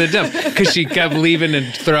Dog Goes to the Dump. Because she kept leaving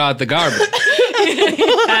and throw out the garbage.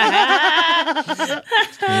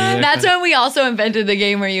 That's when we also invented the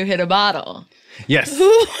game where you hit a bottle. Yes.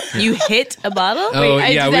 You hit a bottle? Oh,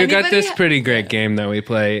 Wait, yeah. does We've got anybody this pretty great game that we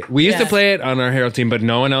play. We used to play it on our Herald team, but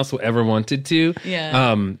no one else ever wanted to.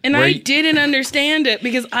 Yeah. And I didn't understand it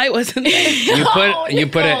because I wasn't there. You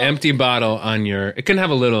put an empty bottle on your, it can have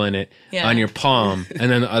a little in it, on your palm, and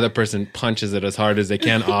then the other person punches it as hard as they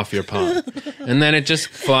can off your palm. And then it just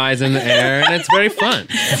flies in the air, and it's very fun.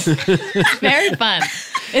 Very fun.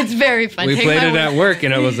 It's very fun. We played it at work,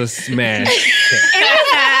 and it was a smash.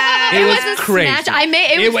 It was crazy. Snatch.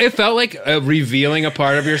 It felt like revealing a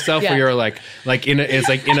part of yourself where you're like it's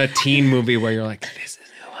like in a teen movie where you're like, this is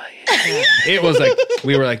who I am. It was like,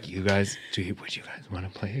 we were like, you guys, would you guys want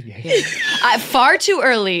to play a game? Far too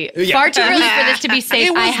early for this to be safe.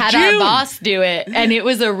 I had our boss do it, and it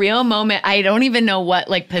was a real moment. I don't even know what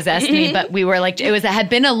like possessed me, but we were like, it had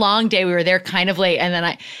been a long day. We were there kind of late, and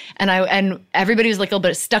then and everybody was like a little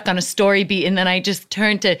bit stuck on a story beat, and then I just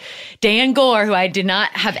turned to Dan Gore, who I did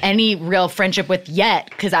not have any real friendship with yet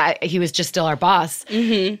because he was just still our boss,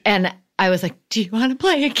 and I was like, "Do you want to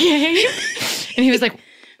play a game?" And he was like,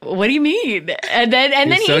 what do you mean? And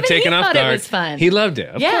then he so taken off thought guard. It was fun. He loved it.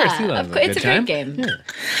 Of course, he loved it. It's a great game.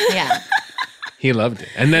 Yeah. He loved it.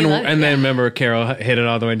 And then remember Carol hit it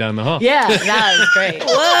all the way down the hall. Yeah, that was great.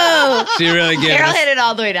 Whoa. She really gave Carol hit it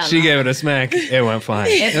all the way down. She gave it a smack. It went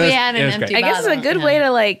flying. If we had an empty I guess it's a good way to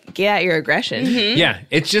like get at your aggression. Yeah,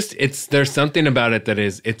 there's something about it that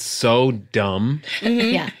it's so dumb.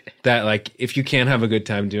 Yeah. That like if you can't have a good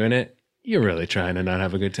time doing it, you're really trying to not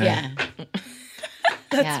have a good time. Yeah.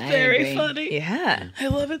 That's very funny. Yeah. I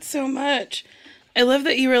love it so much. I love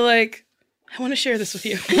that you were like, I want to share this with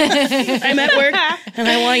you. I'm at work and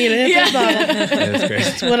I want you to hit this bottle. That's great.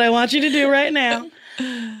 That's what I want you to do right now.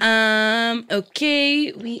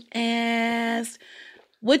 Okay, we asked,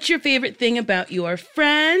 what's your favorite thing about your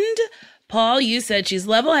friend? Paul, you said she's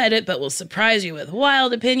level-headed, but will surprise you with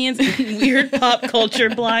wild opinions and weird pop culture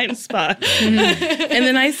blind spots. And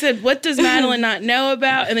then I said, what does Madeline not know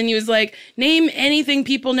about? And then he was like, name anything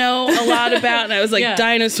people know a lot about. And I was like,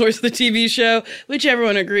 Dinosaurs, the TV show, which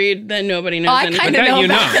everyone agreed that nobody knows anything. I kind of know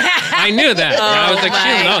that. I knew that. I was like,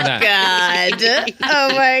 she'll know that. God.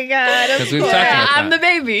 Oh my God. Because we've talked about I'm the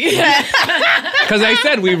baby. Because I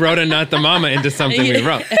said we wrote a Not the Mama into something we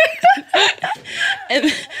wrote. And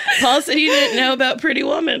Paul said he didn't know about Pretty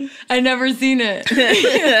Woman. I never seen it.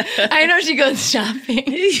 I know she goes shopping.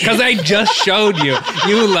 Because I just showed you.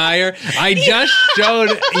 You liar. I just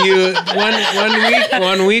showed you one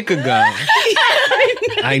week ago.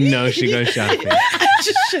 I know she goes shopping. I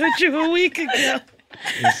just showed you a week ago.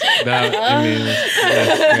 That's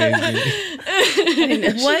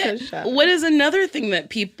crazy. What is another thing that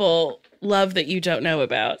people love that you don't know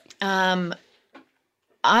about?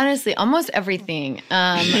 Honestly, almost everything.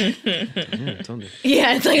 Yeah,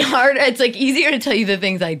 it's like hard. It's like easier to tell you the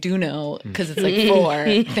things I do know because it's like 4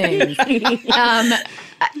 things.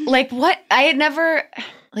 Like what I never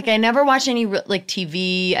watched any like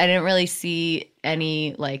TV. I didn't really see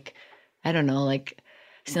any like I don't know like.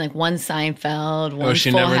 Seen like one Seinfeld, one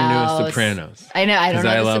she Full never House. knew Sopranos. I know. I don't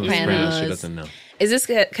know I the love Sopranos. She doesn't know. Is this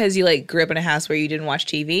because you like grew up in a house where you didn't watch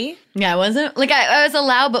TV? Yeah, I wasn't like I was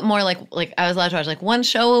allowed, but more like I was allowed to watch like one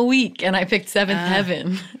show a week, and I picked Seventh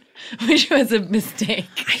Heaven, which was a mistake.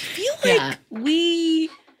 I feel like we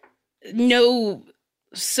know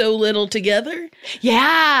so little together.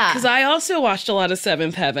 Yeah, because I also watched a lot of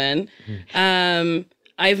Seventh Heaven.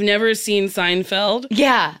 I've never seen Seinfeld.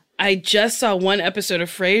 Yeah. I just saw one episode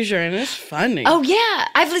of Frasier and it's funny. Oh yeah,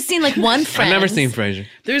 I've seen like one Friends. I've never seen Frasier.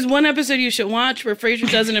 There's one episode you should watch where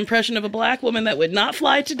Frasier does an impression of a black woman that would not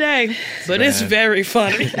fly today, but it's very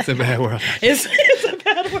funny. It's a bad world. It's a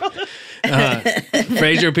bad world.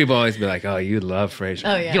 Frasier people always be like, "Oh, you love Frasier."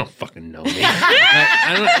 Oh yeah, you don't fucking know me.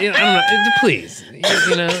 I don't know. Please,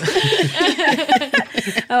 you know.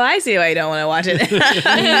 Oh, I see why you don't want to watch it.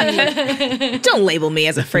 Don't label me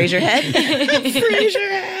as a Frasier head. Frasier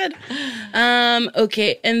head.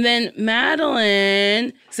 Okay, and then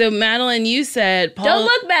Madeline. So Madeline, you said Paul. Don't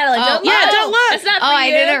look, Madeline. Don't look. Yeah, don't look. That's not for I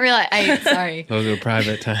you. didn't realize. Sorry. Those are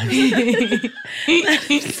private times.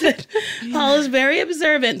 Said, Paul is very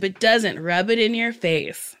observant, but doesn't rub it in your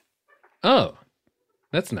face. Oh,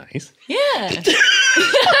 that's nice. Yeah.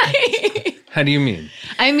 How do you mean?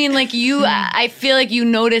 I mean, like I feel like you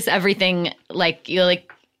notice everything. Like you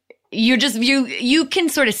can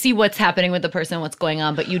sort of see what's happening with the person, what's going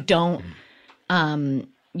on, but you don't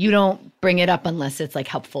bring it up unless it's like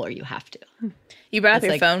helpful or you have to. You brought up It's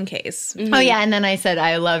your like- phone case. Oh yeah, and then I said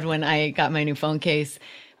I loved when I got my new phone case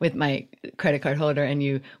with my credit card holder, and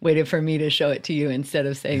you waited for me to show it to you instead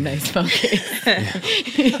of saying nice phone case.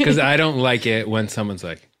 Because I don't like it when someone's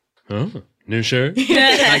like, "Oh, new shirt."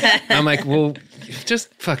 I'm like, well,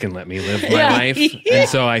 just fucking let me live my life. And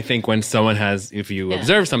so I think when someone if you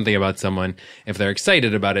observe something about someone, if they're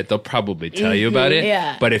excited about it, they'll probably tell you about it.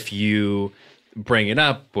 Yeah. But if you bring it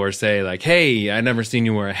up or say like, hey, I never seen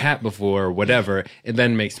you wear a hat before or whatever, it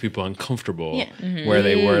then makes people uncomfortable where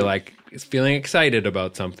they were like feeling excited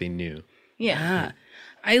about something new. Yeah.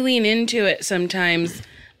 I lean into it sometimes.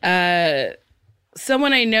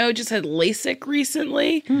 Someone I know just had LASIK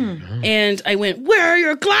recently, and I went, "Where are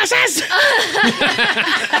your glasses?" And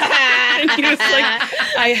he was like,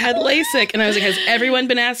 "I had LASIK," and I was like, "Has everyone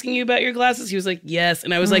been asking you about your glasses?" He was like, "Yes,"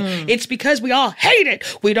 and I was like, "It's because we all hate it.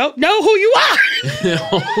 We don't know who you are." So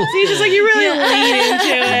he's just like, "You really lean into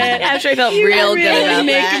it." Yeah, I'm sure I felt real good Really about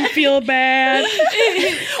make that. him feel bad.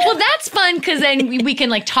 Well, that's fun because then we can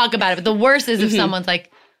like talk about it. But the worst is if someone's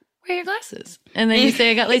like, "Where are your glasses?" And then you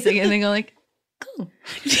say, "I got LASIK," and they go like, "Cool."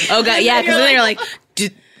 Oh, God. Yeah, because then you're like, do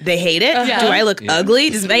they hate it? Yeah. Do I look ugly?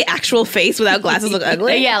 Does my actual face without glasses look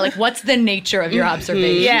ugly? Yeah, like what's the nature of your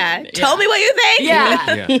observation? Yeah. Tell me what you think.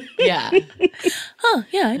 Yeah. Yeah. Yeah. Oh,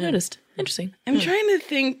 yeah, I noticed. Interesting. I'm trying to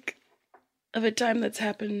think of a time that's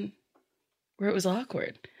happened where it was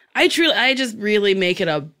awkward. I just really make it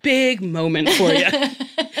a big moment for you.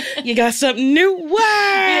 You got something new?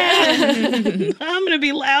 Wow! I'm gonna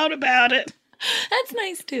be loud about it. That's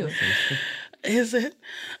nice too. Is it?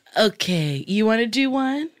 Okay, you want to do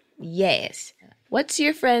one? Yes. What's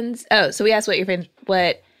your friend's... Oh, so we asked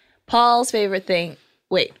what Paul's favorite thing...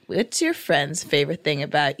 Wait, what's your friend's favorite thing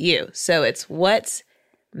about you? So it's what's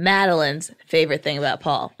Madeline's favorite thing about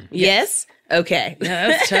Paul? Yes? Okay. Yeah,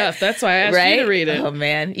 that's tough. That's why I asked you to read it. Oh,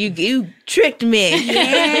 man. You tricked me.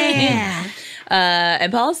 Yeah.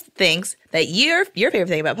 And Paul thinks that your favorite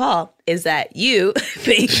thing about Paul is that you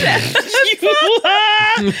think that...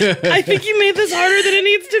 I think you made this harder than it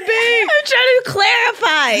needs to be. I'm trying to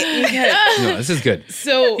clarify. No, this is good.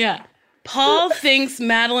 So Yeah. Paul thinks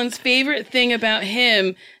Madeline's favorite thing about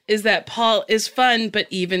him is that Paul is fun but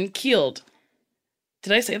even keeled.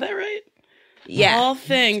 Did I say that right? Yeah. Paul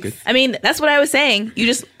thinks. I mean, that's what I was saying. You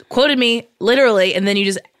just quoted me literally, and then you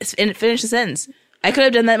just finished the sentence. I could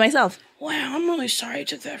have done that myself. Wow, I'm really sorry I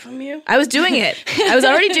took that from you. I was doing it. I was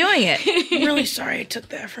already doing it. I'm really sorry I took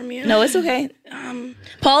that from you. No, it's okay.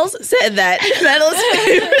 Paul's said that Madeline's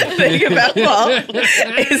favorite thing about Paul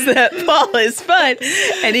is that Paul is fun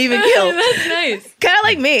and even killed. That's nice. Kind of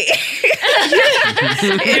like me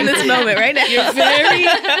in this moment right now. You're very,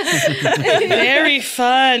 very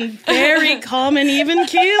fun, very calm and even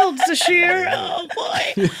keeled, Sasheer. Oh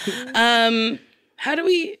boy. How do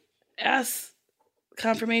we ask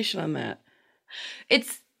confirmation on that?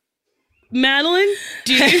 It's Madeline,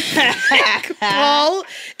 do you think Paul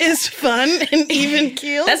is fun and even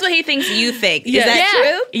keeled? That's what he thinks you think. Yeah. Is that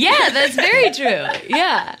true? Yeah, that's very true.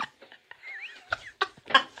 Yeah.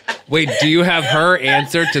 Wait, do you have her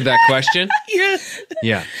answer to that question? Yes.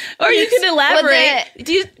 Yeah. Or you can elaborate. Well,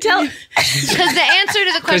 Do you tell? Because the answer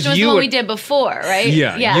to the question was the you one we would- did before, right?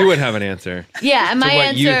 Yeah. Yeah. You would have an answer. Yeah, and my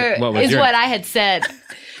what you- answer what was is yours? what I had said.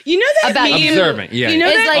 You know that About meme? you. Observant. Yeah. You know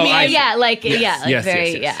It's that like, meme? I- like very,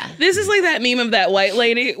 yes. yeah. This is like that meme of that white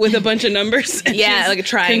lady with a bunch of numbers. and Yeah, she's like a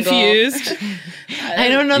triangle. Confused. I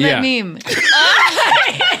don't know that Yeah. meme.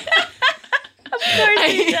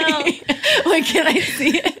 Wait, can I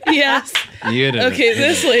see it? Yes. You didn't. Okay,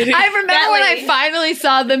 this lady. I remember when I finally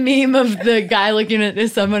saw the meme of the guy looking at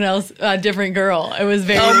someone else, a different girl. It was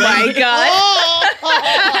very Oh my late. god!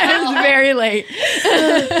 It was very late.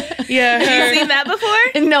 Yeah, Have her. you seen that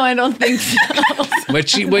before? No, I don't think so. But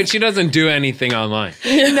she doesn't do anything online.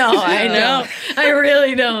 No, I know. I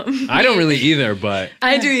really don't. I don't really either, but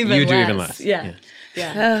I do even you less. do even less. Yeah.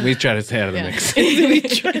 We try to stay out of the mix. We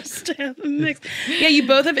trust to have a mix. Yeah, you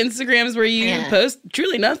both have Instagrams where you Yeah. post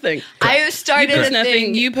truly nothing. I started You post a nothing.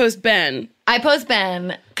 thing. You post Ben. I post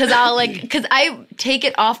Ben because I take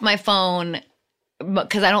it off my phone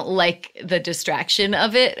because I don't like the distraction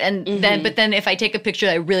of it. And but then if I take a picture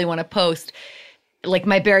that I really want to post, like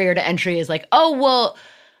my barrier to entry is like, oh, well,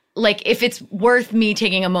 like if it's worth me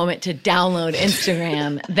taking a moment to download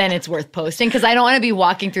Instagram, then it's worth posting because I don't want to be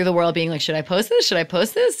walking through the world being like, should I post this? Should I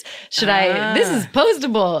post this? Should I? This is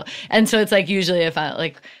postable. And so it's like usually if I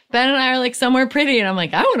like Ben and I are like somewhere pretty and I'm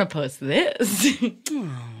like, I want to post this.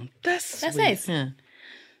 That's nice. Yeah.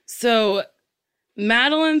 So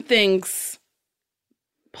Madeline thinks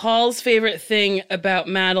Paul's favorite thing about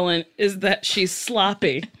Madeline is that she's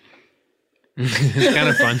sloppy. It's kind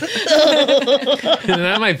of fun.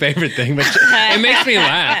 Not my favorite thing, but it makes me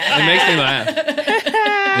laugh. It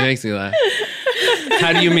makes me laugh.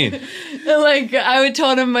 How do you mean? Like I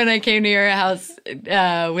told him when I came to your house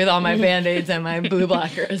with all my Band-Aids and my blue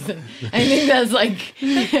blockers. And I think that's like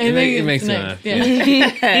It makes me laugh. Yeah.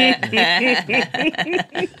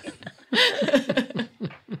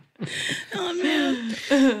 Oh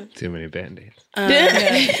man. Too many Band-Aids.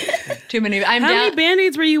 Too many. How many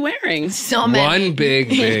Band-Aids were you wearing? So many. One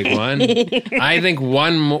big one. I think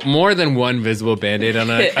one more than one visible Band-Aid on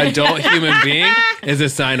an adult human being is a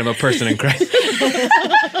sign of a person in Christ.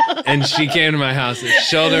 And she came to my house,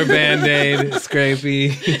 shoulder Band-Aid,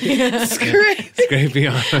 scrapey. Scrapey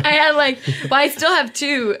on her. I had I still have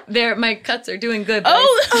two. My cuts are doing good. But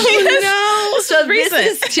no. So this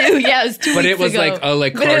is two. Yeah, it was 2 But weeks it was ago.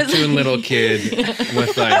 like cartoon little kid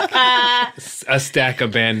with like a stack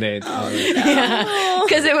of Band-Aids.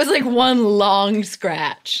 Because it was like one long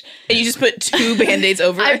scratch. And you just put 2 Band-Aids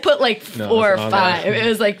over I it? put like 4 or all 5. that. It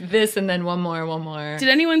was like this and then one more. Did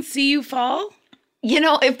anyone see you fall? You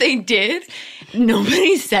know, if they did,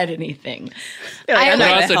 nobody said anything. I'm But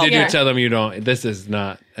not also, gonna did help. you tell them you don't? This is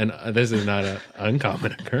not an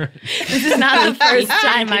uncommon occurrence. This is not the first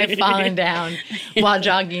time I've fallen down while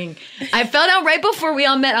jogging. I fell down right before we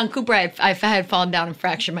all met on Cooper. I had fallen down and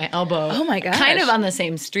fractured my elbow. Oh my gosh. Kind of on the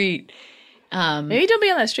same street. Maybe don't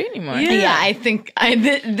be on that street anymore. Yeah, I think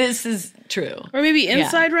this is true. Or maybe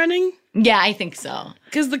inside running? Yeah, I think so.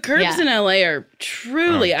 Because the curbs in LA are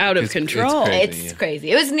truly out of control. crazy.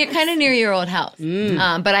 Crazy. It was kind of near your old house.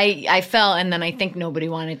 But I fell, and then I think nobody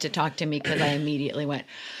wanted to talk to me because I immediately went,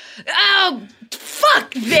 oh,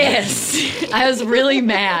 fuck this. I was really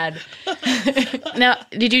mad. Now,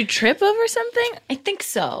 did you trip over something? I think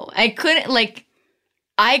so. I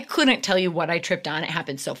couldn't tell you what I tripped on. It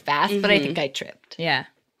happened so fast, but I think I tripped. Yeah.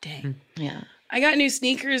 Dang. Yeah. I got new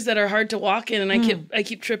sneakers that are hard to walk in, and I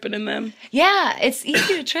keep tripping in them. Yeah, it's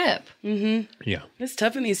easy to trip. Yeah. It's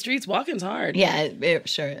tough in these streets. Walking's hard. Yeah, it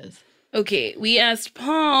sure is. Okay, we asked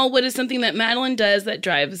Paul what is something that Madeline does that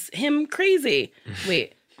drives him crazy.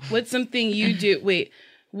 Wait, what's something you do? Wait,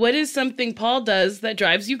 what is something Paul does that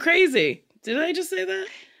drives you crazy? Did I just say that?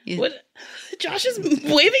 What? Josh is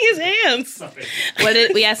waving his hands. What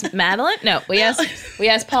did we ask Madeline? No, we asked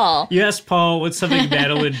Paul. You asked Paul what's something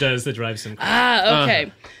Madeline does that drives him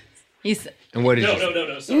crazy. Okay. And what did you?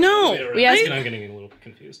 No. Sorry. No, we asked- I'm getting a little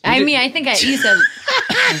confused. I mean, I think you said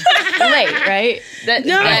late, right?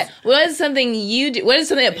 What is something you do? What is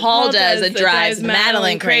something that Paul does that drives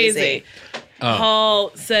Madeline crazy?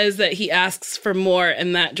 Paul says that he asks for more,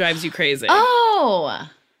 and that drives you crazy. Oh,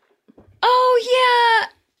 yeah.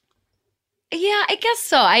 Yeah, I guess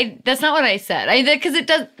so. That's not what I said. Because it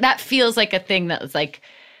does. That feels like a thing that was like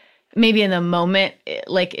maybe in the moment,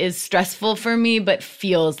 is stressful for me, but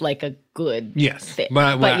feels like a good fit.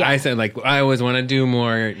 But yeah. I said I always want to do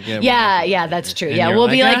more. Yeah, that's true. And Yeah, you're we'll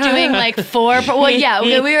like, be doing 4. Well, yeah,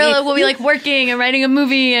 we'll be working and writing a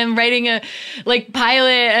movie and writing a pilot,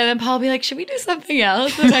 and then Paul will be like, "Should we do something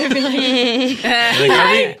else?" And I'd be like,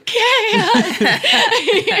 "Okay."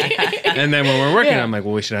 And then when we're working, I'm like,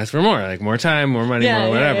 well, we should ask for more, more time, more money, more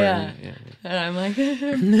whatever. Yeah. And I'm like,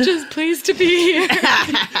 I'm just pleased to be here.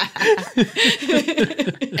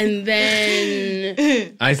 And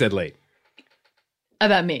then I said late.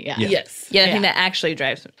 About me, yeah. yes, Yeah, I think that actually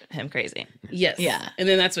drives him crazy. yes, Yeah. And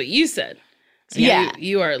then that's what you said. So Yeah.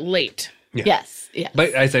 you are late. Yeah. Yes.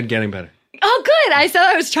 But I said getting better. Oh, good. I said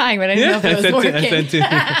I was trying, but I didn't know if it was working. I said too.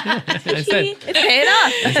 I said, It's paying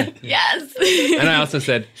off. Yes. and I also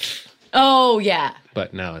said, Oh, yeah.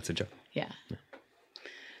 but now it's a joke. Yeah.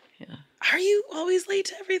 Are you always late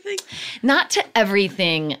to everything? Not to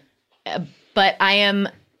everything, but I am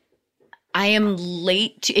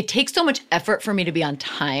late. It takes so much effort for me to be on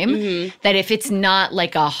time that if it's not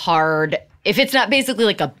if it's not basically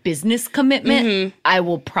like a business commitment, I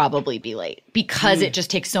will probably be late because it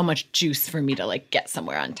just takes so much juice for me to get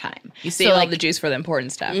somewhere on time. You save all the juice for the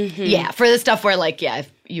important stuff. Yeah, for the stuff where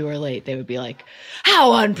you were late, they would be like,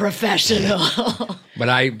 "How unprofessional!"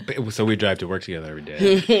 So we drive to work together every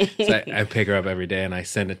day. So I pick her up every day, and I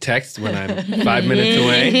send a text when I'm 5 minutes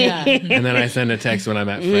away, and then I send a text when I'm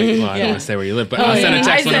at Frank. Well, I don't want to say where you live, but I'll send a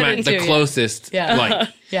text when I'm at the closest light.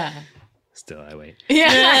 Yeah. Still, I wait.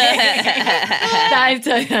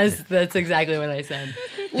 That's exactly what I said.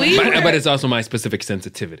 But it's also my specific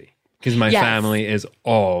sensitivity because my family is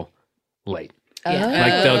all late.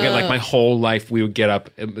 Like they'll get like my whole life. We would get up.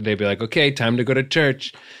 They'd be like, "Okay, time to go to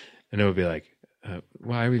church," and it would be like,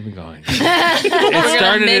 "Why are we even going?" It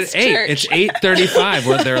started at 8. It's 8:35.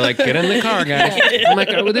 Where they're like, "Get in the car, guys." I'm like,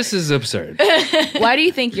 "Oh, well, this is absurd." Why do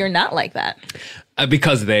you think you're not like that?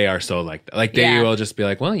 Because they are so like that. Like they will just be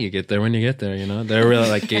like, "Well, you get there when you get there," you know. They're really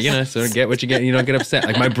like, so get what you get. You don't get upset.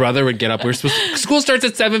 Like my brother would get up. School starts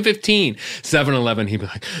at 7:15. 7:11. He'd be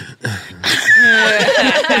like,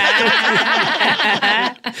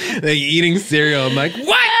 like eating cereal. I'm like,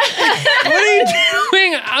 what? What are you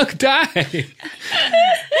doing? I'll die.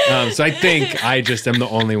 So I think I just am the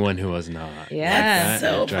only one who was not. Yeah,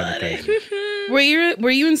 so funny. Were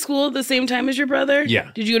you in school at the same time as your brother?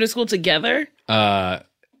 Yeah. Did you go to school together? So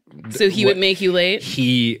he would make you late?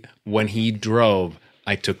 When he drove,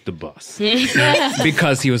 I took the bus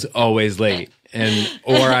because he was always late.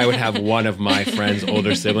 Or I would have one of my friend's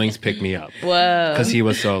older siblings pick me up. Whoa. Because he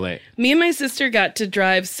was so late. Me and my sister got to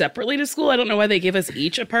drive separately to school. I don't know why they gave us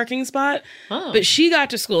each a parking spot, but she got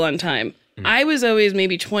to school on time. I was always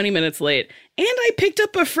maybe 20 minutes late. And I picked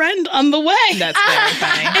up a friend on the way. That's very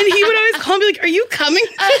funny. And he would always call me like, "Are you coming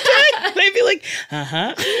today?" And I'd be like,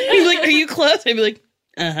 "Uh-huh." He'd be like, "Are you close?" I'd be like,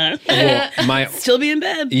 "Uh-huh." Well, Still be in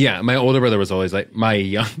bed. Yeah, my older brother was always like, my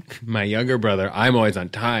younger brother, I'm always on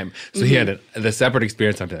time. So he had the separate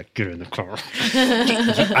experience. I'd be like, "Get in the car."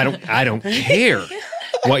 I don't care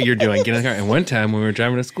what you're doing. Get in the car. And one time when we were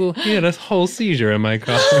driving to school, he had a whole seizure in my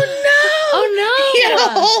car. Oh no! He had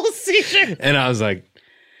a whole seizure. And I was like,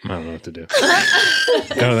 I don't know what to do.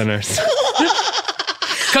 Go to the nurse.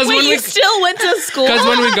 Wait, you still went to school? Because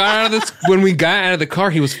when we got out of the car,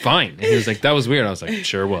 he was fine. And he was like, "That was weird." I was like,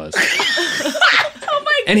 "Sure was." Oh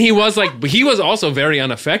my! And he was like, he was also very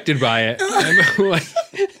unaffected by it.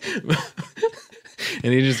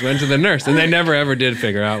 And he just went to the nurse, and they never ever did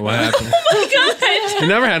figure out what happened. Oh my god! He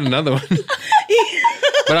never had another one.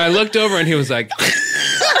 But I looked over, and he was like.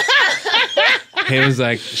 He was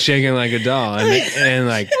like shaking like a doll, and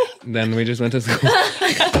like then we just went to school.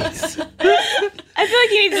 I feel like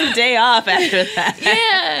he needs a day off after that.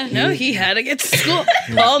 Yeah. No, he had to get to school.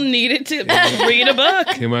 Paul needed to read a book.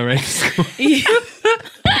 He went right to school.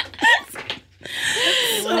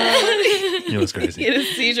 It was crazy. He had a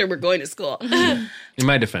seizure. We're going to school. In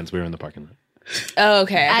my defense, we were in the parking lot. Oh,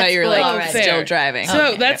 okay. I thought you were like Fair. still driving.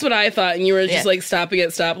 So that's what I thought. And you were just like stopping at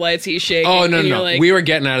stoplights. He's shaking. Oh, no. Like, we were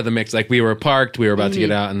getting out of the mix. Like we were parked. We were about to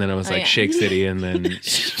get out. And then it was like Shake City. And then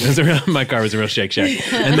my car was a real Shake Shack.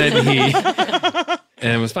 And then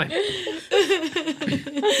and it was fine. It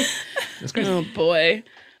was great. Oh, boy.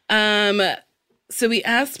 So we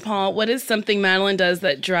asked Paul, what is something Madeline does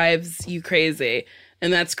that drives you crazy?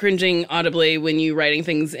 And that's cringing audibly when you writing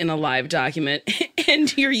things in a live document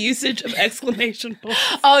and your usage of exclamation points.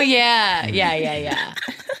 Oh, yeah. Yeah.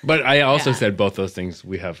 But I also said both those things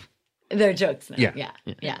we have. They're jokes now. Yeah.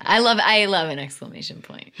 I love an exclamation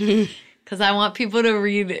point. Because I want people to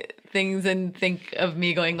read things and think of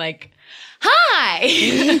me going like,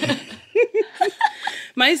 "Hi!"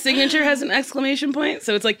 My signature has an exclamation point,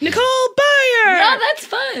 so it's like, "Nicole Byer!" Oh, that's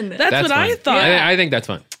fun. That's what fun. I thought. I think that's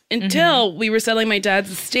fun. Until we were settling my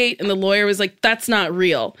dad's estate, and the lawyer was like, "That's not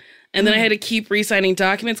real." And then I had to keep re-signing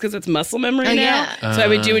documents because it's muscle memory now. Yeah. So I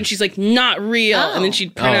would do, and she's like, "Not real." And then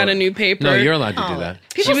she'd print out a new paper. No, you're allowed to do that.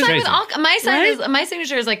 People sign crazy. with all. My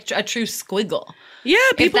signature is like a true squiggle. Yeah,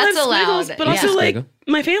 people that's have squiggles, allowed, but yeah. also like, Squiggle.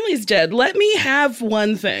 my family's dead. Let me have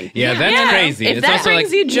one thing. Yeah, that's crazy. If It's that also brings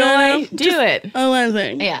like, you joy, do it. One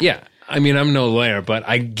thing. Yeah. yeah. I mean, I'm no lawyer, but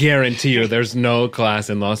I guarantee you there's no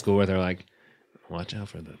class in law school where they're like, watch out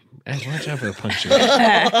for the punctuation.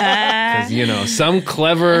 Because, some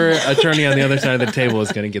clever attorney on the other side of the table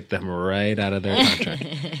is going to get them right out of their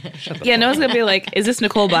contract. Yeah, no one's going to be like, is this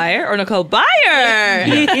Nicole Byer or Nicole Byer?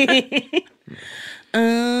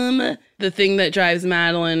 The thing that drives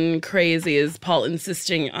Madeline crazy is Paul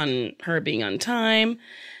insisting on her being on time.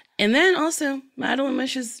 And then also, Madeline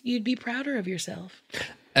wishes you'd be prouder of yourself.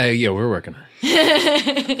 Yeah, we're working on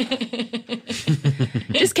it.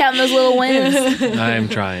 Just counting those little wins. I'm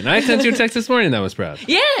trying. I sent you a text this morning that was proud.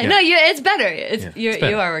 Yeah. No, it's better. It's better.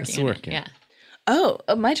 you are working. It's on it. working. Yeah. Oh,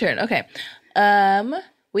 my turn. Okay.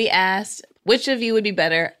 We asked which of you would be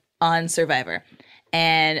better on Survivor.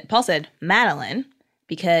 And Paul said Madeline,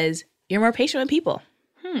 because you're more patient with people.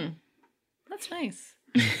 That's nice.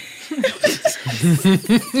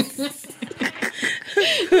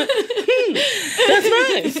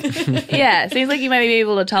 That's nice. Yeah, seems like you might be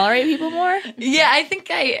able to tolerate people more. Yeah, I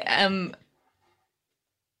think I am.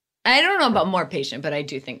 I don't know about more patient, but I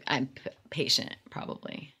do think I'm patient,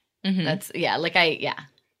 probably. That's, I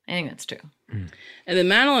think that's true. And then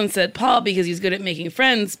Madeline said Paul because he's good at making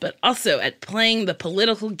friends, but also at playing the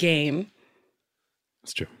political game.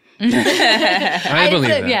 It's true. I believe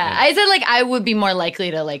that. Yeah, I said I would be more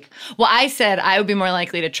likely to I said I would be more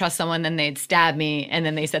likely to trust someone than they'd stab me, and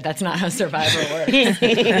then they said that's not how Survivor works. But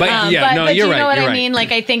but you're you right. know what You're I right. mean?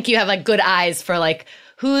 I think you have good eyes for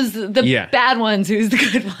who's the bad ones, who's the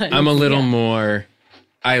good ones. I'm a little more.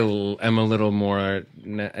 I am a little more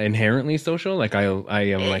inherently social. I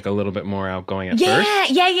am a little bit more outgoing at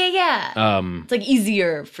first. Yeah. It's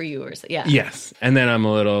easier for you, or yeah. Yes, and then I'm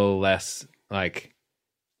a little less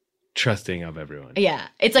trusting of everyone. Yeah,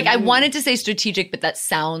 it's I wanted to say strategic, but that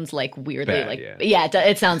sounds weirdly Bad,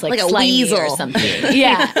 it sounds like a slimy weasel or something.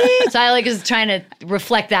 Yeah. So I was trying to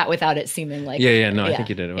reflect that without it seeming I think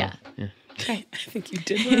you did it well. Yeah. I think you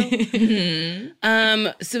did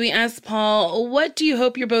well. So we asked Paul, what do you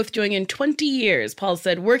hope you're both doing in 20 years? Paul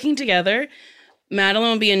said, working together.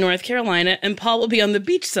 Madeline will be in North Carolina, and Paul will be on the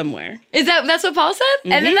beach somewhere. That's what Paul said?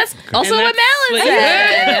 And then that's also what Madeline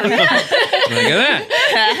said. Look at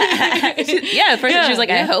that. Yeah, first she was like,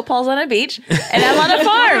 I hope Paul's on a beach, and I'm on a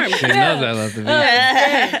farm. She knows I love the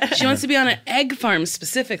beach. She wants to be on an egg farm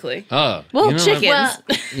specifically. Oh, Well, chickens.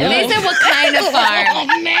 They said what kind of farm?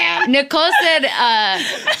 Oh, man. Nicole said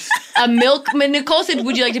a milk. Nicole said,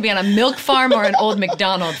 would you like to be on a milk farm or an old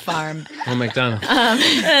McDonald farm? Oh, McDonald's.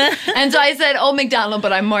 And so I said, old McDonald,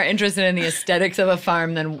 but I'm more interested in the aesthetics of a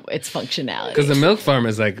farm than its functionality. Because the milk farm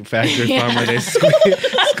is factory farm where they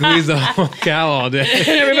squeeze the whole cow all day. And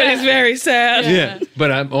everybody's very sad. Yeah,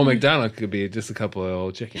 but old McDonald could be just a couple of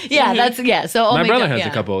old chickens. Yeah, So old My brother has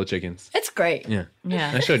McDonald, a couple old chickens. It's great. Yeah.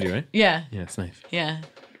 Yeah. I showed you, right? Yeah. Yeah, it's nice. Yeah.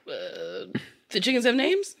 The chickens have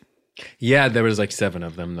names? Yeah, there was 7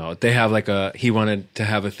 of them though. They have he wanted to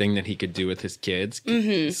have a thing that he could do with his kids,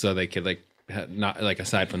 so they could not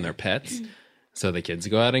aside from their pets, so the kids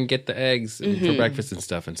go out and get the eggs for breakfast and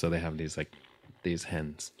stuff, and so they have these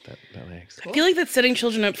hens that lay eggs. I feel like that's setting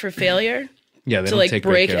children up for failure. Yeah, they to don't take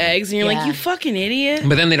great break care of them. eggs, and you're you fucking idiot.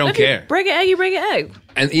 But then they don't care, Break an egg, you break an egg.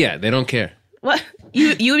 and they don't care. What? You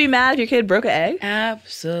would be mad if your kid broke an egg?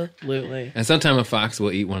 Absolutely. And sometimes a fox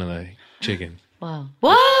will eat one of the chickens, Wow.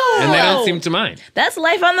 Whoa! and they don't seem to mind. That's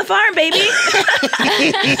life on the farm, baby.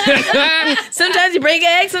 Sometimes you break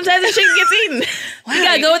an egg, sometimes the chicken gets eaten. You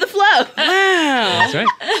gotta go with the flow. Wow. That's right.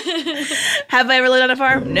 Have I ever lived on a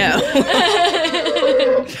farm? No.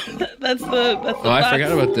 That's the I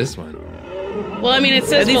forgot about this one. Well, I mean, it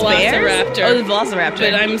says Are these bears? velociraptor. Oh, the velociraptor.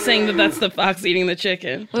 But I'm saying that that's the fox eating the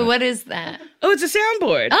chicken. Wait, what is that? Oh, it's a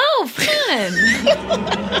soundboard. Oh, fun.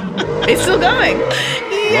 It's still going.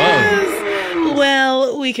 Whoa,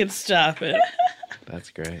 Well, we could stop it. that's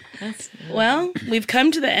great. Well, we've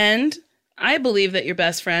come to the end. I believe that you're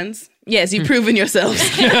best friends. Yes, you've proven yourselves.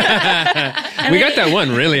 We got that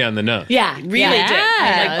one really on the nose. Yeah. Really yeah. did.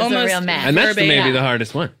 That was almost a real match. And that's verbatim. maybe the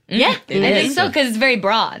hardest one. Yeah, I think so, because it's very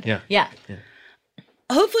broad. Yeah. Yeah.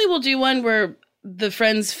 Hopefully we'll do one where the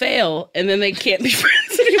friends fail and then they can't be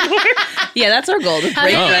friends anymore. Yeah, that's our goal. How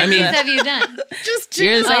many I mean- friends have you done? Just two.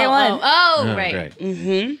 You're the second one. Oh, right.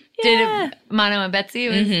 Great. Did Mono and Betsy,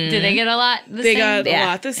 did they get a lot the They same? got a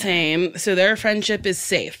lot the same, so their friendship is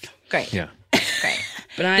safe. Great. Yeah. Great.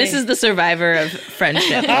 But This is the survivor of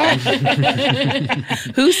friendship.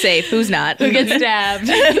 Who's safe? Who's not? Who gets stabbed?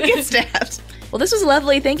 Who gets stabbed? Well, this was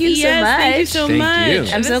lovely. Thank you so much. Thank you so Thank much. you.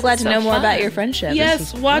 I'm so This glad is to so know more fun. about your friendship.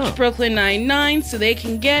 Yes, watch Brooklyn Nine-Nine so they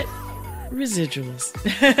can get residuals.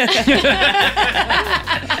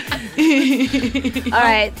 All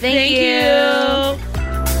right. Thank you.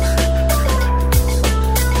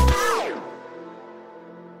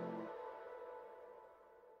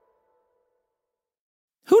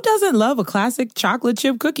 Who doesn't love a classic chocolate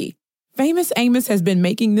chip cookie? Famous Amos has been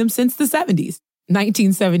making them since the 70s,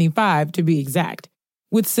 1975 to be exact.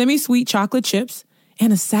 With semi-sweet chocolate chips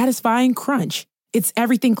and a satisfying crunch, it's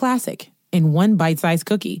everything classic in one bite-sized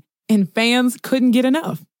cookie, and fans couldn't get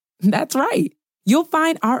enough. That's right. You'll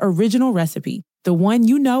find our original recipe, the one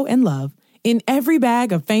you know and love, in every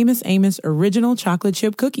bag of Famous Amos original chocolate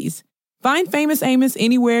chip cookies. Find Famous Amos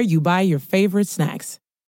anywhere you buy your favorite snacks.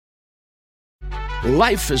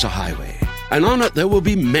 Life is a highway, and on it there will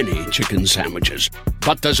be many chicken sandwiches.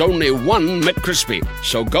 But there's only one McCrispy.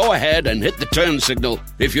 So go ahead and hit the turn signal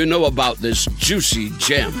if you know about this juicy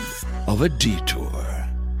gem of a detour.